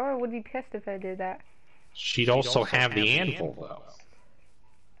 Zora would be pissed if I did that. She'd also have the anvil,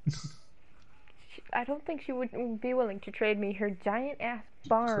 though. I don't think she would be willing to trade me her giant ass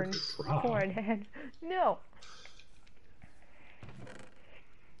barn for an anvil. No.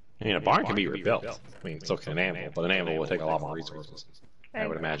 I mean, a barn can be rebuilt. I mean, so can an anvil, but an anvil would take a lot more resources, I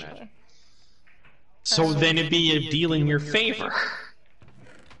would imagine. So then it'd be a deal in your favor.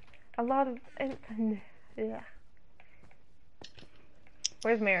 A lot of... yeah.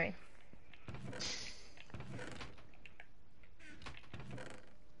 Where's Mary?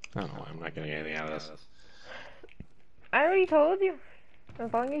 Oh, I'm not getting anything out of this. I already told you.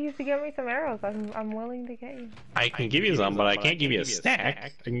 As long as you get me some arrows, I'm willing to get you. I can give you some, but I can't give you a stack.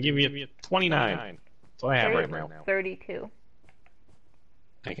 I can give you 29. That's what I have right now. 32.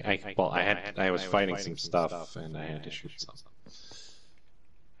 I was fighting some stuff, and I had to shoot some.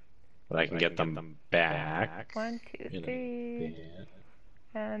 But I can get them back. 1, 2, 3.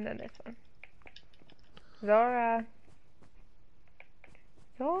 And then this one. Zora.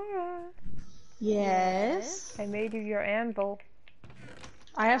 Zora. Yes? I made you your anvil.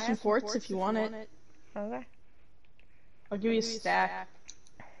 I have some quartz if you want it. Okay. I'll give you a stack.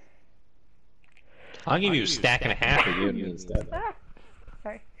 I'll give you a stack and a half of you instead. Ah!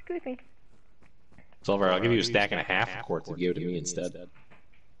 Sorry. Excuse me. Silver, I'll give you a stack and a half of quartz to give to me instead.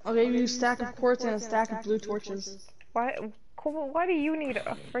 I'll give you a stack of quartz and a stack of blue torches. Why do you need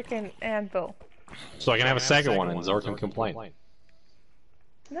a freaking anvil? So I can have a second one and Zor can complain.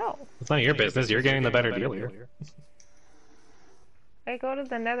 No. It's none of your business. You're getting the better deal here. I go to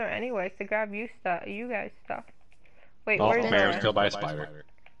the nether anyways to grab you guys stuff. Wait, Oh, where's Mary was Zora? killed by a spider.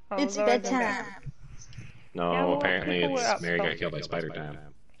 Oh, It's Zora's in bedtime. bed. No, Yeah, well, apparently people were it's up, Mary so- got killed by spider time.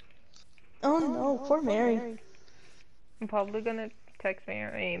 Oh no, poor Mary. I'm probably gonna text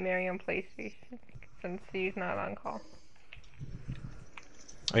Mary on PlayStation since she's not on call.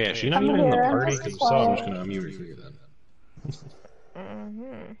 Oh yeah, she's not I'm even in the here, I'm party, just so I'm just quiet. gonna unmute her for you then.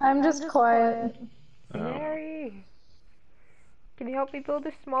 I'm just quiet. Mary, can you help me build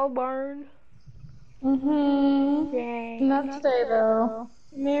a small barn? Yay. Not today though.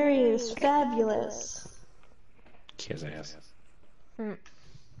 Mary is fabulous. Kiss ass.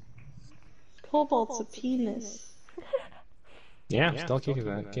 Cobalt's a penis. Yeah, still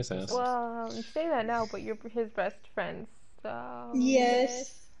kiss ass. Well, you say that now, but you're his best friend, so...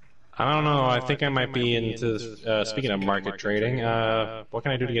 Yes. I don't know, I think I might be into, speaking of market trading, what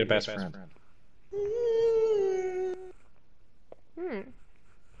can I do to get a best friend?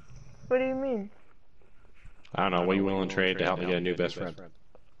 What do you mean? I don't know, what are you willing to trade to help me get a new best friend?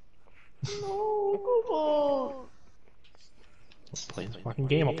 No, Cobalt. Let's play this fucking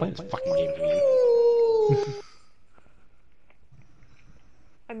game, I'll play this fucking game for you.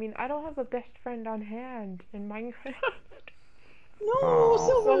 I mean, I don't have a best friend on hand in Minecraft. No,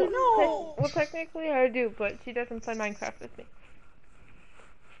 Silver, no. Well, technically I do, but she doesn't play Minecraft with me.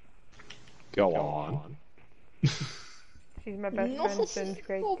 Go on. She's my best friend since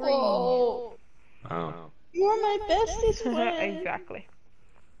grade 3. Cobalt. Oh. You're my bestest friend. Exactly.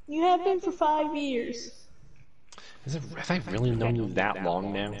 You have been for 5 years. Have I really known you that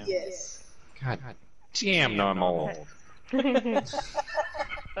long now? Yes. God damn, no, I'm old.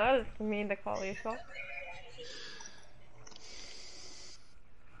 That is mean to call yourself.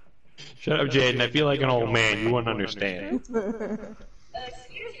 Shut up, Jaden. I feel like an old man. You wouldn't understand. Excuse you,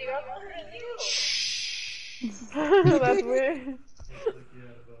 I'm older than you. That's weird.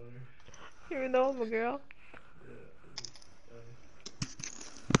 Even though I'm a girl.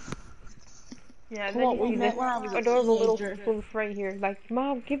 Yeah, and then Well, you we see met this when I was a adorable little teenager. spoof right here. Like,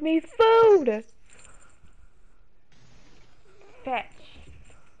 Mom, give me food! Fetch.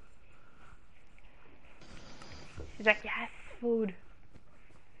 She's like, yes, food.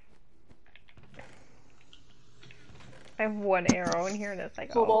 I have one arrow in here and it's like,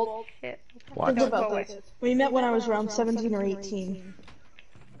 oh, Cobalt. shit. What? Think about Go this. away. We met when I was around 17 or 18.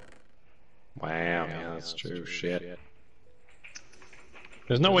 Wow, yeah, that's true. Shit.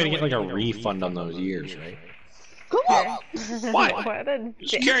 There's no way to get like a refund on those years, right? Come on! Why? What a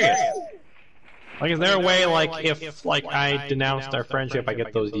Just dick. curious. Like, is there a way, like, if like I denounced our friendship, I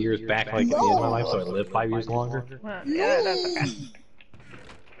get those years back, like, at the end of my life, so I live 5 years longer? Well, yeah, that's okay.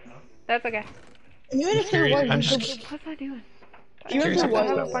 That's okay. And even if there was, I'm you just should, What's I doing? even if there I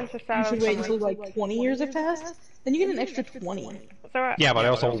have a was, bunch of you shadows. should wait until somewhere. like 20 years have passed, then you get an extra 20. It's alright. Yeah, but I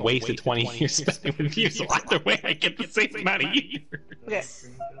also wasted 20 years spending with you, so either way I get the same amount of years. Okay.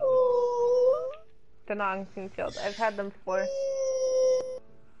 The non-Greenfield. I've had them before.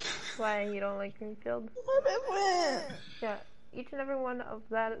 Why you don't like Greenfield? Yeah, each and every one of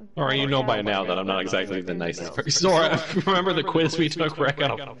that. Or you know by now that I'm not exactly the nicest person. So, remember the quiz we took where I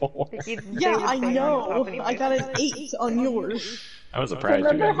got a 4? Yeah, I know. I got an 8 on yours. I was surprised you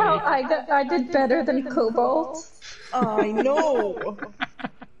Remember got how an 8. I did better than Cobalt? I know.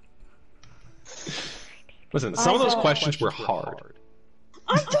 Listen, some of those questions were hard.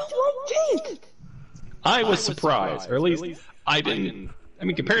 I don't like pink. I was surprised, or at least I didn't. I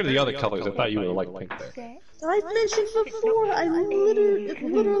mean, compared to the other colors, I thought you would have liked pink there. I've mentioned before, it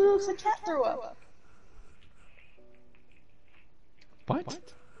literally looks like cat throw up. What?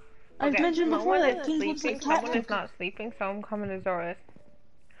 I've mentioned before that pink looks like cat Someone is throw up. not sleeping, so I'm coming to Zora.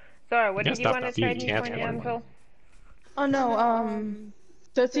 Zora, what Yeah, did you stop want to feeding trade me cats for an more anvil? money. Oh no,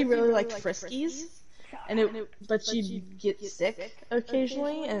 Tootsie really liked Friskies, but she'd get sick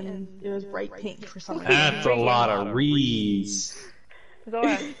occasionally, and it was bright pink for some reason. That's a lot of reeds.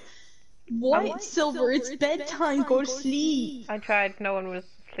 Zora, What, Silver? It's bedtime. Go to sleep. I tried. No one was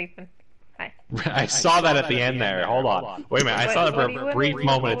sleeping. Hi. I saw that at the end there. Hold on. Wait a minute. I saw that for a brief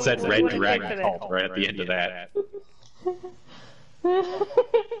moment. It said Red Dragon Cult right at the end of that.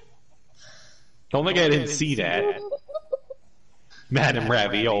 Don't think I didn't see that. Madam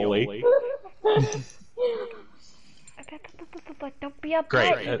Ravioli. Don't be up.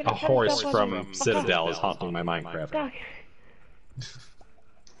 Great. A horse from Citadel is haunting my Minecraft. Dog.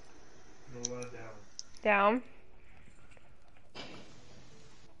 Down.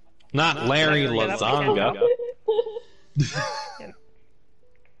 Not Larry Lasanga.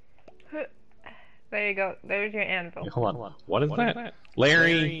 There you go. There's your anvil. Hold on. What is that?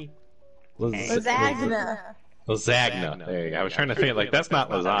 Larry Lasagna. Lasagna. There you go. I was trying to think, like, that's not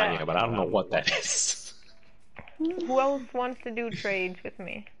lasagna, but I don't know what that is. Who else wants to do trades with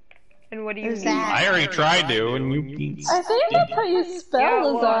me? And what do you need? I already tried to, and you... I think that's how you spell Yeah,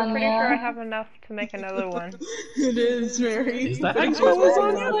 well, I'm lasagna. pretty sure I have enough to make another one. It is, Mary. Is that how you spell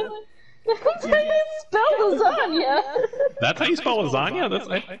lasagna? That's how you spell lasagna. That's how you spell lasagna? That's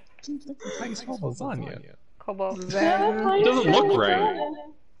how you spell lasagna. Cobalt. It doesn't look right.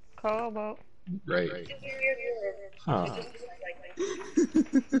 Cobalt. Right. Huh.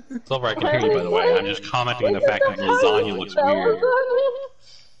 Silver, I can hear you, by the way. I'm just commenting on the fact that lasagna looks weird.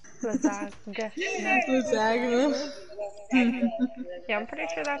 Lasagna. Lasagna. Yeah, I'm pretty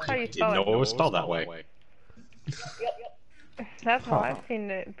sure that's how you Didn't spell know it. it was spelled that way. That's how I've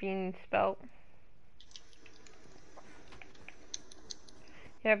seen it being spelled.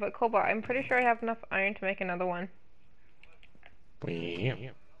 Yeah, but Cobalt, I'm pretty sure I have enough iron to make another one. I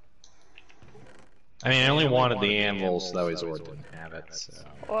mean, I only wanted the anvils, though Zora didn't have it, so...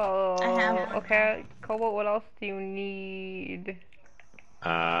 Well, I have- okay, Cobalt, what else do you need?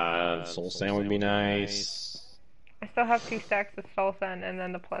 Soul Sand would be nice. I still have 2 stacks of soul sand and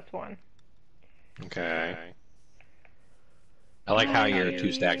then the +1. Okay. I like how your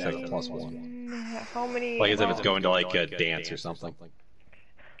 2 stacks have a +1. How many? Like as if it's going to, like, a dance or something.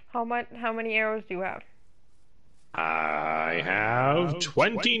 How many arrows do you have? I have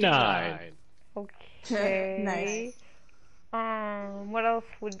 29. Okay. Nice. What else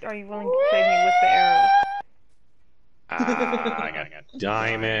are you willing to trade me with the arrows? I got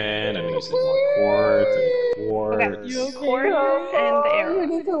diamond, I'm using quartz and quartz. Okay. Quartz and the You arrows.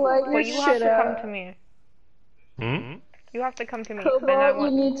 need to let your But you have shit to come up. to me. Hmm? You have to come to me. And I Cobalt, you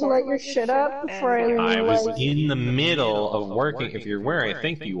want need to let your shit up before I I was like... in the middle of working, if you're where I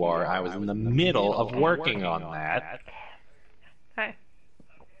think you are, I was in the middle of working on that. Hi.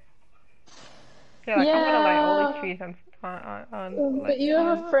 Yeah, like, I'm gonna light all Yeah. these trees on But like, you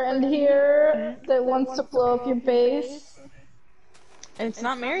have a friend here that wants to blow up your base. And it's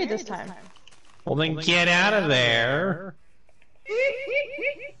not Mary this time. Well then get out of there.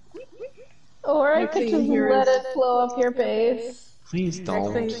 Or I Next could thing just you hear let is- it blow up your base. Please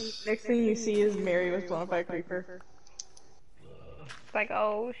don't. Next thing you see is Mary was blown up by a creeper. it's like,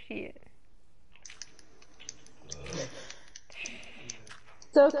 oh shit.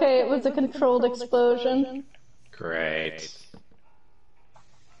 It's okay, it was a controlled explosion. Great.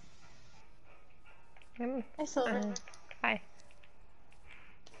 Mm, Hi, Silver. Hi.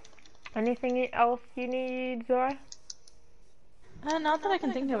 Anything else you need, Zora? Not that I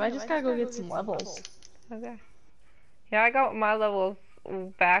can think of. I just gotta go get some levels. Okay. Yeah, I got my levels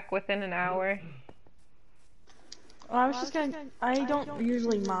back within an hour. Well, I was just gonna. I don't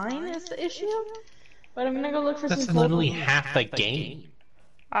usually mine is the issue, but I'm gonna go look for That's some literally gold. half the game.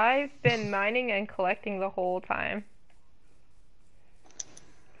 I've been mining and collecting the whole time.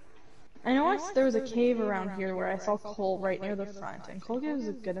 I know there was a cave around here where I saw coal right near the front, and coal gives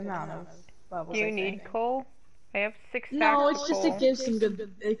a good amount of levels. Do you need coal? I have 6 stacks No, of it's just coal. it gives some good.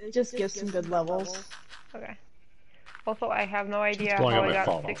 It just gives some good levels. Okay. Also, I have no idea Blowing how up I my got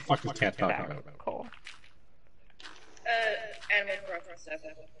phone. 6 What the fuck is cat talking stacks about? of coal. Animal Crossing stuff.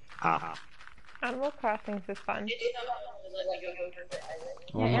 Ah. Animal Crossing is fun.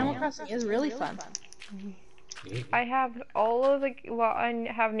 Yeah, Animal Crossing is really fun. I have all of the, well, I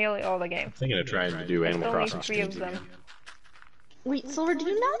have nearly all the games. Thinking of trying to do Animal Only Crossing 3 of streams them. again. Wait, Silver, do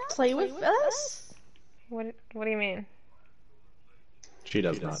you not play with us? What do you mean? She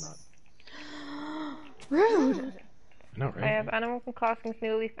does not. Rude. I know, right? I have Animal Crossing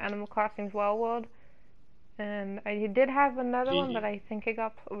New Leaf, Animal Crossing Wild World, and I did have another one, but I think it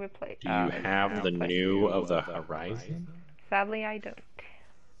got replaced. Do you have the new of the Horizon? Sadly, I don't.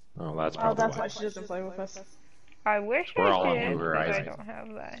 Oh, that's Oh, probably that's why. why she doesn't play with us. I wish We're I all on did, New but I Horizon. don't have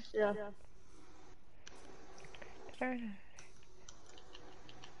that. Yeah.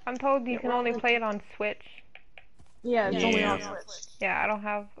 I'm told you can only play it on Switch. Yeah, it's only on Yeah. Switch. Yeah, I don't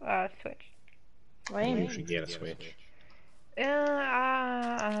have Switch. Lame. You should get a Switch. You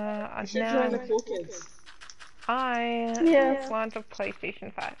should No, join the cool kids. I Yes. want a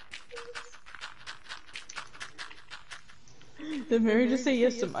PlayStation 5. Did Mary just say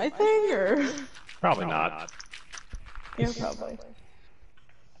yes to my thing, or? Probably not. Yeah, probably.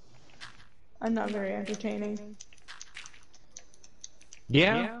 I'm not very entertaining.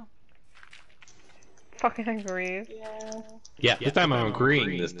 Yeah? Fucking agrees. Yeah. Yeah, this time I'm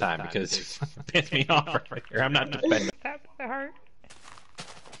agreeing this time because you fucking pissed me off right here. I'm not defending. That's the heart.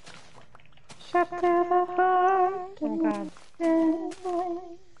 Shut to the heart Oh god.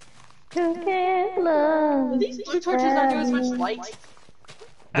 to get love. These blue torches not do as much light.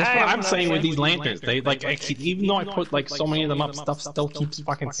 That's I what have I'm no saying with idea. these lanterns. They like actually, even though I put like so many of them up, stuff still keeps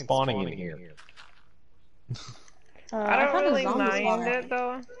fucking spawning in here. I don't found a really zombie mind spawner. it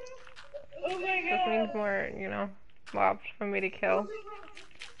though. This means more, mobs for me to kill.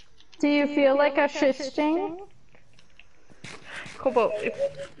 Do you feel like assisting? Kobo,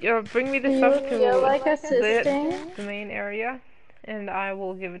 bring me Do the you stuff to feel like assisting? the main area, and I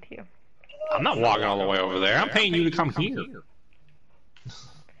will give it to you. I'm not walking all the way over there. I'm paying you to come here.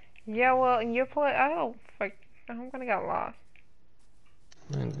 Yeah, well, you're oh, fuck. I'm gonna get lost.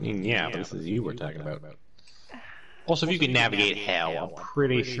 I mean, yeah, but this is you we're talking about. Also, if you can navigate hell, I'm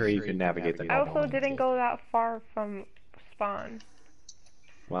pretty sure you can navigate the I also normal didn't ones. go that far from spawn.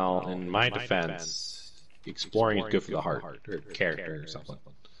 Well, in my defense, exploring is good for the heart, or character, or something.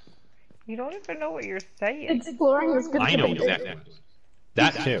 You don't even know what you're saying. Exploring is good I for know the exactly what it is.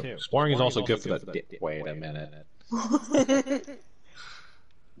 That too. Exploring is also good for the... Wait a minute.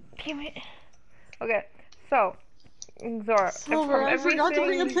 Damn it. Okay, so, Zora, Silver, I forgot to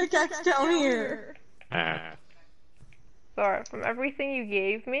bring a pickaxe down here. Ah. Zora, from everything you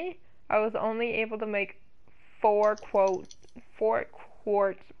gave me, I was only able to make 4 quartz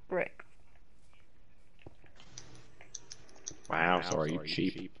bricks. Wow, so are you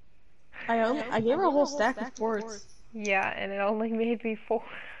cheap? I gave her a whole stack of quartz. Yeah, and it only made me 4.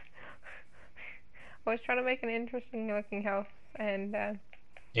 I was trying to make an interesting looking house, and And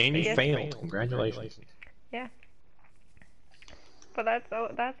you Yes. failed. Congratulations. yeah. But that's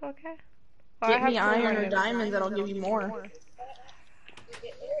okay. Well, I Get have me to iron learn or it. diamonds, and I'll give you more.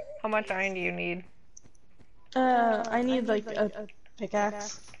 How much iron do you need? I need like a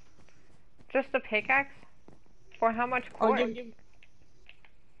pickaxe. Just a pickaxe? For how much I'll quartz?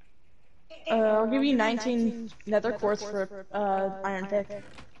 give you 19 nether quartz for iron pick.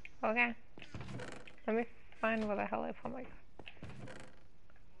 Okay. Let me find where the hell I put my...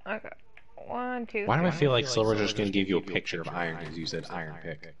 Okay. 1, 2, Why do I 3. feel like Silver's just going to give you a picture of iron because you said iron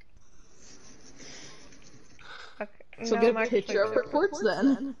pick? Okay. So no, get I'm a actually picture of her quartz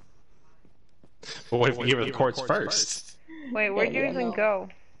then. But what if we give her the quartz first? Wait, where'd you even go?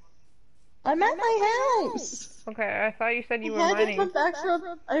 I'm at my house. Okay, I thought you said you were I had to mining. come back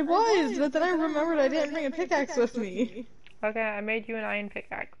from. I was, but then I remembered I didn't bring a pickaxe with me. Okay, I made you an iron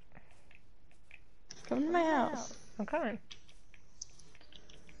pickaxe. Come to my house. I'm coming.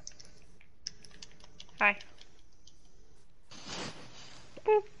 Hi.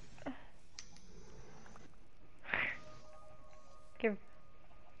 Boop.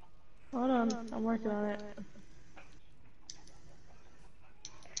 Hold on, I'm working on it.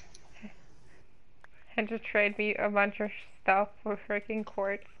 And just trade me a bunch of stuff for freaking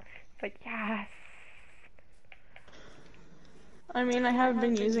quartz. It's like, yes. I mean, I haven't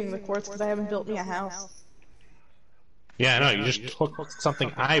been using the quartz because I haven't built me a house. Yeah, I know, you just took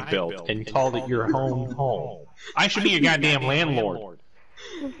something I built and called it your home. I should be your goddamn landlord.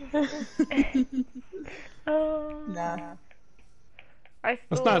 Nah.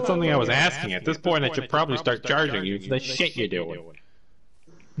 That's not something I was asking. At this point, I should probably start charging you for the shit you're doing.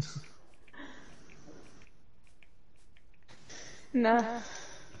 Nah.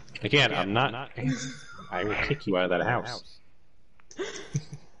 Again, I'm not... I will kick you out of that house.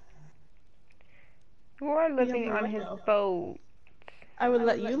 You are living on his boat. I would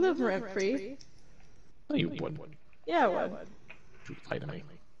let you live rent-free. No, you wouldn't. Yeah, I would. You lie to me.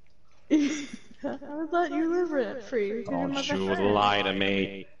 I would let you live rent-free. Don't you lie to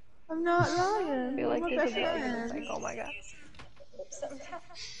me. I'm not lying. I feel like I'm this a is friend. like, oh my god.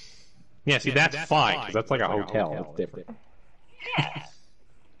 Yeah, see, that's fine, because that's like a hotel. It's different. Yeah.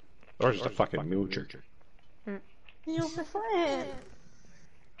 Or just a fucking moocher. You're my friend.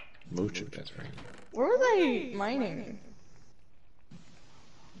 Moocher, that's right. Where were they mining?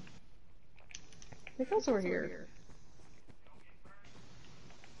 I think those were here.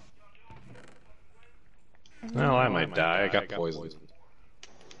 Well, I might die. I got poisoned.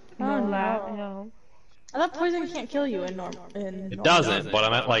 Oh, no. No. I thought poison can't kill you in normal. It doesn't, but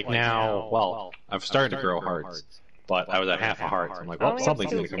I'm at like now, well, I've started to grow hearts. But I was at half a heart, so I'm like, well,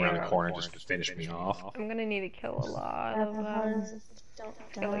 something's gonna come around the corner and just finish me off. I'm gonna need to kill a lot of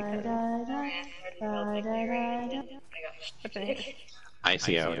skeletons. What's in here? I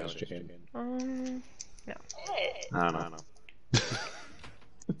see how it is, Jade. No. I don't know.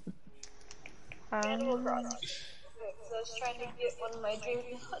 I was trying to get one of my dream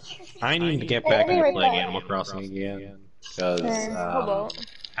villagers. I need to get back into playing Animal Crossing again, because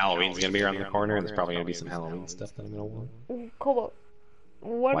Halloween's gonna be around the corner, and there's probably gonna be some Halloween stuff that I'm gonna want. Cobalt,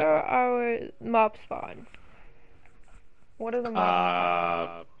 what are our mob spawns? What are the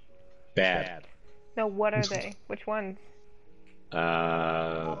mob Bad. No, what are they? Which ones?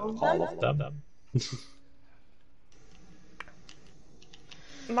 All of them.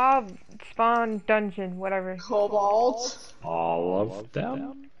 Mob spawn dungeon, whatever. Cobalt. All of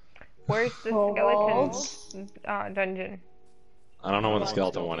them? Where's the skeleton dungeon? I don't know where the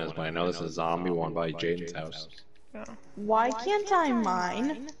skeleton one is, but I know there's a zombie one by Jaden's house. Oh. Why can't I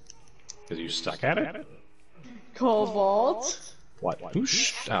mine? Because you stuck at it? Cobalt. What?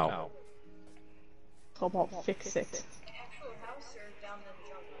 Whoosh? Oh. Cobalt, fix it.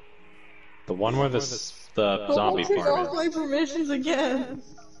 The one where the zombie Take farm off my is. permissions again.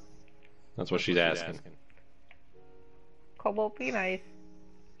 That's what she's asking. Cobalt, be nice.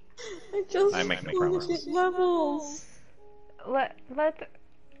 I just I make no want to promises. get levels. Let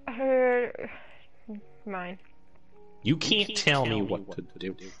her mine. You can't tell me what to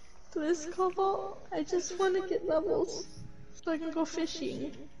do. Please, Cobalt. I just want to get levels so I can go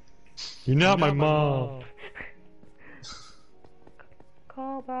fishing. You're not my mom.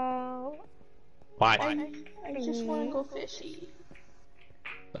 Cobalt. Why? I just want to go fishing.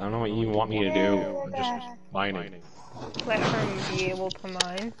 I don't know what you want me to do. I'm just mining. Let her be able to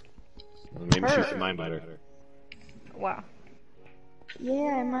mine. Maybe she should mine better. Wow.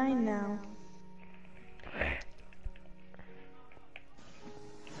 Yeah, I mine now.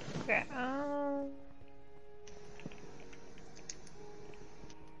 Okay,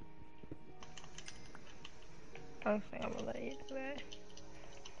 I think I'm gonna let you do that.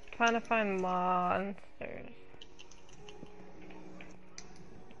 Trying to find monsters.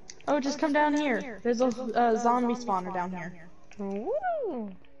 Oh, just come down here. There's a zombie spawner down here.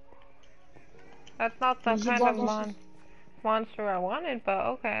 Woo! That's not the You kind want of monster I wanted, but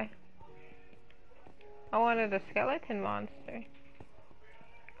okay. I wanted a skeleton monster.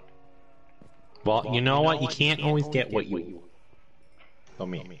 Well, you know what? You can't always get what you want. Oh,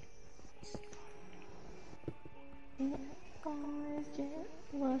 me.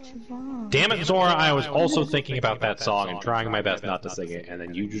 Damn it, Zora, I was also thinking about that song and trying my best not to sing it, and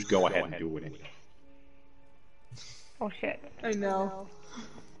then you just go ahead and do it anyway. Oh shit. I know.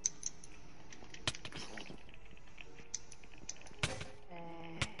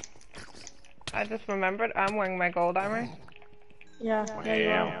 I just remembered I'm wearing my gold armor. Yeah, yeah, you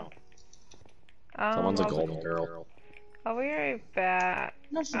are. Someone's a golden girl. I'll be right back.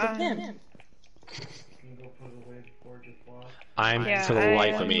 No, she's a pimp. I'm, Yeah, for the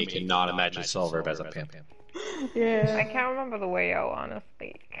life of me, cannot imagine Silver as a pimp. Yeah. I can't remember the way out,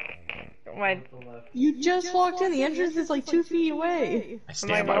 honestly. My, You just walked in. The entrance is like 2 feet away. I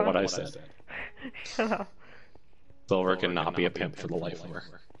stand by going? what I said. shut up. Silver cannot be a pimp for the life of her.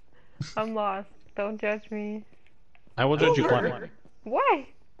 I'm lost. Don't judge me. I will judge you Silver. plenty. Why?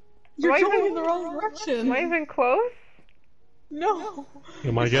 You're Am I going even- in the wrong direction. Am I even close? No.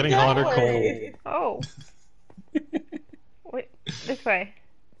 Am I getting That hot or way. cold? Oh. Wait, this way.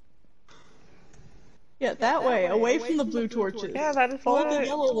 Yeah, that way, away from the blue torches. Yeah, that is Follow what the I,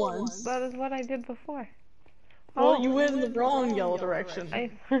 yellow ones. that is what I did before. Well, you went in the wrong yellow direction.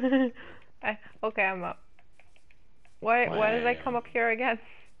 Okay, I'm up. Why did I come up here again?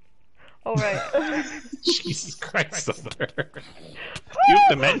 Oh, right. Jesus Christ, Silver. You have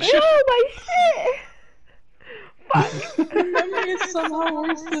dementia? Oh, my shit! Fuck! Memory is somehow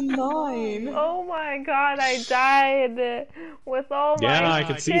worse than 9. Oh my god, I died with all my Yeah, I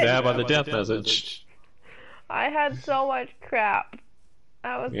can see shit. that by the death message. I had so much crap.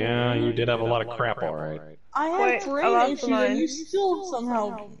 That was Yeah, you did have a lot of crap, alright. I Wait, have I brain lost issues, mine. and you still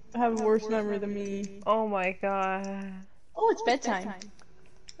somehow have worse memory than me. Oh my god. Oh, it's bedtime.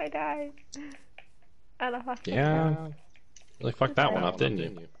 I died. At a hospital. Yeah. Really fucked that one up, didn't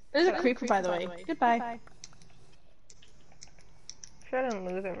you? There's a creeper, by the way. Goodbye. Shouldn't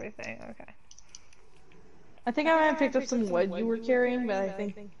lose everything. Okay. I think I might have picked up some wood you were carrying, but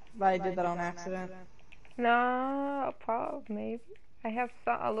I did that on accident. No, probably maybe. I have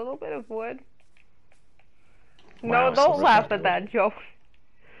a little bit of wood. Wow, No, don't so laugh good. at that joke.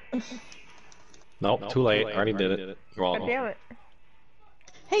 Nope, too late. I already did it. You're God welcome. damn it.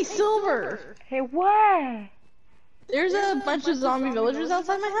 Hey, Silver! Hey, what? There's a bunch of zombie villagers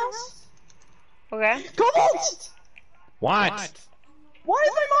outside my house. Okay. Cobalt! What? Why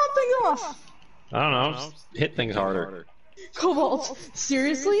is my mom thing off? I don't know. Just hit things harder. Cobalt,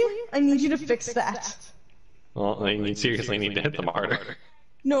 seriously? I need you to fix that. Well, you seriously need to hit them harder.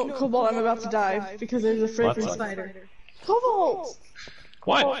 No, Cobalt, I'm about to die because there's a freaking What? spider. Cobalt!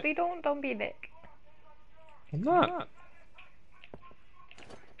 What? Colby, don't be a dick. I'm not.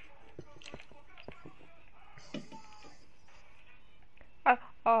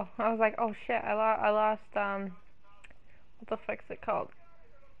 Oh, I was like, oh shit, I lost, what the fuck's it called?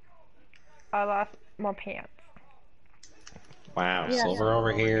 I lost my pants. Wow, Yeah. Silver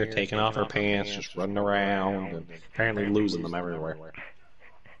over here taking off her pants, just running around, and apparently losing them everywhere.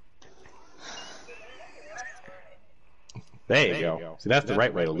 There you go. See, that's the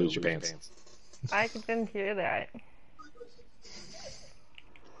right way to lose your pants. I didn't hear that.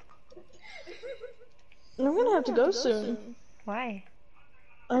 I'm gonna have to go soon. Why?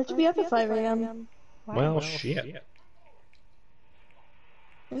 I have to be up at 5 a.m. Why? Well, shit.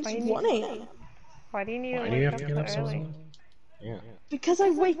 It's Why you 1 a.m. Why do you need Why to do you wake have to up get so up so early? early? Yeah. Because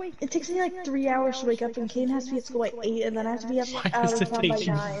it takes me like 3 hours to wake up, and Kane has to be at school at 8, and then I have to be up Why out does of it town by take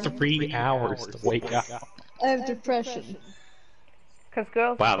you 9. 3 hours to wake up? I have depression. Because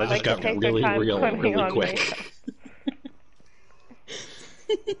girls Wow, that like just to got take really their time real putting really on quick. makeup.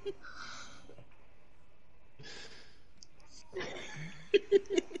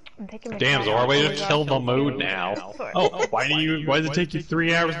 I'm taking my Damn, time. Zora, way Oh to my kill gosh, the mood I'm now. sorry. Oh, why does it take you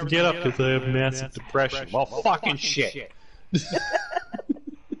 3 hours to get up? Because I have massive depression. Well, fucking shit.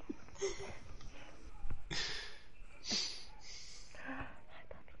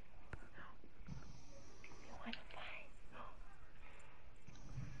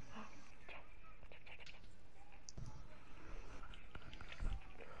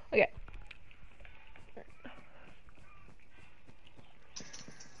 Okay.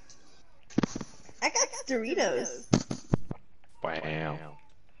 I got Doritos. Wow.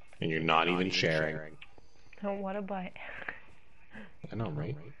 And you're not even sharing. Oh, what a butt. I know,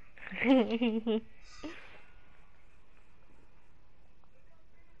 right?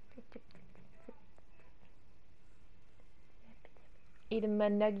 Eating my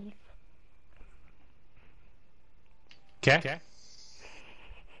nuggies. Okay.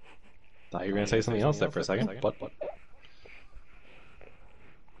 Thought you were gonna say something else there for a second. What?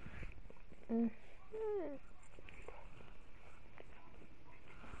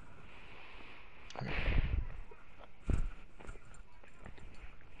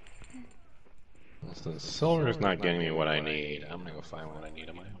 So Silver's not getting me what I need. I'm gonna go find what I need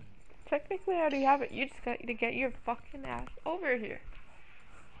on my own. Technically, I already have it. You just got to get your fucking ass over here.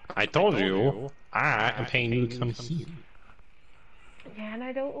 I told you, I am paying you to come here. Yeah, and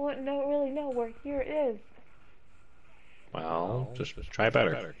I don't really know where here is. Well, just try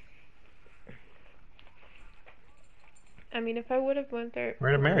better. I mean, if I would have went there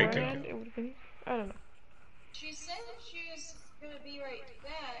Where did Mary go? beforehand, it would have been. I don't know. She said that she was gonna be right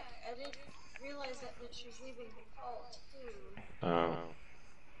back. I didn't realize that she was leaving the call too. Oh.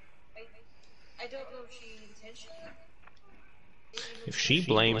 I I don't know if she intentionally. If she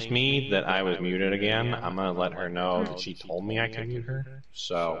blames me that I was muted again, I'm gonna let her know that she told me I could mute her.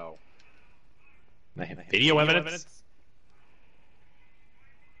 So, I have video evidence.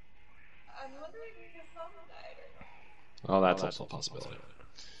 I'm wondering if your phone died or not. Oh, that's also a possibility.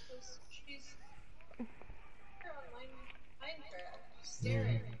 She's here on Minecraft,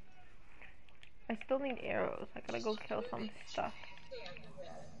 staring. I still need arrows. I gotta go kill some stuff.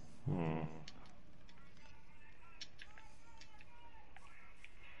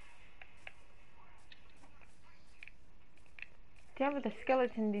 Damn it, the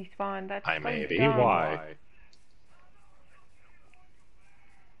skeleton despawned. That's I so may be dumb. why. Is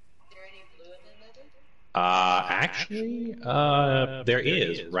there any blue in the nether? Actually, there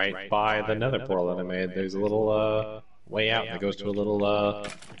is right by the nether portal that I made. There's a little way out that goes to a little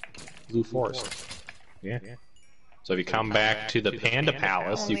blue forest. Yeah. So if you come back to the Panda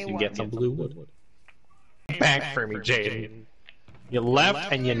Palace, you can get some blue wood. Back for me, Jaden. You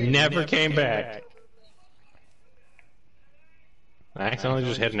left and you never came back. I accidentally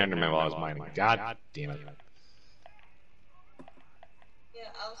just hit an Enderman while I was mining. God damn it. Yeah,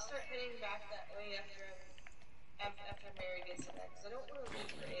 I'll start heading back that way after Mary gets in there, because I don't want to leave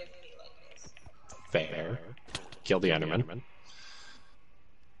her AFK like this. Fair. Kill the Enderman.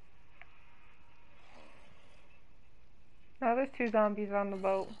 Now there's 2 zombies on the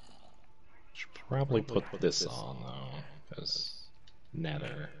boat. Should probably put this on though, because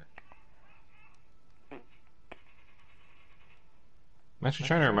nether. I'm actually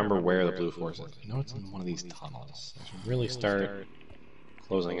trying to remember where the blue force is. I know it's in one of these tunnels. I should really start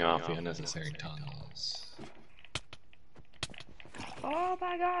closing off the unnecessary tunnels. Oh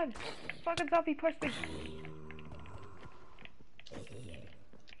my god! Fucking zombie pushed me!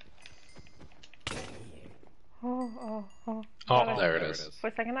 Oh. Oh, there it is. For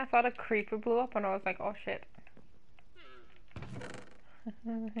a second I thought a creeper blew up and I was like, oh shit.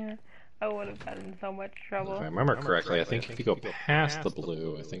 I would have gotten in so much trouble. If I remember correctly, I think if you go past the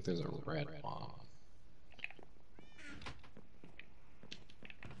blue, I think there's a red bomb.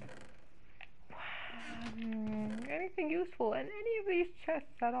 Anything useful in any of these chests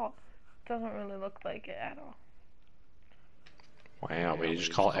at all? Doesn't really look like it at all. Wow, we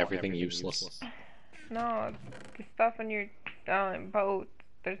just call everything useless. No, the stuff in your boat,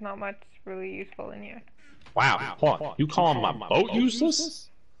 there's not much really useful in here. Wow, hold on. You call my boat useless?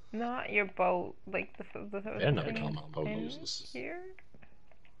 Not your boat, like the I never call my boat useless. Here?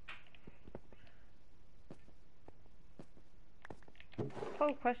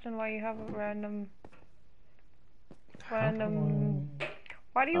 Oh, question why you have a random... Why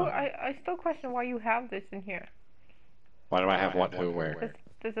do you... I still question why you have this in here. Why do I have what, who, where?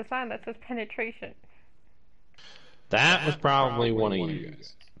 There's a sign that says penetration. That was probably one of you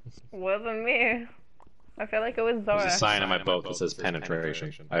guys. Wasn't me. I feel like it was Zora. There's a sign on my boat that says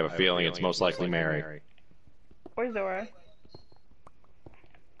penetration. I have a feeling it's most likely Mary. Or Zora.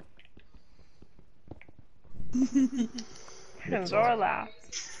 Zora laughed.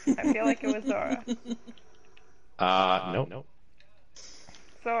 I feel like it was Zora. Nope.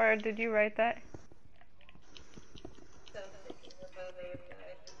 Zora, did you write that?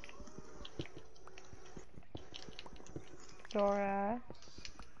 Zora.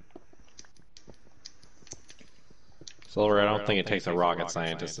 Silver, I don't think it takes a rocket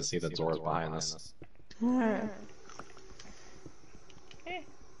scientist to see that Zora's behind this. Zora,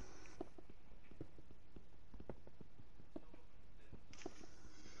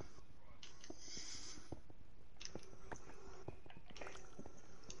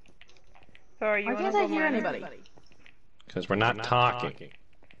 you Why wanna can't go I hear mining? anybody? Because we're not talking.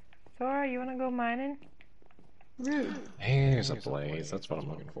 Zora, you wanna go mining? Rude. There's a blaze. That's what I'm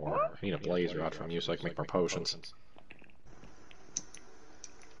looking for. I need a blaze rod from you so I can make more potions.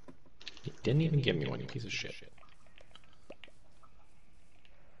 You didn't even give me one, you piece of shit.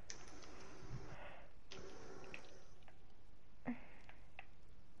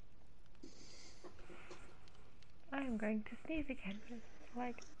 I'm going to sneeze again, but it's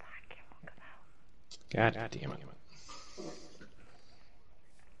like, fuck, it won't come out. God damn it.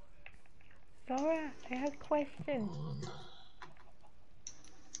 Zora, I have questions.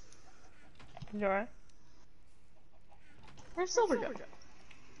 Zora? Where's Silver go?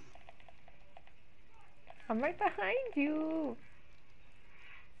 I'm right behind you.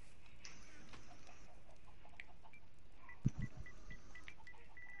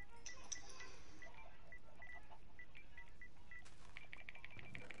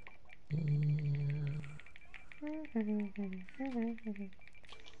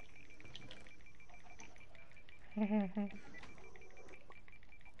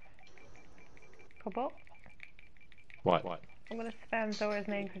 Cobalt? What? I'm gonna spam Zora's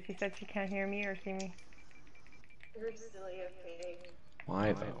name because she said she can't hear me or see me. You're silly, okay?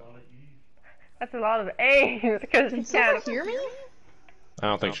 Why though? That's a lot of A's because she Can someone can't hear me? I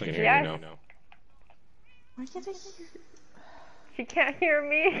don't think she can hear Yes. you, no. Why can't I hear? She can't hear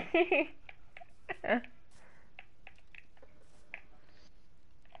me.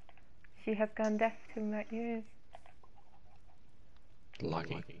 She has gone deaf to my ears.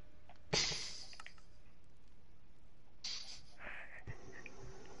 Lucky.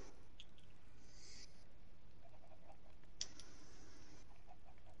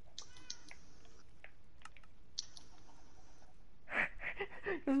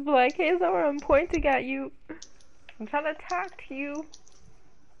 This black haze over, I'm pointing at you. I'm trying to talk to you.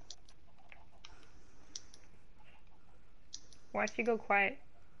 Why'd she go quiet?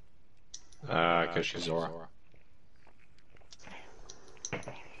 Cause she's Zora. Maybe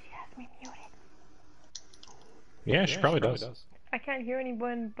she has me muted. Yeah, she probably does. I can't hear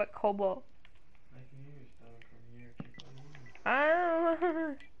anyone but Cobalt. I can hear you still from here. Keep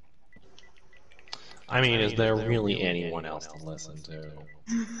on Ah. I mean, is there really anyone else to listen to?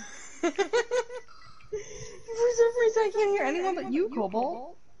 For some reason, I can't hear anyone but you,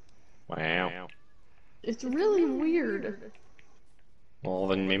 Cobalt. Wow. It's really weird. Well,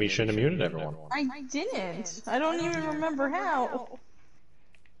 then maybe you shouldn't have muted everyone. I didn't. I don't even remember how.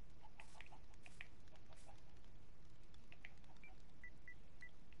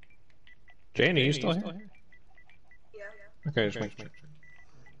 Jane, are you still here? Yeah. Okay, just make sure.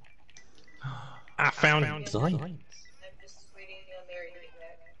 I found Zion. I'm just waiting on Mary to get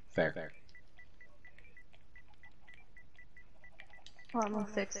back. Fair. Oh, I'm gonna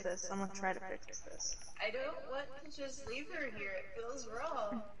fix this. I'm gonna try to fix this. I don't want to just leave her here. It feels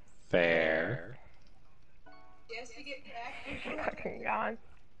wrong. Fair. She has to get back. Fucking God.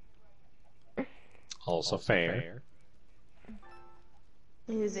 Also fair.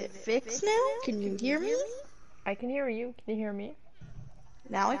 Is it fixed now? Can you hear me? I can hear you. Can you hear me?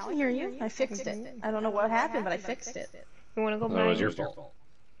 Now I can hear you. I fixed it. I don't know what happened, but I fixed it. You wanna go That was mine? your fault.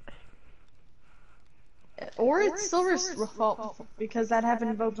 Or it's Silver's fault, because that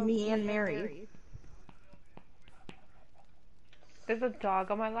happened to both me and Mary. There's a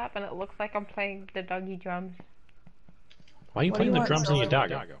dog on my lap and it looks like I'm playing the doggy drums. Why are you What do playing you the want, drums in your Silver?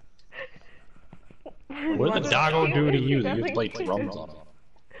 doggo? What did the doggo do to you that you play drums on it?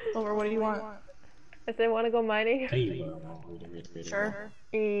 Silver, what do you want? I said, wanna go mining? Sure.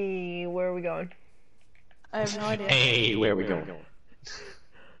 Where are we going? I have no idea. Hey, where are we going?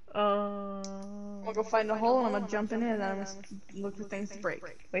 I'm gonna go find a hole and I'm gonna jump in it and I'm gonna look for things to break.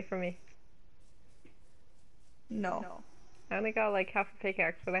 Wait for me. No. I only got like half a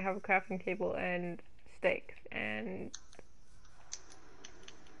pickaxe, but I have a crafting table and steaks and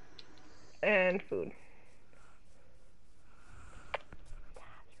food.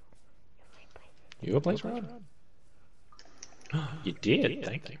 You a place rod? You did,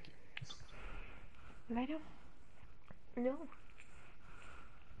 thank you. Did I do? No.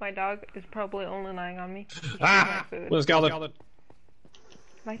 My dog is probably only lying on me. He's Ah! my food. Where's Scalded?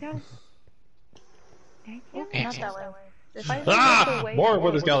 Lie down. Thank you. Not that way. If I Ah! More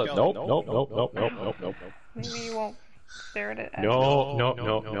with his Scalded. Nope. Maybe you won't stare at it. No.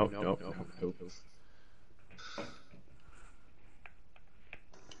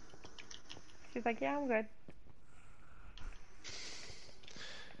 She's like, yeah, I'm good.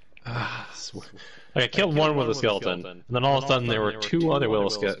 Like I killed one with a skeleton, and then all of a sudden there were two other wither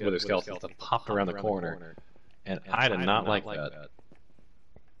skeletons that popped around the corner, and I did not like that.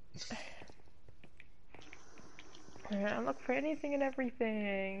 I look for anything and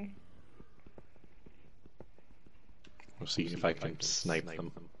everything. We'll see if I can snipe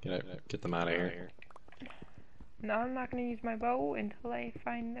them, get them out of here. No, I'm not gonna use my bow until I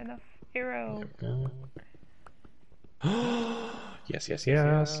find enough arrows. Yes.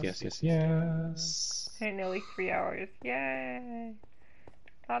 Okay, nearly 3 hours. Yay!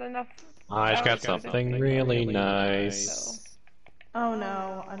 Not enough. I just got hours to something finish really it, nice. Oh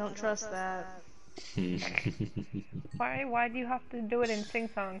no, I don't trust that. Why do you have to do it in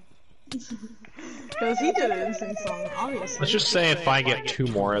sing-song? Because he did it in Sing Song, obviously. Let's just say if I get two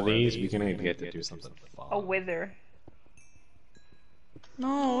more of these, we can get to do something fun. A wither.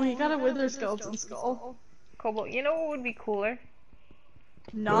 No, he got a wither skeleton skull. Cobalt, you know what would be cooler?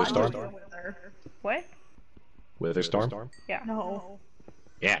 Not Witherstorm? just a wither. What? Witherstorm? Yeah. No.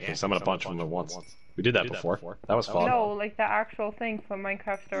 Yeah, you can summon a bunch of them at once. We did that before. That was fun. No, like the actual thing from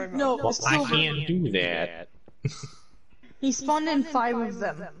Minecraft Story Mode. No, Well, I Silver. can't do that. He spawned in 5 of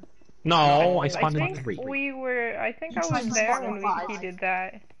them. No, I I spawned in think 3. I think I tried was to there spawn when in 5. he did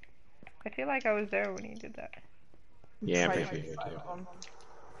that. I feel like I was there when he did that. Yeah, I'm Try pretty to sure. find them.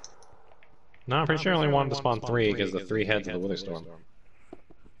 No, I'm pretty sure I only wanted to spawn 3 because the 3 heads of the Wither Storm.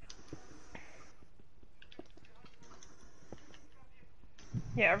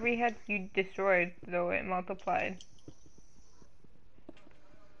 Yeah, every head you destroyed, though, it multiplied.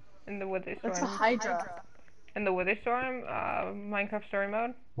 In the Wither Storm. That's a Hydra. In the Wither Storm, Minecraft story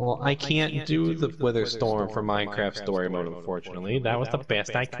mode. Well, I can't do the Wither Storm for Minecraft story mode, unfortunately. That was the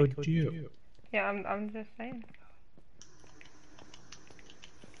best I could do. Yeah, I'm just saying.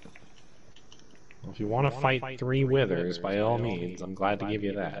 Well, if you want to fight 3 Withers, by all means, I'm glad to give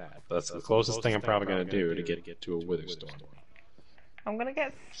you that. That's the closest thing I'm probably going to do to get to a Wither Storm. I'm gonna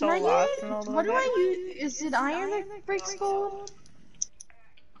get so Can I lost use, in all the what do I use? Is it iron that breaks gold?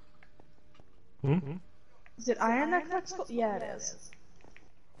 Hmm? Is it iron that breaks gold? Yeah, it is.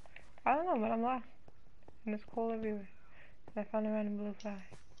 I don't know, but I'm lost. And there's coal everywhere. And I found a random blue fly.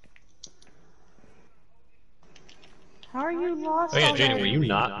 How are you lost? Oh yeah, Jaden, already? were you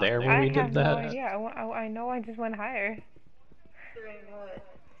not there when we I did have no that? idea. I know I just went higher. Doing what?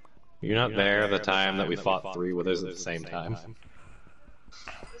 You're not there the time that we fought 3 Withers at the same time?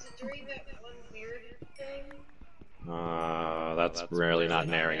 Was it during that one weird thing? That's really not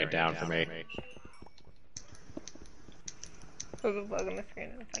narrowing it down for me. There was a bug on the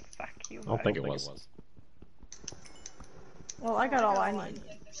screen and it's like, fuck you. I don't think it was. Well, I got all I need,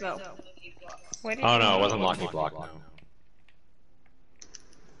 so. Where did Oh you no, it go? wasn't Lucky Block, no.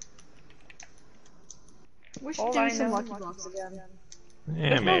 We should All do I some know- lucky blocks again.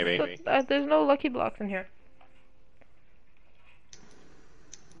 Yeah, maybe. There's no lucky blocks in here.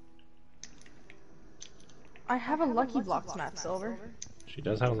 I have a lucky blocks map, Silver. She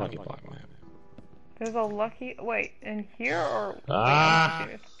does have a Lucky Block map. There's a lucky. Wait, in here or? Ah!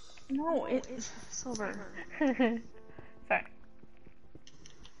 Wait, No, it's Silver. I'm confused. Sorry.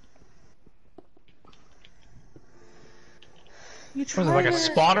 You Was it like a to-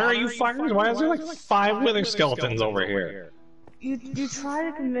 spotter? Are you fucking? Why is there like 5 Wither skeletons over here? You try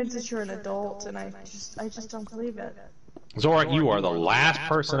to convince us you're an adult, and I just don't believe it. Zora, you are the last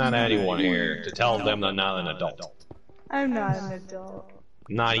person out of anyone here to tell them they're not an adult. I'm not an adult.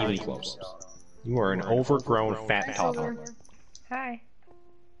 Not even close. You are an overgrown fat toddler. Hi.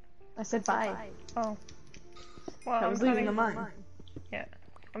 I said bye. Oh. Well, I was leaving the mine. Yeah.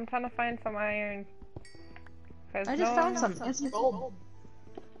 I'm trying to find some iron. I just found some. It's some gold.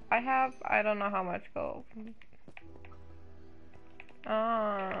 I don't know how much gold.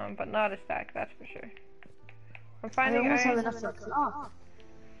 But not a stack, that's for sure. I'm I finding almost have iron. enough to cut off.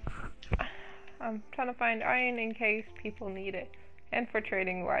 I'm trying to find iron in case people need it. And for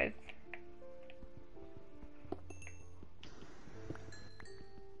trading wise.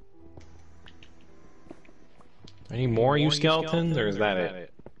 Any more you skeletons, or is that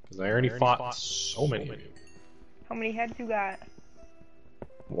it? Because I already fought so many of you. How many heads you got?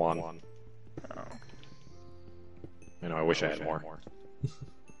 1. Oh. I know, I wish I had more.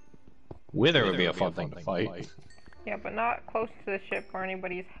 Wither would be a fun thing to fight. Yeah, but not close to the ship or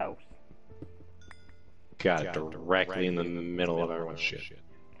anybody's house. Got it directly in the middle of everyone's shit.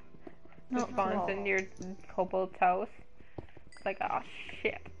 No, Spawns in your kobold's house. It's like, oh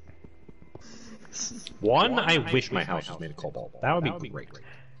shit. 1, I wish my house was made of cobalt. That would be great.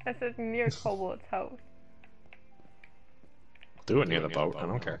 That says near kobold's house. Do it near the boat, I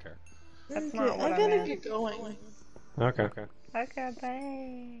don't care. That's not what I I gotta meant. get going. Okay. Okay,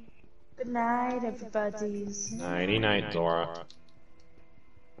 bye. Good night, everybody's. Nighty night, Zora.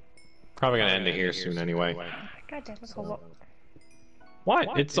 Probably gonna end it here soon anyway. God damn it, kobold.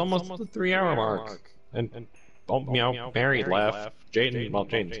 What? It's almost the 3-hour mark. And Mary left.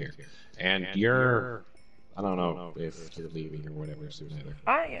 Jaden's here. And you're... I don't know if you're leaving or whatever soon either.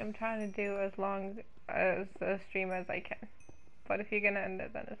 I am trying to do as long as a stream as I can. But if you're gonna end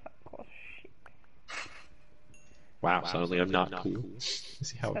it, then it's not cool. Shit. Wow, suddenly I'm not cool.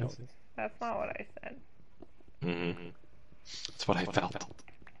 See how it is? That's not what I said. Mm-hmm. That's what I felt.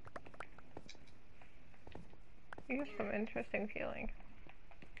 You have some interesting feeling.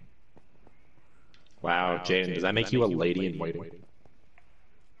 Wow, Jaden, does that make you a lady in waiting?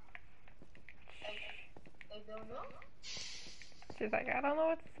 I don't know. She's like, I don't know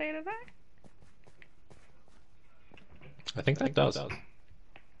what to say to that. I think that does.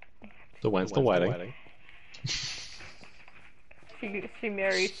 So when's the wedding? She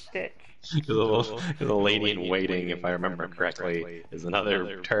marries Stitch. Because a lady in waiting, if I remember correctly, is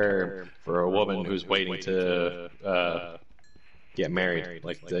another term for a woman who's waiting to get married.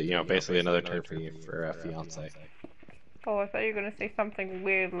 Like, basically another term for a fiance. Oh, I thought you were gonna say something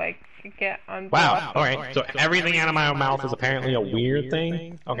weird like get unblocked. Wow, alright, so everything out of my mouth is apparently a weird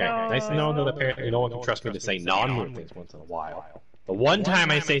thing? Okay, nice to know that apparently no one can trust me to say non-weird things once in a while. The one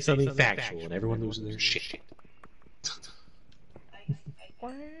time I say something factual and everyone loses their shit.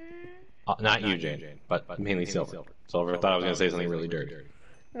 What? Not you, Jane, but mainly Silver. Silver thought I was gonna say something really dirty.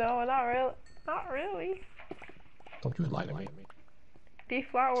 No, not really. Not really. Don't you lie to me.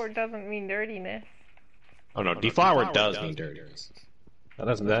 Deflowered doesn't mean dirtiness. Oh no, deflowered does mean dirtiness.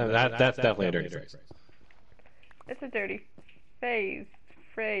 That's definitely a dirty phrase. It's a dirty phrase,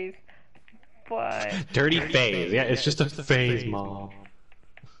 but... Dirty phase, yeah, it's just a phase, Mom.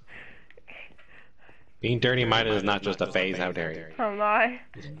 Being dirty minded is not just a phase, how dare you. I'm not.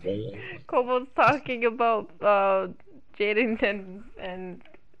 Kobold's talking about Jaden and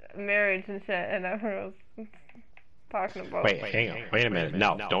marriage and shit, and everyone was talking about... Wait, hang on, wait a minute.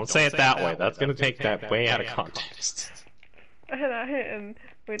 No, don't say it that way. That's gonna take that way out of context. And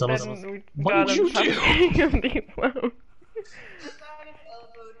we What got did him you do? talking on Deflowered.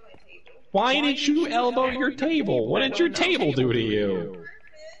 Why did you elbow your table? What did your table do to you?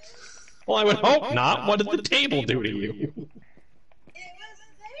 Well, I would hope not. What did the table do to you?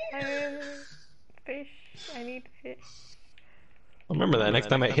 Fish. I need fish. Remember that next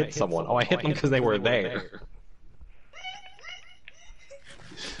time I hit someone. Oh, I hit them because they were there.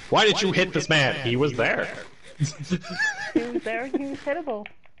 Why did you hit this man? He was there. He was there. He was hittable.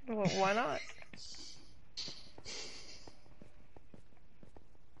 Well, why not?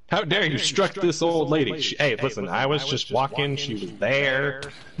 How dare you struck this old lady? Hey, listen, I was just walking. She was there.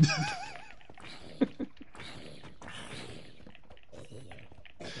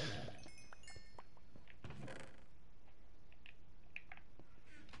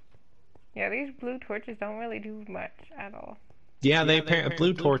 Yeah, these blue torches don't really do much at all. Yeah,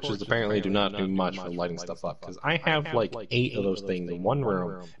 blue torches apparently do not do much for lighting stuff up, because I have like 8 of those things in one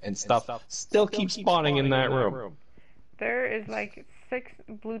room, and stuff still keeps spawning in that room. There is like 6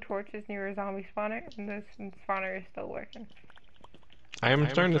 blue torches near a zombie spawner, and this spawner is still working. I am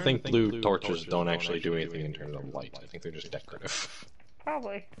starting to think blue torches don't actually do anything in terms of light. I think they're just decorative.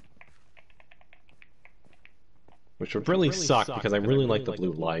 Probably. Which would really suck, because I really like the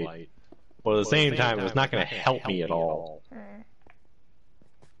blue light. But at the same time, it's not going to help me at all.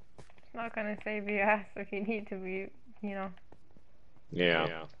 It's not going to save your ass if you need to be, you know.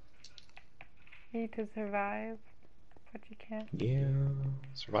 Yeah. Need to survive, but you can't. Yeah,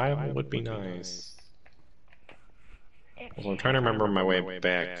 survival would be nice. Well, I'm trying to remember my way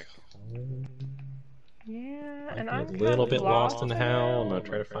back. Yeah, and I'm I'm a little bit lost in the hell. I'm going to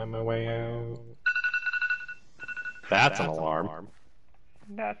try to find my way out. That's an alarm.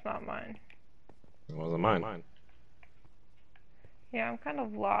 That's not mine. It wasn't mine. Yeah, I'm kind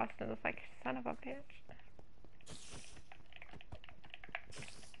of lost, and it's like, son of a bitch.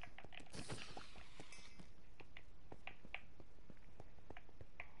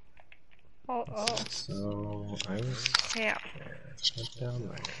 Oh. So, I was... Yeah. Down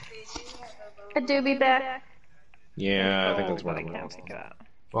there. I do be back. Yeah, I think that's what I'm lost.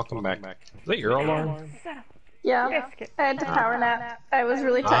 Welcome back. Is that your alarm? Yeah, I had to power nap. I was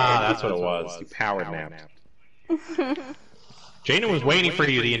really tired. Ah, that's what it was. You powered napped. Jaina was waiting for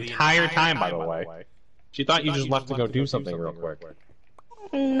you the entire time, by the way. She thought you just left to go do something real quick.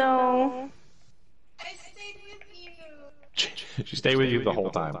 No. I stayed with you. She stayed with you the whole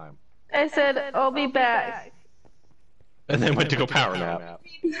time. I said, I'll be back. And then went to go power nap.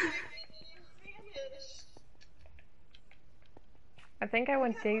 I think I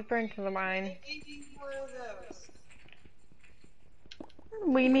went deeper into the mine.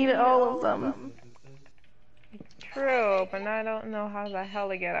 We need all of them. True, but I don't know how the hell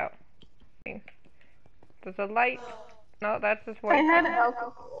to get out. There's a light. No, that's just white. I had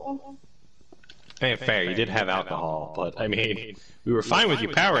alcohol. Hey, fair, you did have alcohol, but I mean, we were fine with you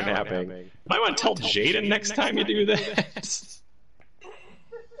power napping. Might want to tell Jaden next time you do that.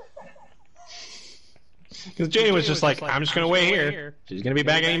 Because Jaden was just like, I'm just going to wait here. She's going to be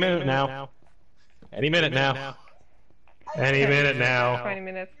back any minute now. Any minute now. Any minute now. 20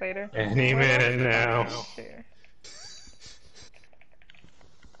 minutes later. Any minute now.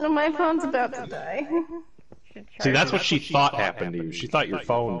 My phone's about to die. See, that's what she thought happened to you. She thought your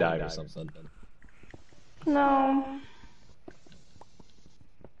phone died or something. No.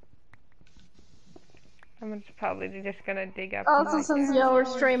 I'm probably just gonna dig up. Also, since y'all were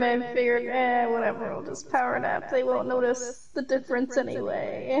streaming, I figured, whatever, I'll just power nap. They won't notice the difference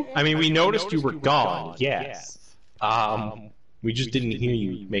anyway. I mean, we noticed you were gone, yes. We just didn't hear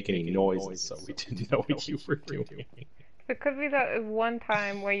you make any noises, so we didn't know what you were doing. It could be that one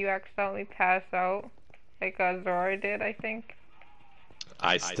time where you accidentally pass out like Zora did, I think.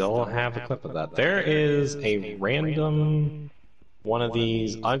 I still have a clip of that. There is a random one of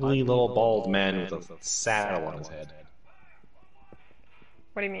these ugly little bald men with a saddle on his head.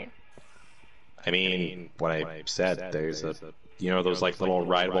 What do you mean? I mean, what I said, there's a, you know, those like little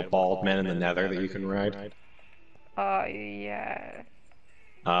rideable bald men in the nether that you can ride? Yeah.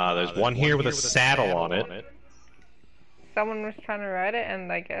 There's one here with a saddle on it. Someone was trying to ride it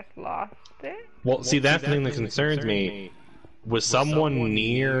and I guess lost it? Well, see, that's the thing that concerns me. Was someone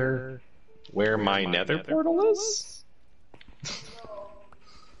near where my nether portal is?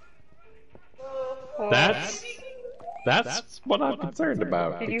 That's what I'm concerned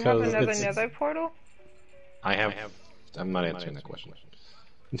about. Did you have another nether portal? I have. I'm not answering that question.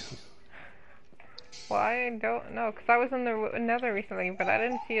 Well, I don't know, because I was in the nether recently, but I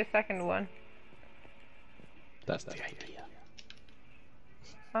didn't see a second one. That's the idea.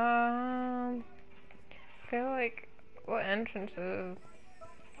 I feel like, what entrance is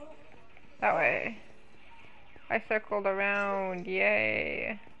that way? I circled around,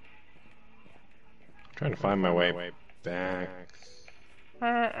 yay. I'm trying to find my way back.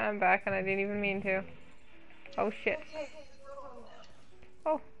 I'm back and I didn't even mean to. Oh shit.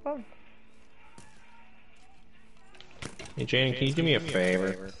 Oh. Hey Jane, can you do me a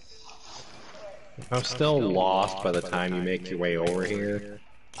favor? If I'm still lost by the time you make your way over here,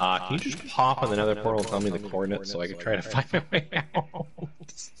 can you just pop on the nether portal and tell me the coordinates so I can try to find my way out?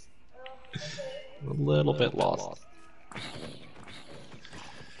 I'm a little bit lost.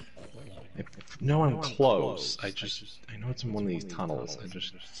 I know I'm close. I know it's in one of these tunnels. I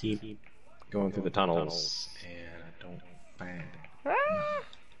just keep going through the tunnels and I don't find it. Ah!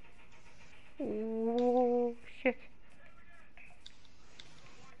 Oh shit.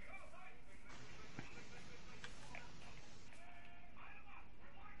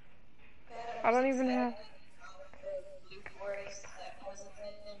 I don't even have.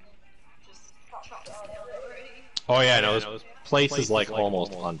 Oh yeah, no, this place is like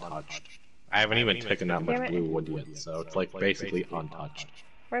almost untouched. I haven't even taken out much blue wood yet, so it's like basically untouched.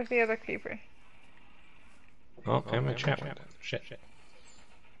 Where's the other creeper? Oh, and my chat went down. Shit.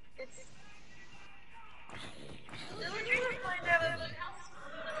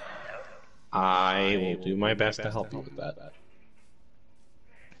 I will do my best to help you with that.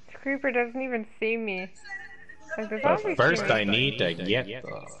 The creeper doesn't even see me. Like, But first I need to get the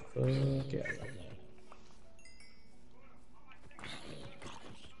fuck out.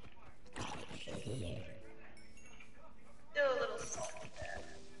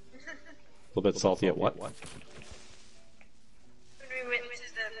 A little bit salty at what? When we went to the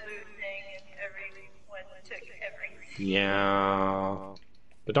food thing and everyone took everything. Yeah.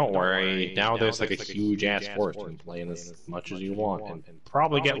 But don't worry, now there's like a huge ass forest you can play in as much as you want and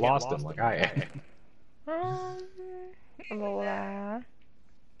probably get lost in like I am. Lola.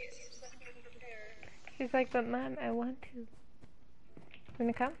 She's like, but Mom, I want to. You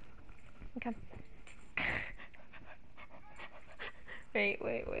wanna come? Come. Wait.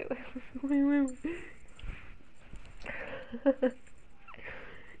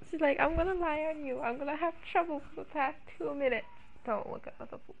 She's like, I'm gonna lie on you. I'm gonna have trouble for the past 2 minutes. Don't look at the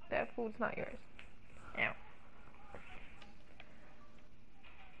food. That food's not yours. Ow.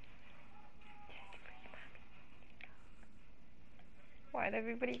 Why'd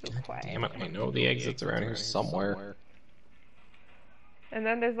everybody go quiet? Damn it, I know the exit's around here somewhere. And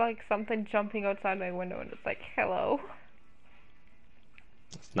then there's like something jumping outside my window and it's like, hello.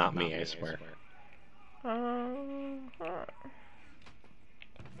 It's not me, I swear. I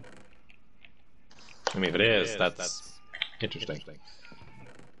mean, if it is, that's interesting.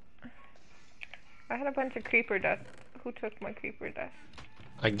 I had a bunch of creeper dust. Who took my creeper dust?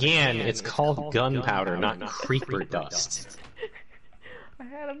 Again, it's called gunpowder, not creeper dust. I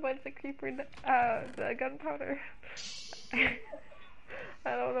had a bunch of the gunpowder. I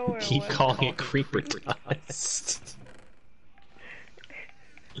don't know where it Keep went. calling it creeper dust.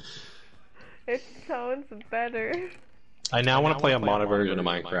 It sounds better. I now want to play a modded version of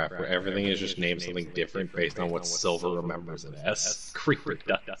Minecraft where everything is just named something different based on what Silver remembers it as. Creeper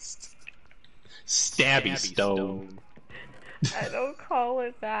dust. Stabby stone. I don't call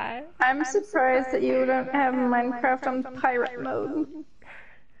it that. I'm surprised that you don't have Minecraft on pirate mode.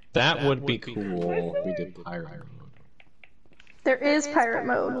 That would be cool if we did pirate mode. There is pirate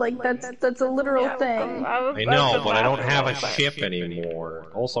mode, like that's a literal thing. I know, but I don't have a ship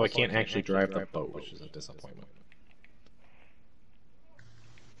anymore. Also, I can't actually drive the boat, which is a disappointment.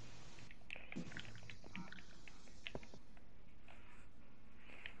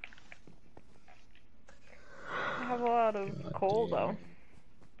 I have a lot of coal though.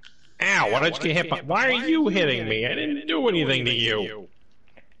 Ow, why did you get hit by... Why are you hitting me? I didn't do anything to you.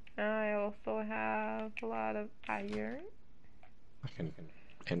 I also have a lot of iron. Fucking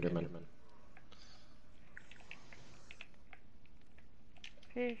Enderman.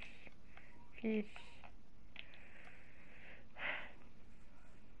 Fish. Fish.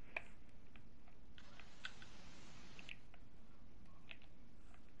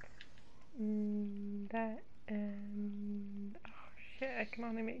 That and... Oh shit, I can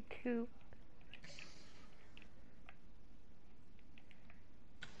only make 2.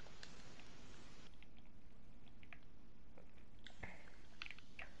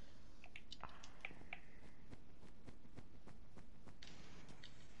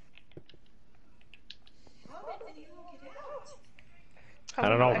 I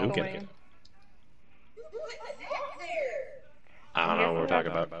don't know who can get it. I don't know what we're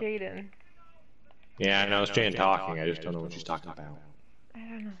talking about. Jaden. Yeah, I know it's Jane talking, I just don't know what she's talking about. I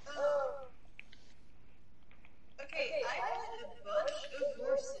don't know. Okay, I had a bunch of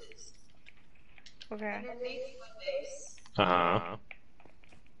horses Okay. underneath my base. Uh-huh.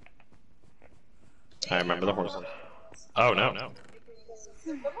 I remember the horses. Oh, no. Come on,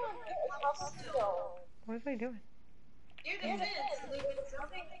 get the house still. What was I doing? Near the fence, and they've been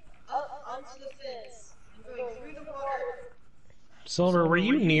jumping up onto the fence and going through the water. Silver, were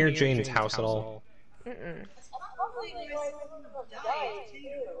you near Jane's house at all? Mm-mm. That's probably where some of them died,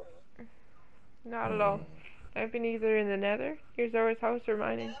 too. Not at all. I've been either in the nether, near Zora's house, or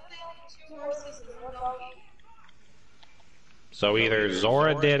mining. I only have 2 horses and 1 donkey. So either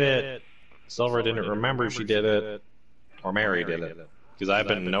Zora did it, Silver didn't remember she did it, or Mary did it. Because I've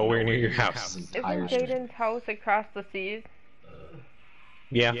been nowhere near your house this entire Isn't stream. Jaden's house across the seas?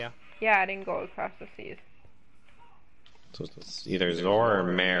 Yeah. Yeah, I didn't go across the seas. So it's either Zora or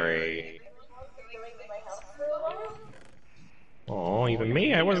Mary. Oh, even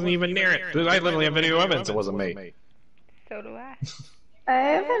me? I wasn't even near it. I literally have video evidence it wasn't me. So do I. I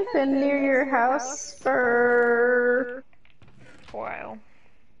haven't been near your house for A while.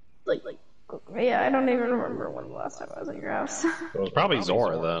 like yeah, I don't even remember when the last time I was at your house. It was probably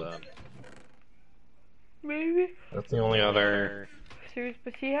Zora then. Maybe. That's the only other...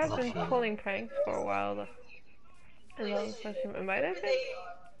 But she has been pulling pranks for a while, though. And then it might have been.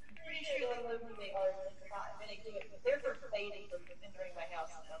 I'm pretty sure they live where they are and they're not admitting to it, but they're forbidding from entering my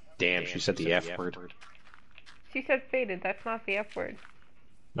house now. Damn, she said the F word. She said faded, that's not the F word.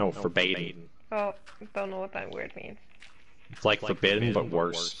 No, forbidden. Oh, don't know what that word means. It's like forbidden, but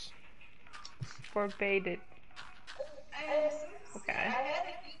worse. Forbaded. Okay. I had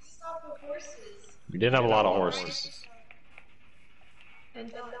a good stock of horses. You did have a lot of horses.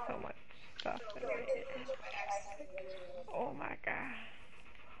 And so much stuff. Oh my god.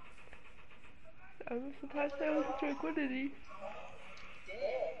 I was surprised I was tranquility.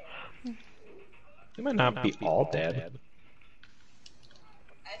 They might not be all dead.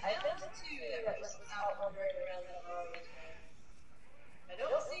 I found 2 that was out wandering around that road. I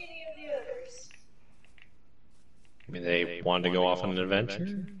don't see any of the others. Maybe they wanted to go off on an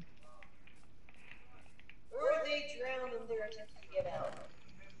adventure? Or they drowned in their attempt to get out.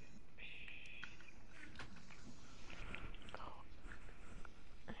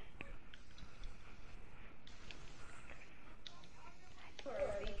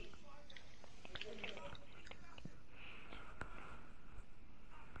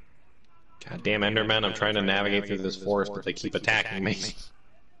 Goddamn Endermen, I'm trying to navigate through this forest, but they keep attacking me.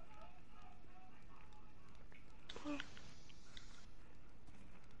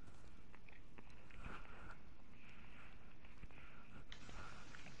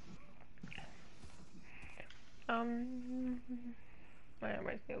 My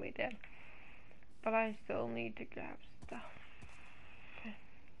armor's nearly dead. But I still need to grab stuff. Okay.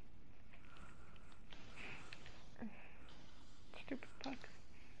 Stupid bug.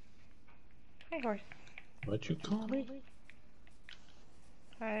 Hi, horse. What'd you call me?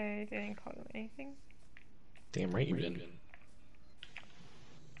 I didn't call you anything. Damn right you didn't.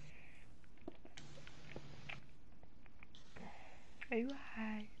 Are you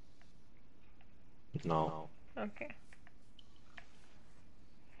high? No. Okay.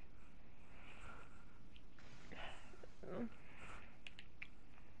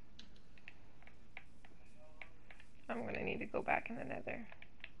 I'm gonna need to go back in the nether.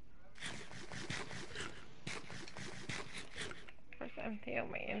 First, empty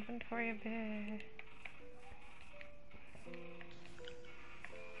out my inventory a bit.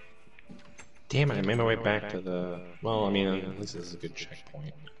 Damn it, I made my way back to the... Well, I mean, at least this is a good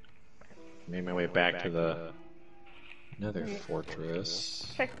checkpoint. Made my way back to the Nether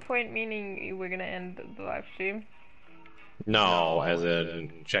Fortress. Checkpoint meaning we're gonna end the live stream. No, as a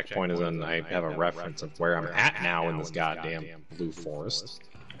checkpoint, as in I have a reference of where I'm at now in this goddamn blue forest.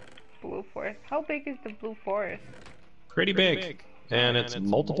 Blue forest. How big is the blue forest? Pretty big, and it's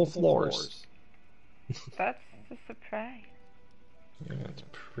multiple floors. That's a surprise. Yeah, it's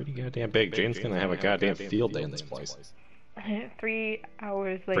pretty goddamn big. Jane's gonna have a goddamn field day in this place. 3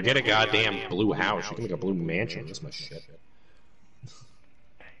 hours later. Forget a goddamn blue house. You can make a blue mansion. That's my shit.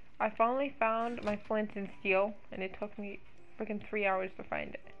 I finally found my flint and steel, and it took me freaking 3 hours to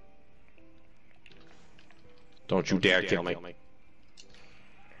find it. Don't you dare kill me.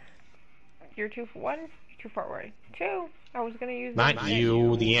 You're too far away. 2. I was gonna use. Not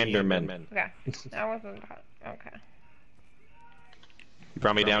you, the Enderman. Okay, that wasn't okay. You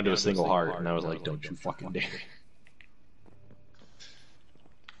brought me down to a single heart, and I was like, don't you fucking dare.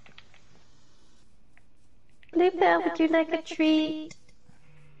 Bluebell, would you like a treat?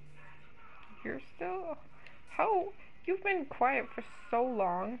 You're still. How? You've been quiet for so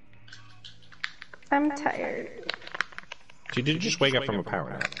long. I'm tired. She did just wake up from a power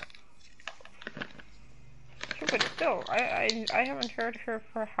nap. Sure, but still, I haven't heard her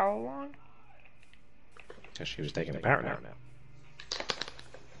for how long? Because she was taking a power nap.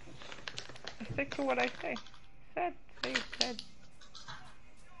 I stick to what I say. Said.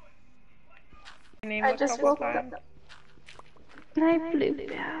 Name I a just couple woke times. up. Hi,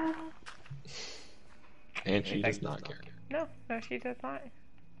 Bluebell. And she does not care. No, she does not.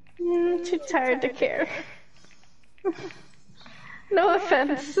 Too tired to care. No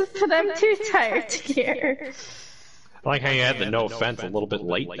offense, but I'm too tired to care. I like how you had the no offense a little bit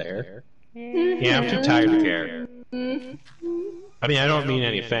late there. Yeah. Yeah, I'm too tired to care. I mean, I don't mean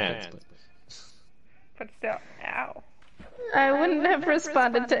any offense. But still, ow. I wouldn't have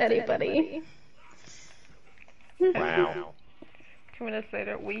responded to anybody. Wow. 2 minutes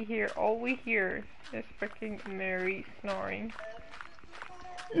later, all we hear is freaking Mary snoring.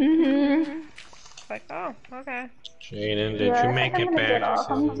 Mm-hmm. It's like, oh, okay. Jaden, did you make it back?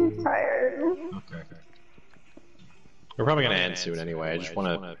 I'm too tired. Okay. We're probably gonna end soon anyway. I just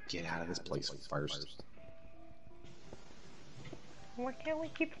want to get out of this place first. Why can't we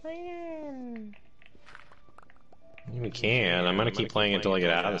keep playing? We can. I'm gonna keep playing until I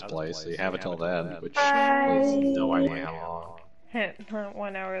get out of this place. So you have it till then, which is no idea how long.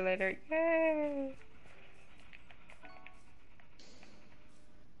 1 hour later, yay!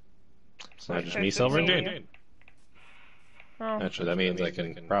 So now just me, Silver, and Jade. Oh. Actually, that means I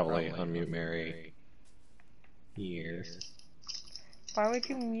can probably unmute Mary here. Why would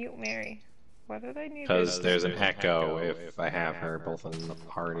you mute Mary? What did I need? Because there's an echo if I have her both in the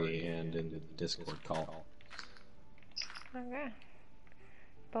party and in the Discord call. Okay.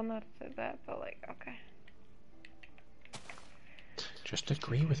 Don't know how to say that, but like, okay. Just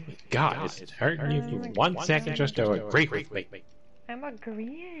agree with me. God, it's hurting you for 1 second just to agree with me. I'm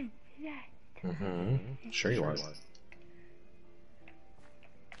agreeing. Yeah. Mm-hmm. Sure you are.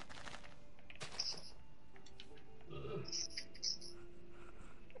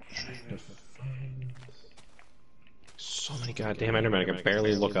 So many goddamn Endermen, I can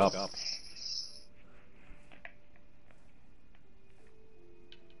barely look up.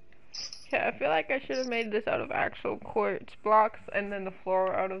 Yeah, I feel like I should have made this out of actual quartz blocks and then the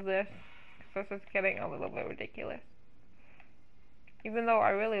floor out of this. Because this is getting a little bit ridiculous. Even though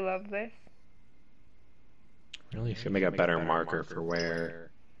I really love this. Really should make a better marker for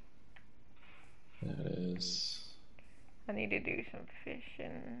where that is. I need to do some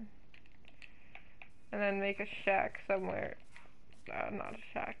fishing. And then make a shack somewhere. Not a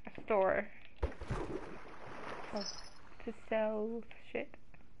shack, a store. To sell shit.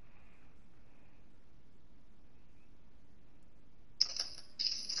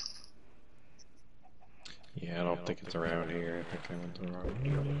 Yeah, I don't think it's around here. I think I went the wrong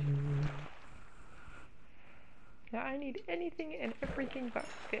way. Yeah, I need anything and everything but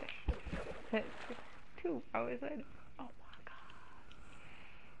fish. 2 hours later. Oh my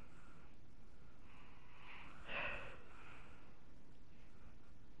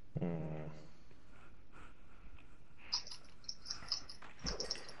god.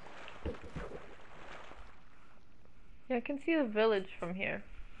 Yeah, I can see the village from here.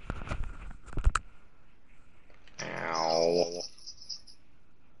 Ow.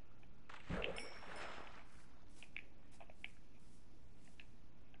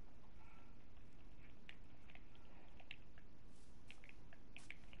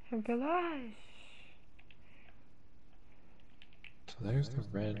 Village. So there's the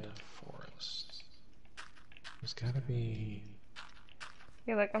red forest. There's gotta be...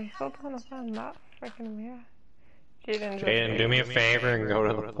 Yeah, like I'm still trying to find that freaking mirror. Jaden, do me a favor and go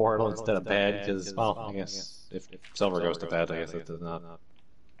to the portal instead of bed, because, well, I guess if Silver goes to bed, I guess it does not.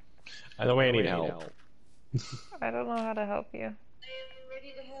 Either way, I need help. I don't know how to help you. I am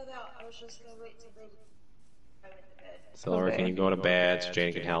ready to head out. I was just gonna wait till they went to bed. Silver, Okay. can you go to bed so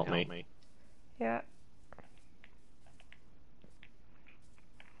Jaden can help me? Yeah.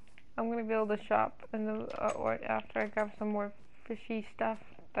 I'm gonna build a shop in the or after I grab some more fishy stuff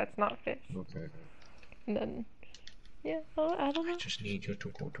that's not fish. Okay. And then, yeah, I don't know. I just need you to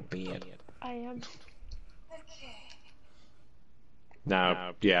go to bed. I am. Okay.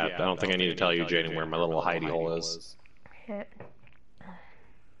 Now, yeah, I don't think I need to tell you, Jaden, where my little hidey hole is. Hit.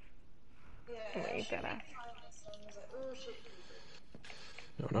 Yeah, I'm gonna I eat should that be up. fine this time. I was like, oh shit.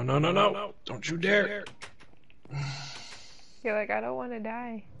 No. Don't you dare. You're like, I don't want to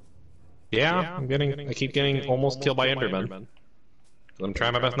die. Yeah, I keep getting almost killed by Endermen. I'm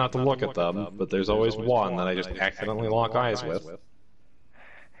trying my best not to look at them, but there's always one that I just accidentally lock eyes with.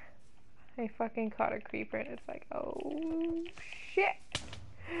 I fucking caught a creeper and it's like, oh shit.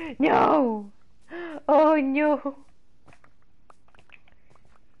 No! Oh no!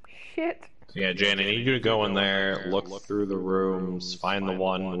 Shit. So yeah, Jan, I need you to go in there, look through the rooms, find the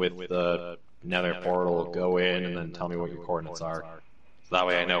one with the nether portal, go in, and then tell me what your coordinates are. So that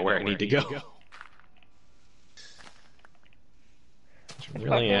way I know where I need to go. I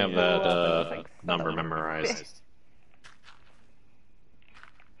really have that number memorized.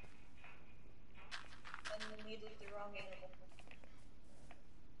 And you did the wrong animal.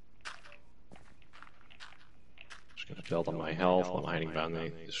 Just gonna build on my health while I'm hiding behind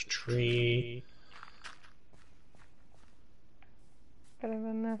this tree. Better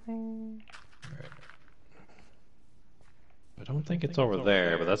than nothing. Alright. I don't think it's over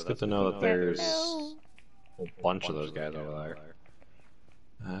there, but that's good to know that there's a whole bunch of those guys over there.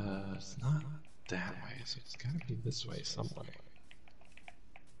 It's not that way, so it's gotta be this way somewhere.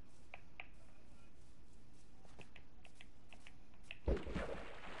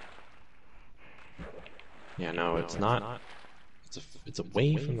 Yeah, no, it's not. It's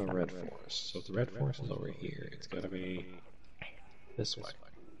away from the red forest. So if the red forest is over here, it's gotta be this way.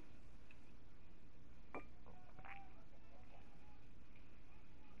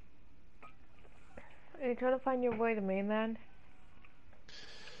 Are you trying to find your way to mainland?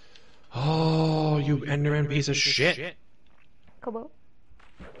 Oh, you Enderman piece of shit! Come on.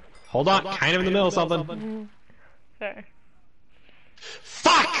 Hold on, kind of in the middle of something. Sorry.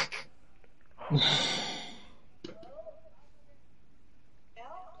 Fuck!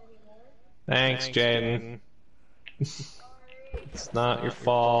 Thanks, Jaden. It's not your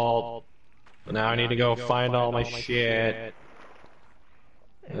fault. But now I need to go find all my shit.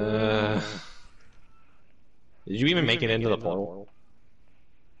 Did you even make it into the portal?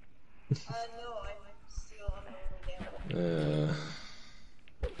 No, I'm still on my way down.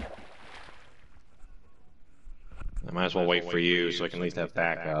 I might as well wait for you so I can at least have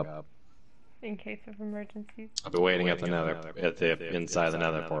backup. In case of emergencies. I'll be waiting at the inside the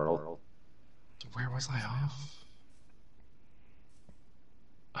nether portal. So where was I off?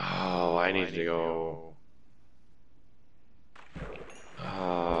 Oh, I need to go.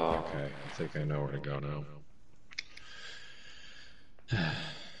 Oh, okay. I think I know where to go now.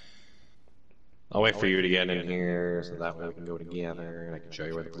 I'll wait for you to get in here so that way we can go together and I can show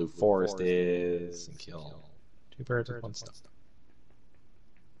you where the blue forest is and kill two birds with one stone.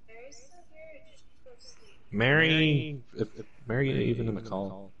 Mary's still here, or just go to sleep? Mary, if Mary even in the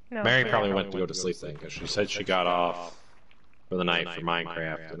call? No. Mary probably went to go to sleep then because she said she got off for the night for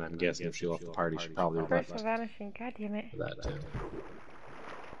Minecraft, and I'm guessing if she left the party, she probably First left of vanishing, god damn it. for that too.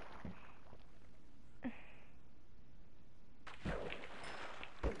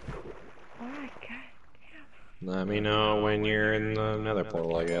 Oh my god. Let me know when you're in the nether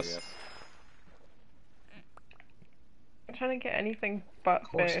portal, I guess. I'm trying to get anything but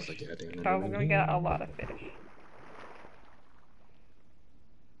course fish. it's a goddamn So I'm gonna get a lot of fish.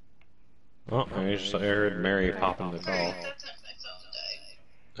 Oh, I just heard Mary pop in the call. Sometimes my phone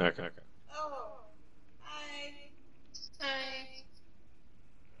died. Okay. Oh. Hi. Hi.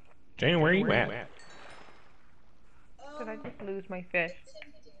 Jane, where are you at? Did I just lose my fish?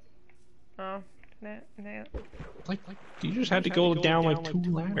 Oh, no. Like, you just had to go down like 2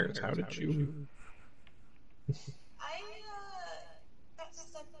 ladders. How did you? I, got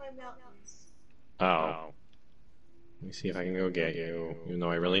stuck by mountains. Oh. Let me see if I can go get you. Even though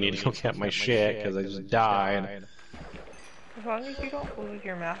I really need to go get my shit because I just died. As long as you don't lose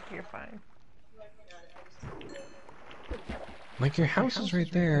your map, you're fine. Like, your house is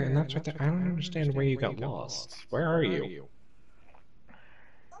right there, and that's right there. I don't understand where you got lost. Where are you?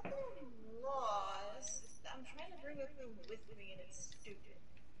 I'm lost. I'm trying to bring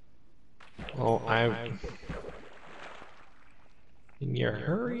Well, Can you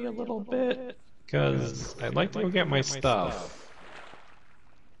hurry a little bit? Because I'd like to go get my stuff.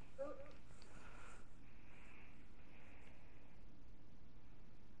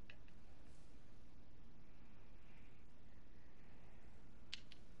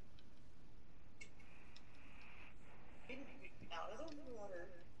 Out of the water.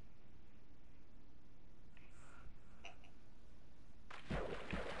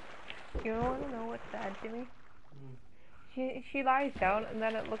 You want to know what's sad, Jimmy? She lies down and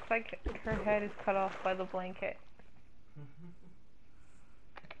then it looks like her head is cut off by the blanket.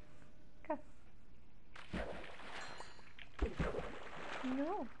 Come.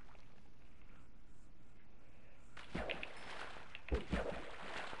 No.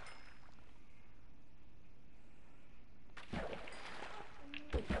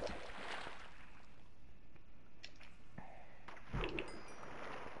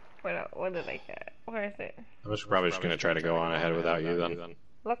 Wait, what did I get? Where is it? I was probably just going to try to go on ahead without you then.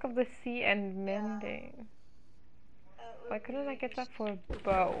 Luck of the sea and mending. Why couldn't I get that for a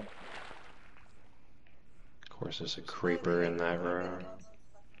bow? Of course, there's a creeper in that room.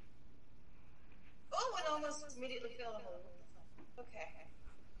 Oh, and almost immediately fell in a hole. Okay.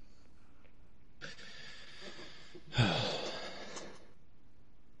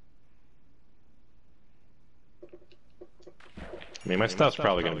 I mean, my stuff's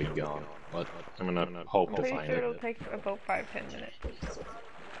probably going to be gone, but I'm going to hope to Pretty find sure it'll it. take about 5-10 minutes.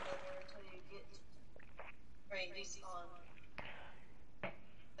 Right, despawn.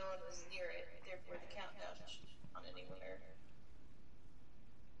 No one was near it, therefore the countdown on anywhere.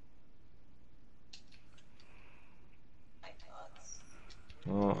 My thoughts.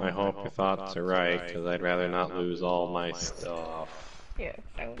 Well, I hope your thoughts are right, because I'd rather not lose all my stuff. Yeah,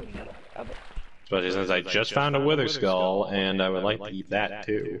 that would be a bit. Especially since I just found a wither skull, and I would like to keep that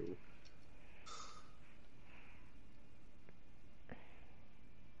too.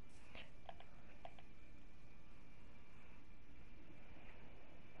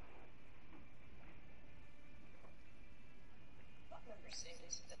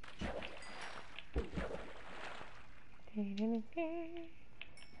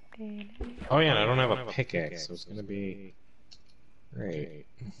 Oh yeah, and I don't have a pickaxe, so it's gonna be great.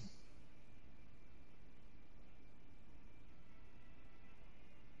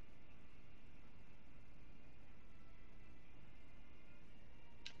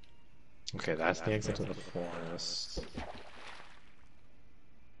 Okay, that's the exit to the forest.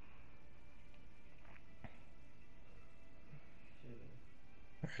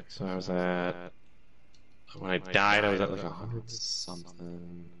 Alright, so I was at... When I died, I was at like 100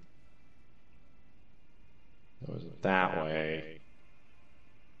 something. It was that way.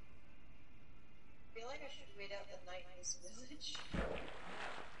 I feel like I should wait out the night in this village.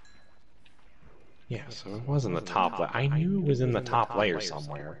 Yeah, so it was in the top layer. I knew it was in the top layer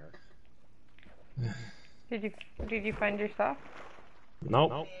somewhere. Did you find your stuff?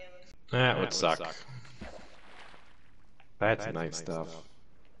 Nope. That would suck. That's nice stuff.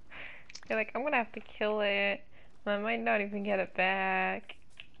 You're like, I'm gonna have to kill it. I might not even get it back.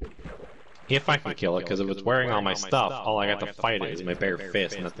 If I can kill it, because if it's wearing all my stuff, all I got to fight it is my bare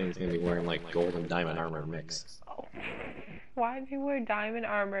fist, and that thing's gonna be wearing like gold and diamond armor mixed. Oh. Why did you wear diamond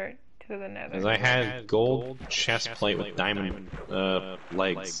armor to the nether? Because I had gold chest plate with diamond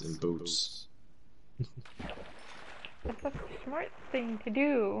legs and boots. That's a smart thing to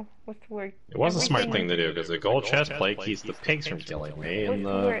do. Was to wear. It was a smart thing to do, because the gold chest plate keeps the pigs from killing me, and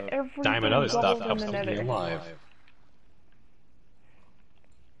the diamond other stuff helps keep me alive.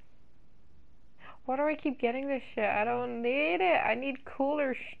 Why do I keep getting this shit? I don't need it. I need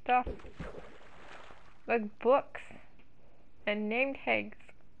cooler stuff. Like books. And name tags.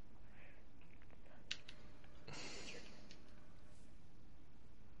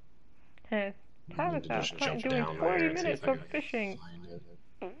 Hey, Tabitha, I'm doing 40 minutes of fishing.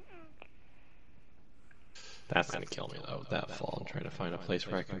 That's gonna kill me though, that fall. I'm trying to find a place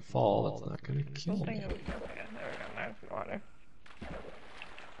where I can fall that's not gonna kill me. Okay, there we go, nice water.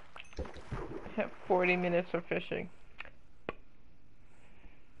 40 minutes of fishing.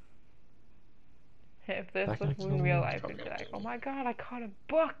 If this was in real life, it'd be like, oh my god, I caught a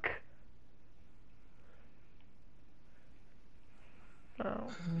buck!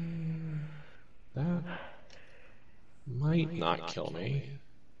 Oh. That might not kill me.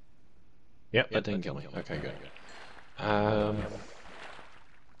 Yep, that didn't kill me. Okay, good. Where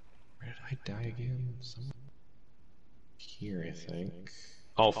did I die again? Somewhere here, I think.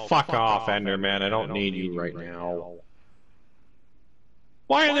 Oh, fuck off, Enderman. I don't need you right now.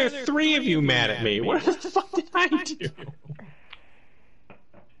 Why are there 3 of you mad at me? What the fuck did I do?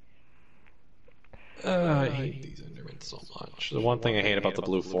 I hate these Endermen so much. The one thing I hate about the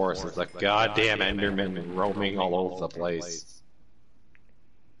Blue Forest is the goddamn Endermen roaming all over the place.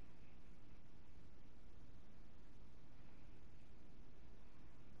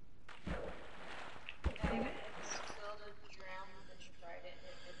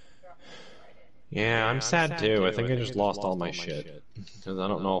 Yeah, I'm sad too. I think I just lost all my shit. Because I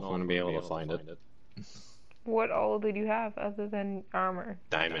don't know if I'm going to be able to find it. What all did you have other than armor?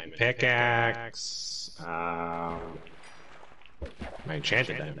 Diamond pickaxe. My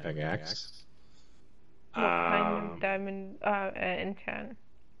enchanted diamond pickaxe. What kind of diamond enchant?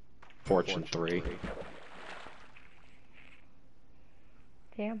 Fortune 3.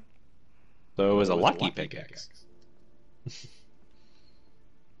 Damn. So it was a lucky pickaxe.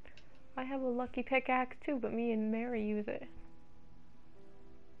 I have a lucky pickaxe too, but me and Mary use it.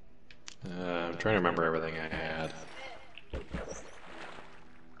 I'm trying to remember everything I had.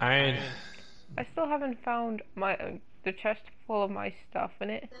 I still haven't found my the chest full of my stuff in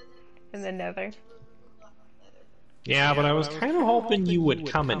it in the Nether. Yeah, but I was kind of hoping you would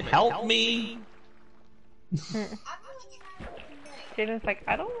come and help me. Jaden's like,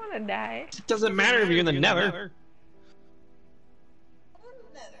 I don't want to die. It doesn't matter if you're in the Nether.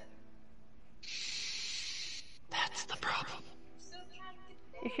 That's the problem.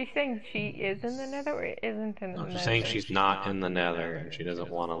 Is she saying she is in the Nether or isn't in the Nether? She's saying she's not in the Nether and she doesn't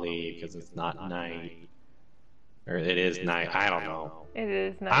want to leave because it's not night. Or it is night. I don't know. It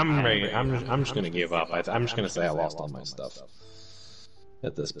is night. I'm ready. I'm just gonna give up. I'm just gonna say I lost all my stuff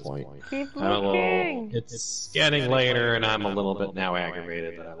at this point. Keep looking. It's getting later, and I'm a little bit now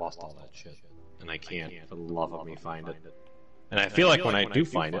aggravated that I lost all that shit, and I can't, for the love of me, find it. And I feel like when I do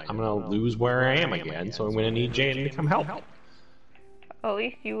find it, I'm gonna lose where I am again. So I'm gonna need Jaden to come help. At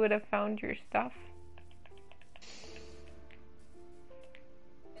least you would have found your stuff.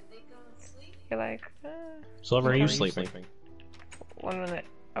 You're like, Silver, are you sleeping? 1 minute.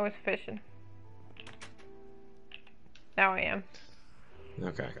 I was fishing. Now I am.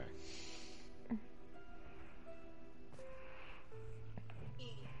 Okay.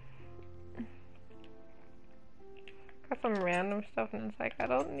 Got some random stuff and it's like, I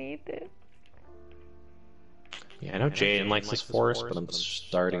don't need it. Yeah, I know Jaden likes this forest, but I'm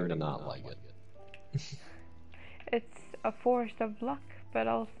starting to not like it. It's a forest of luck, but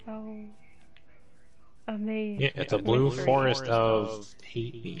also a maze. Yeah, it's a blue forest of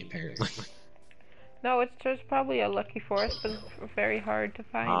hate me, apparently. No, it's just probably a lucky forest, but it's very hard to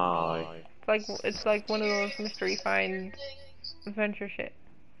find. It's like one of those mystery find adventure shit.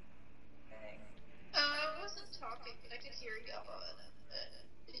 I wasn't talking, but I could hear y'all,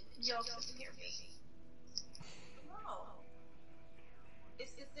 y'all couldn't hear me. No.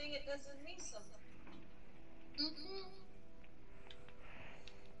 It's the thing, it doesn't mean something.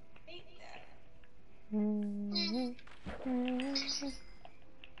 Hate that.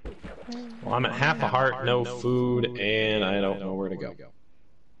 Well, I'm at half a heart, no food, and I don't know where to go.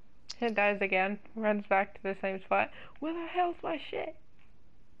 It dies again, runs back to the same spot. Where the hell's my shit?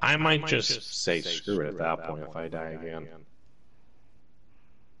 I might just say screw it at that point if I die again.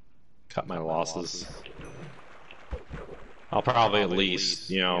 Cut my losses. I'll probably at least,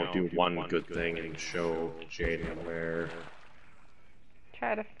 do one good thing and show Jaden where.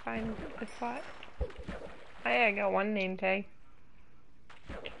 Try to find the spot. Hey, I got one name tag.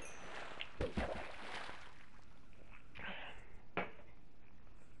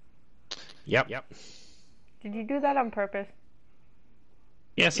 Yep. Did you do that on purpose?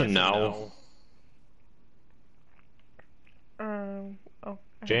 Yes and no. Oh.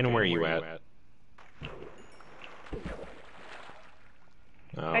 Jaden, where are you at?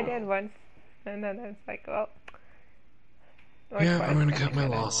 Oh. I did once, and then I was like, well. Yeah, I'm gonna cut my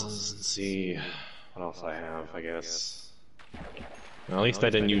losses and see what else I have, I guess. Well, at least I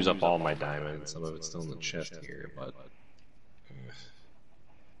didn't use up all my diamonds. Some of it's still in the chest here, but.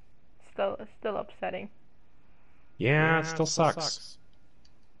 Still upsetting. Yeah, it still sucks.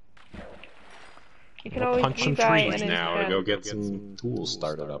 You can always punch some buy trees now to go get some tools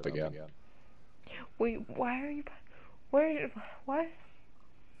started up again. Wait, why are you? What?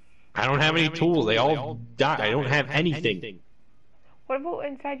 I don't have any tools. They all died. I don't have anything. What about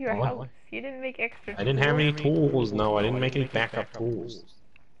inside your house? You didn't make extra tools? I didn't have any tools. No, I didn't make any backup tools.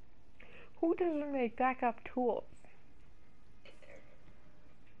 Who doesn't make backup tools?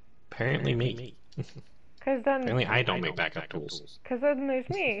 Apparently me. Apparently I don't make backup tools. Because then there's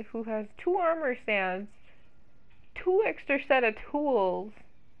me, who has 2 armor stands, 2 extra set of tools.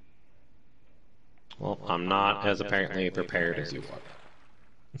 Well, I'm not as apparently prepared as you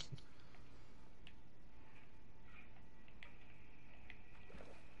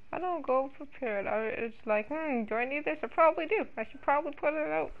are. I don't go prepared. It's like, do I need this? I probably do. I should probably put it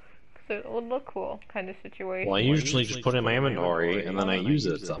out. Because it would look cool, kind of situation. Well, I usually just put it in my inventory, and then I use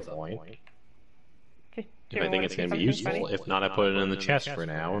it at some point. If I think it's going to be useful. Funny? If not, I put it in the chest for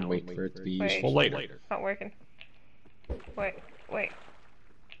now and wait for it to be useful later. It's not working. Wait.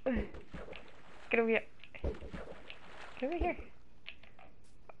 Get over here. Get over here.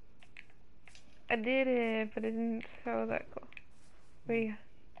 I did it, but it didn't show that cool. Where you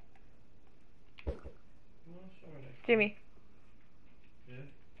go? Jimmy. Yeah?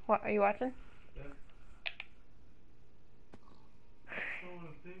 What, are you watching? Yeah. Oh,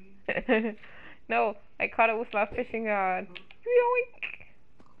 a piggy? No, I caught it with my fishing rod. Yoink!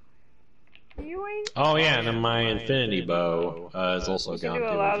 Yoink! Oh yeah, and then my infinity bow is also gone too.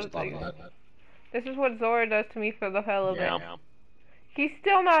 I just thought of that. This is what Zora does to me for the hell of it. Yeah. He's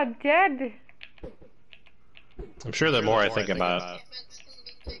still not dead! I'm sure the more I think about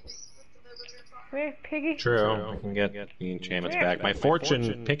it. Where, piggy? True, I can get the enchantments back. My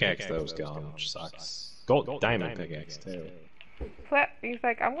fortune pickaxe though is gone, which sucks. Gold diamond pickaxe too. He's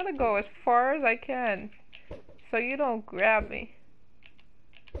like, I'm gonna go as far as I can, so you don't grab me.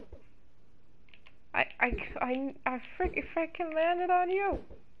 I freaking landed on you.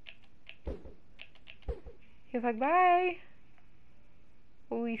 He's like, bye.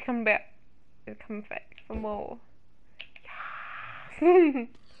 Oh, he's coming back. He's coming back for more. Yes.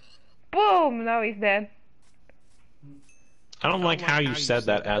 Boom! Now he's dead. I don't like how you said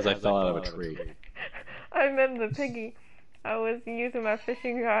that as I fell out of a tree. I meant the piggy. I was using my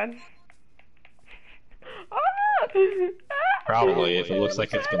fishing rod. Probably, if it looks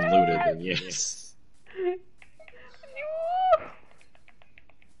like it's been looted, then yes.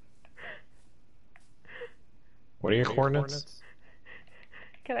 What are your coordinates?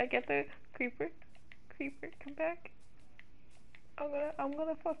 Can I get the creeper? Creeper, come back. I'm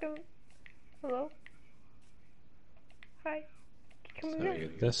gonna fucking... Hello? Hi. Come So here.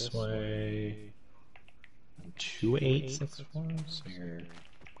 you this way. 2864s here.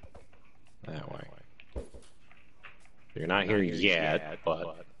 That way. You're not here yet,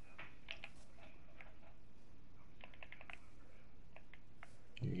 but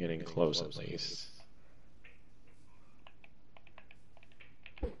you're getting close at least.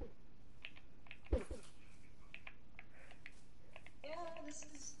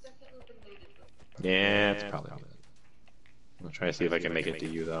 Yeah, it's probably good. I'll try to see if I can make it to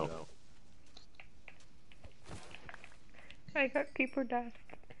you though. I got creeper dust.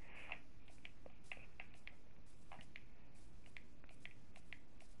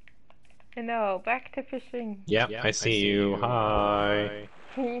 And now, back to fishing. Yep, I see you. Hi.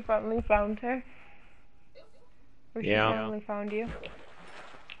 You finally found her. Or she finally found you.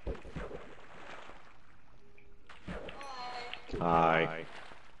 Hi.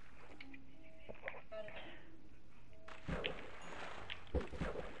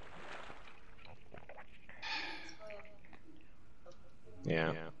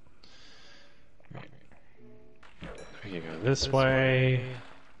 Yeah. You go this way.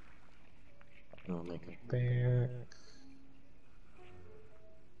 I'll make it there.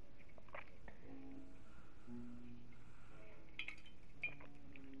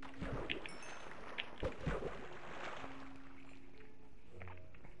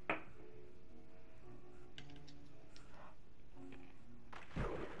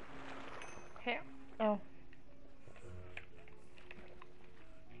 Here. Oh.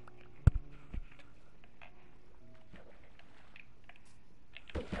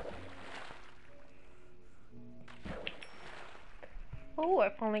 Oh, I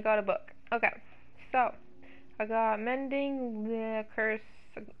finally got a book. Okay, so I got mending the curse.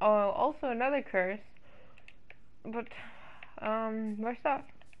 Oh, also another curse. But more stuff.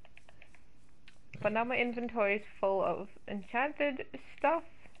 But now my inventory is full of enchanted stuff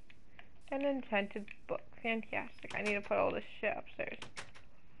and enchanted books. Fantastic. I need to put all this shit upstairs.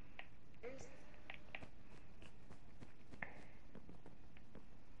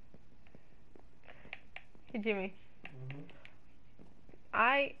 Hey Jimmy.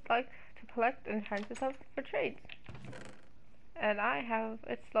 I like to collect enchanted stuff for trades. And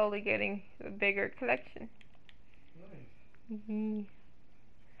it's slowly getting a bigger collection. Nice.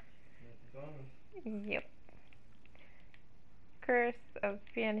 Yep. Curse of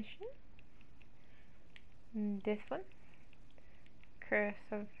Vanishing. This one. Curse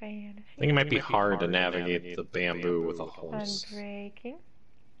of Vanishing. I think it might be hard to navigate the bamboo with a horse. Unbreaking.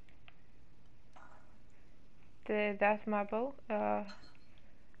 That's my bow.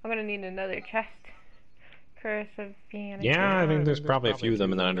 I'm gonna need another chest. Curse of Vanishing. Yeah, I think there's probably a few of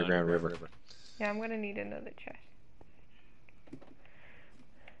them in the underground river. Yeah, I'm gonna need another chest.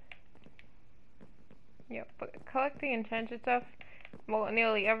 Yep, but collecting enchanted stuff, well,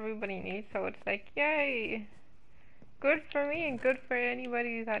 nearly everybody needs, so it's like, yay! Good for me and good for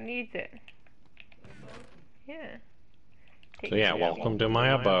anybody that needs it. Yeah. So yeah, welcome to my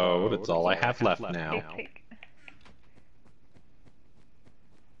abode. It's all I have left now. Take.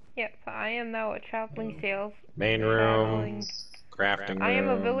 Yep, so I am now a traveling sales. Main room, crafting room. I am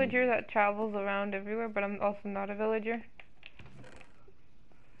a villager that travels around everywhere, but I'm also not a villager.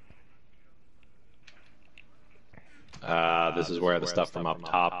 This is where the stuff from up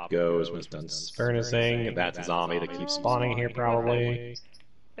top goes when it's done furnishing. That's a zombie that keeps spawning here, probably.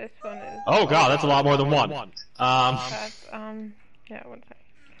 This one is... Oh god, that's a lot more than one. That's, yeah, one second.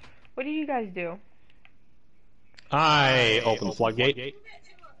 What do you guys do? I opened the floodgate.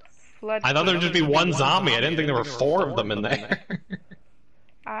 I thought there would just be one zombie. I didn't think there were 4 of them in there.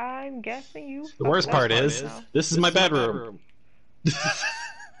 I'm guessing you... The worst part is, this is my bedroom.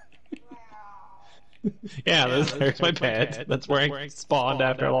 Yeah, there's my bed. That's where I spawned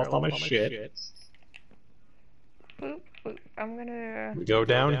after I lost all my shit. Boop, boop. I'm gonna... We go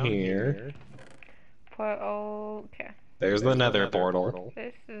down here. Okay. There's the nether portal.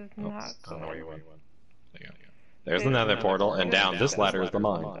 This is not Oh, where you went. good. There's the nether portal, and down this ladder is the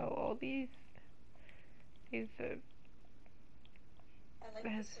mine. So all these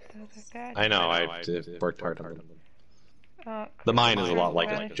I know, I've worked hard on them. The mine is a lot like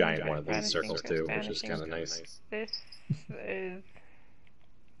a giant one of these circles too, which is kind of nice. This is...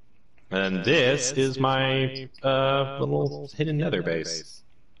 And this is my little hidden nether base.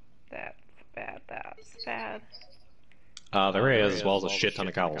 That's bad, that's bad. There is, as well as a shit ton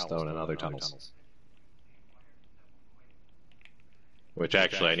of cobblestone and other tunnels. Which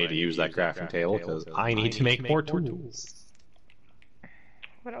actually I need to use that crafting table because I need to make more tools.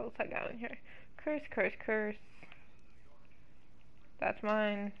 What else I got in here? Curse, curse, curse. That's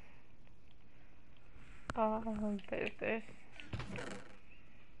mine. There's this.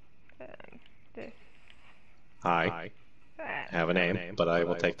 And this. Hi. That. Have a name, but I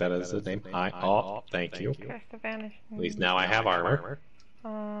will take that as a name. Hi. Oh, thank you. Curse to vanish. At least now I have armor.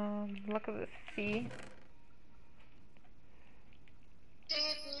 Look at this sea.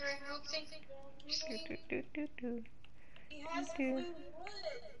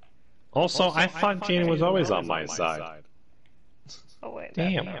 Also, I thought Gina was always on my side. Oh wait,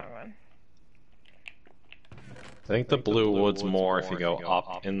 damn. that's the wrong one. I think the blue wood's more if you go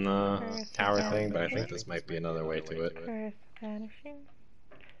up in the tower thing, but I think this might be another way to it. Curse vanishing.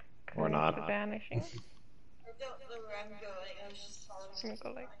 Or not. Vanishing. I'm I'm gonna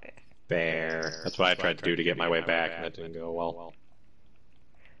go like this. There. That's what I tried to do to get my way back, and that didn't go well.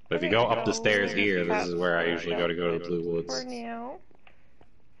 But if you go up the stairs here, this is where I usually go to the blue woods. For now.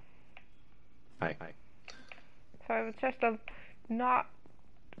 Hi. So I have a chest of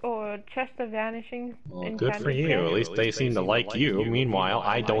chest of vanishing. Well, good for you. At least they seem to like you. Meanwhile,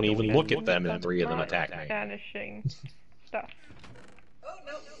 I don't even look at them and 3 of them attack me. Vanishing stuff. Oh,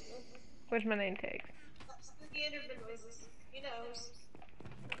 no. Where's my name tag? Spooky Enderman noises. He knows.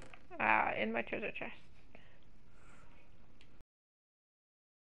 In my treasure chest.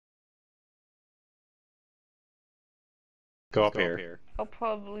 Go up here. I'll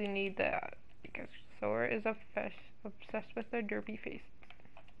probably need that because Sora is obsessed with their derpy face.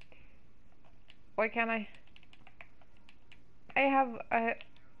 Why can't I? I have a...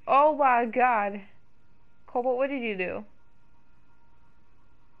 Oh my god. Cobalt, what did you do?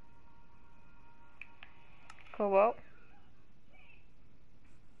 Cobalt?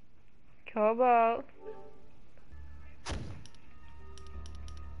 Cobalt?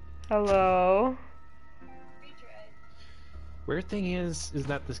 Hello? Weird thing is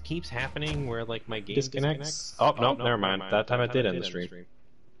that this keeps happening where like my game disconnects. Oh no, never mind. That time it did end the stream.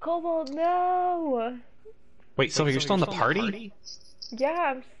 Cobalt, no! Wait, Sylvia, you're still in the party?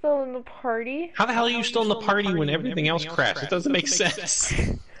 Yeah, I'm still in the party. How the hell are you still in the party when everything else crashed? It doesn't make sense.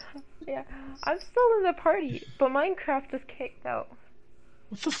 Yeah, I'm still in the party, but Minecraft is kicked out.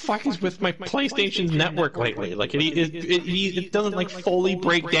 What the fuck is with my PlayStation's network lately? Like it doesn't like fully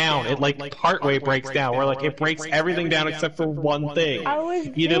break down. It like partway breaks down, where like it breaks everything down except for one thing.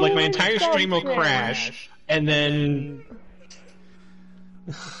 Either like my entire stream will crash, and then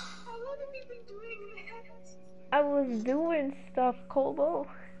How long have you been doing that? I was doing stuff, Kobo.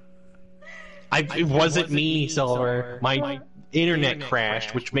 it wasn't me, Silver. My internet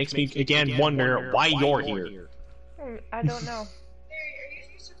crashed, which makes me again wonder why you're here. I don't know. Are you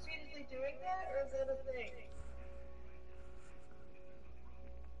just repeatedly doing that, or is that a thing?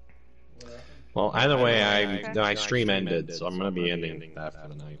 Well, either way, my stream ended, so I'm gonna be ending that for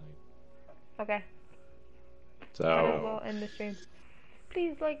the night. Okay. I So will end the stream.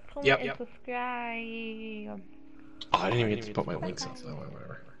 Please like, comment, Yep. and subscribe. Oh, I didn't even get to put my links up. Oh,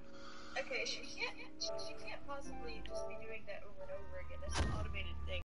 whatever. Okay, she can't possibly just be doing that over and over again. That's